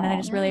you can. And I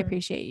just really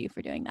appreciate you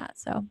for doing that.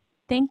 So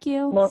thank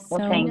you. Well,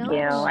 thank you.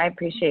 I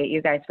appreciate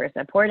you guys for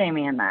supporting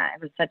me in that.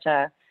 It was such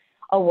a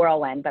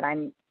whirlwind, but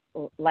I'm,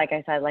 like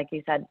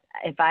you said,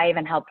 if I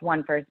even helped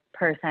one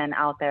person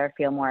out there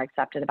feel more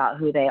accepted about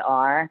who they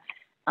are,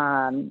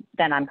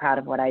 then I'm proud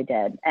of what I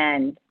did.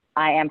 And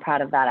I am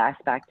proud of that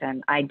aspect,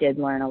 and I did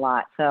learn a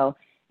lot. So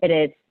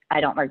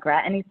I don't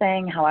regret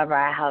anything. However,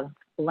 I have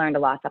learned a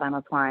lot that I'm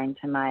applying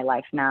to my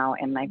life now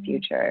and my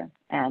future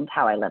and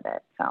how I live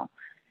it. So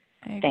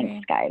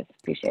thanks, guys.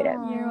 Appreciate it.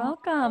 You're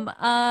welcome.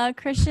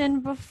 Christian,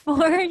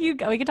 before you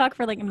go, we could talk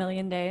for like a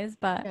million days,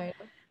 but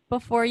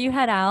before you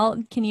head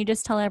out, can you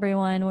just tell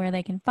everyone where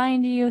they can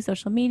find you,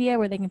 social media,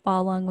 where they can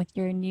follow along with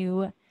your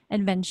new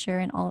adventure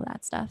and all of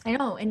that stuff? I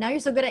know. And now you're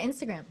so good at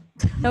Instagram.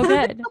 So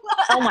good.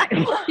 Oh my.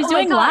 She's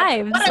doing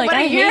lives.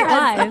 I hate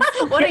lives.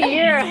 What a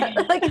year.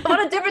 Like,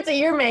 what a difference a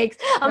year makes.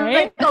 I'm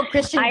like,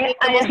 Christian, the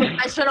most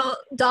professional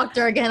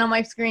doctor again on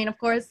my screen, of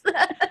course.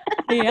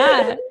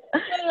 Yeah.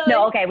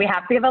 No, okay.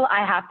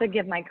 I have to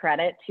give my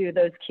credit to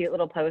those cute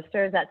little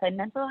posters that said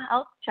mental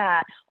health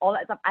chat, all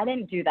that stuff. I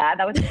didn't do that.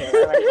 That was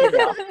Taylor.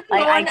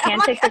 I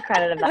can't take the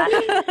credit of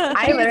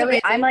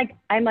that.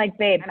 I'm like,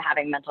 babe, I'm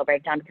having mental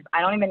breakdown because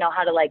I don't even know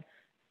how to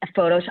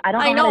Photoshop. I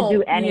don't know how to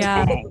do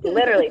anything. Yeah.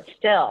 Literally,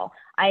 still.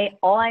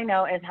 All I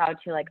know is how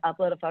to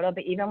upload a photo.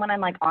 But even when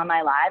I'm on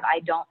my live, I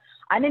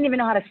didn't even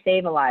know how to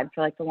save a live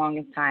for the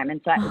longest time.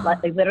 And so I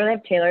literally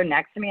have Taylor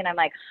next to me, and I'm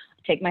like,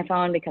 take my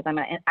phone because I'm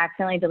going to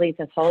accidentally delete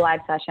this whole live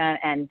session,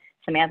 and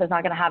Samantha's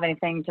not going to have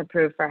anything to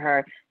prove for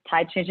her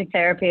tide changing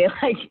therapy.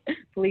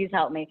 Please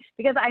help me,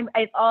 because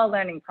it's all a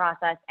learning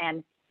process.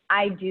 And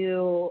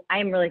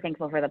I'm really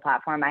thankful for the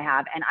platform I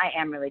have, and I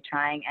am really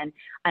trying. And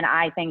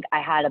I think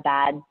I had a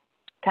bad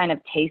kind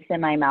of taste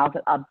in my mouth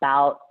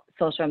about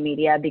social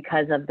media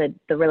because of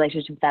the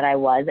relationship that I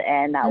was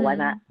in that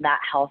wasn't that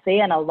healthy.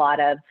 And a lot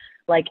of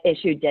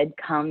issue did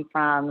come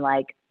from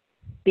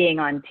being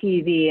on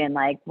TV and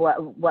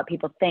what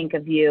people think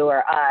of you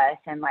or us.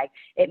 And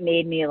it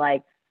made me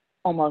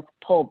almost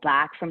pull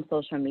back from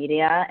social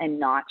media and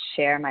not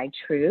share my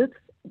truth.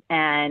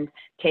 And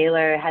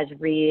Taylor has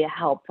really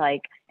helped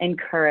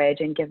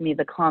encourage and give me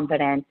the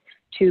confidence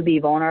to be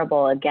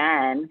vulnerable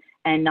again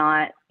and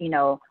not,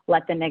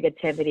 let the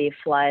negativity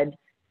flood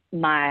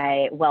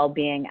my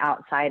well-being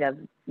outside of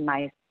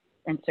my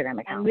Instagram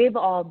account. And we've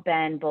all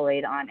been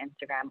bullied on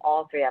Instagram,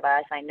 all three of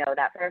us. I know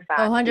that for a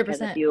fact. 100%.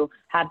 Because if you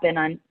have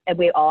been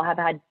we all have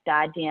had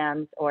bad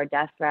DMs or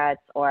death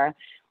threats or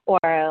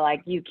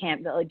you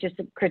can't, just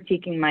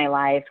critiquing my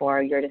life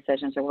or your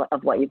decisions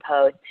of what you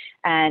post.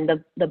 And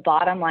the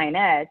bottom line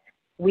is,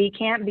 we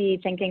can't be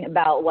thinking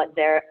about what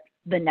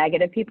the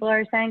negative people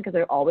are saying, because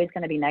there are always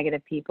going to be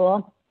negative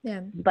people.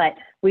 Yeah. But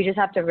we just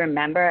have to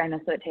remember, and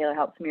that's what Taylor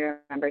helps me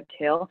remember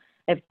too,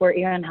 if we're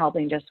even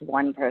helping just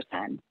one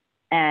person,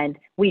 And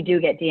we do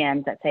get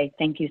DMs that say,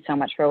 thank you so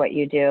much for what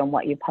you do and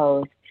what you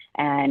post.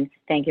 And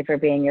thank you for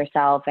being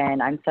yourself.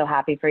 And I'm so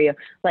happy for you.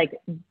 Like,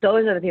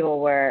 those are the people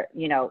we're,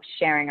 you know,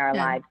 sharing our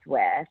lives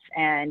with.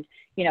 And,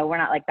 you know, we're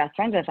not like best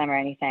friends with them or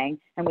anything.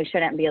 And we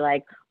shouldn't be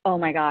like, oh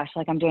my gosh,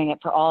 like I'm doing it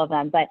for all of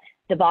them. But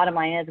the bottom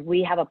line is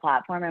we have a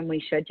platform and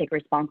we should take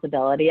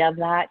responsibility of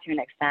that to an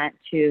extent,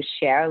 to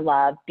share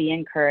love, be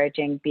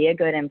encouraging, be a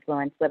good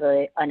influence,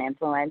 literally an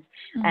influence,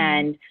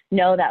 and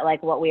know that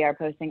like what we are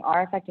posting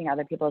are affecting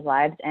other people's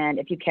lives. And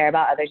if you care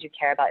about others, you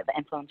care about the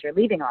influence you're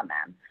leaving on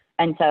them.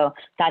 And so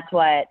that's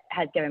what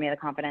has given me the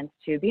confidence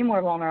to be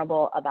more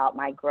vulnerable about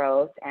my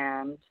growth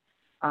and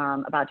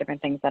about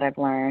different things that I've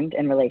learned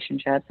in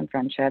relationships and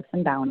friendships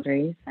and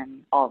boundaries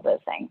and all of those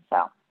things.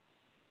 So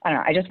I don't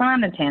know. I just went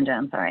on a tangent.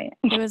 I'm sorry.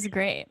 It was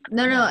great.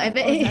 No, if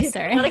It was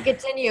necessary. want to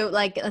continue,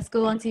 like, let's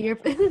go on to your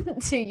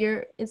to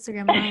your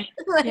Instagram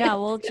live. Yeah,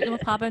 we'll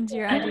pop into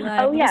your IG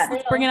live. Oh, yeah.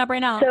 Let's bring it up right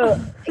now. So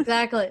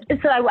Exactly.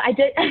 So I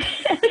did.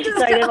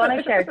 So I did want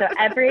to share. So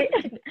every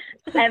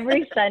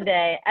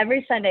Sunday,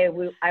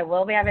 I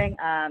will be having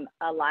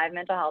a live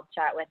mental health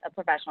chat with a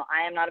professional.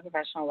 I am not a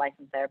professional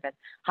licensed therapist.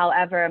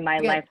 However, my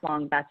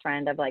lifelong best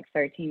friend of like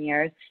 13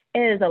 years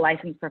is a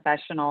licensed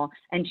professional,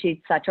 and she's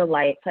such a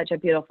light, such a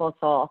beautiful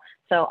soul.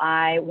 So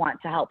I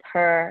want to help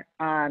her,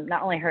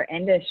 not only her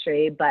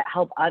industry, but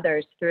help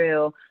others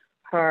through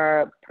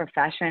her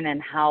profession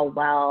and how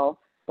well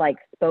like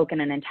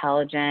spoken and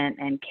intelligent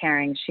and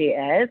caring she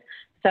is.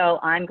 So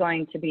I'm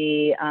going to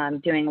be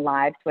doing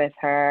lives with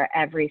her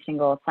every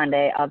single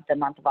Sunday of the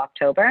month of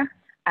October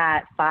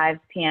at 5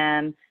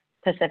 p.m.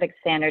 Pacific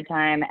Standard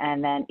Time,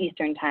 and then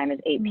Eastern Time is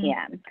 8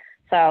 p.m.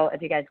 So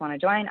if you guys want to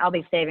join, I'll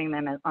be saving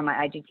them on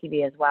my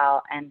IGTV as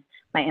well. And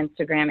my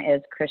Instagram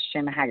is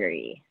Christian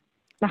Haggerty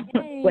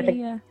with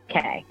a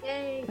K.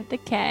 Yay. With the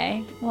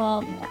K.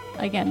 Well,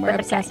 again, we're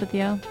obsessed with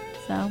you.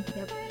 So.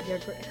 Yep. You're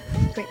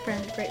great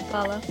friend, great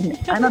follow.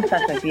 I'm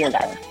obsessed with you,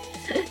 though.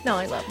 No,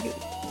 I love you.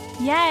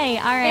 Yay.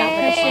 All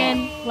right,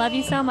 Christian. Love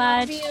you so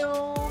much.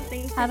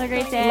 Have a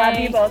great day. Love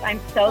you both. I'm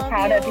so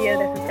proud of you.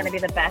 This is going to be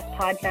the best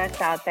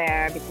podcast out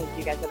there because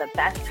you guys are the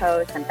best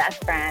hosts and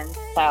best friends.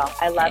 So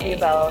I love you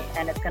both,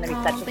 and it's going to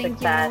be such a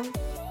success.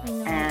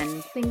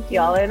 And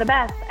y'all are the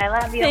best. I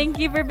love you. Thank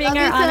you for being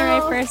our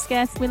honorary first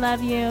guest. We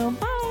love you.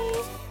 Bye.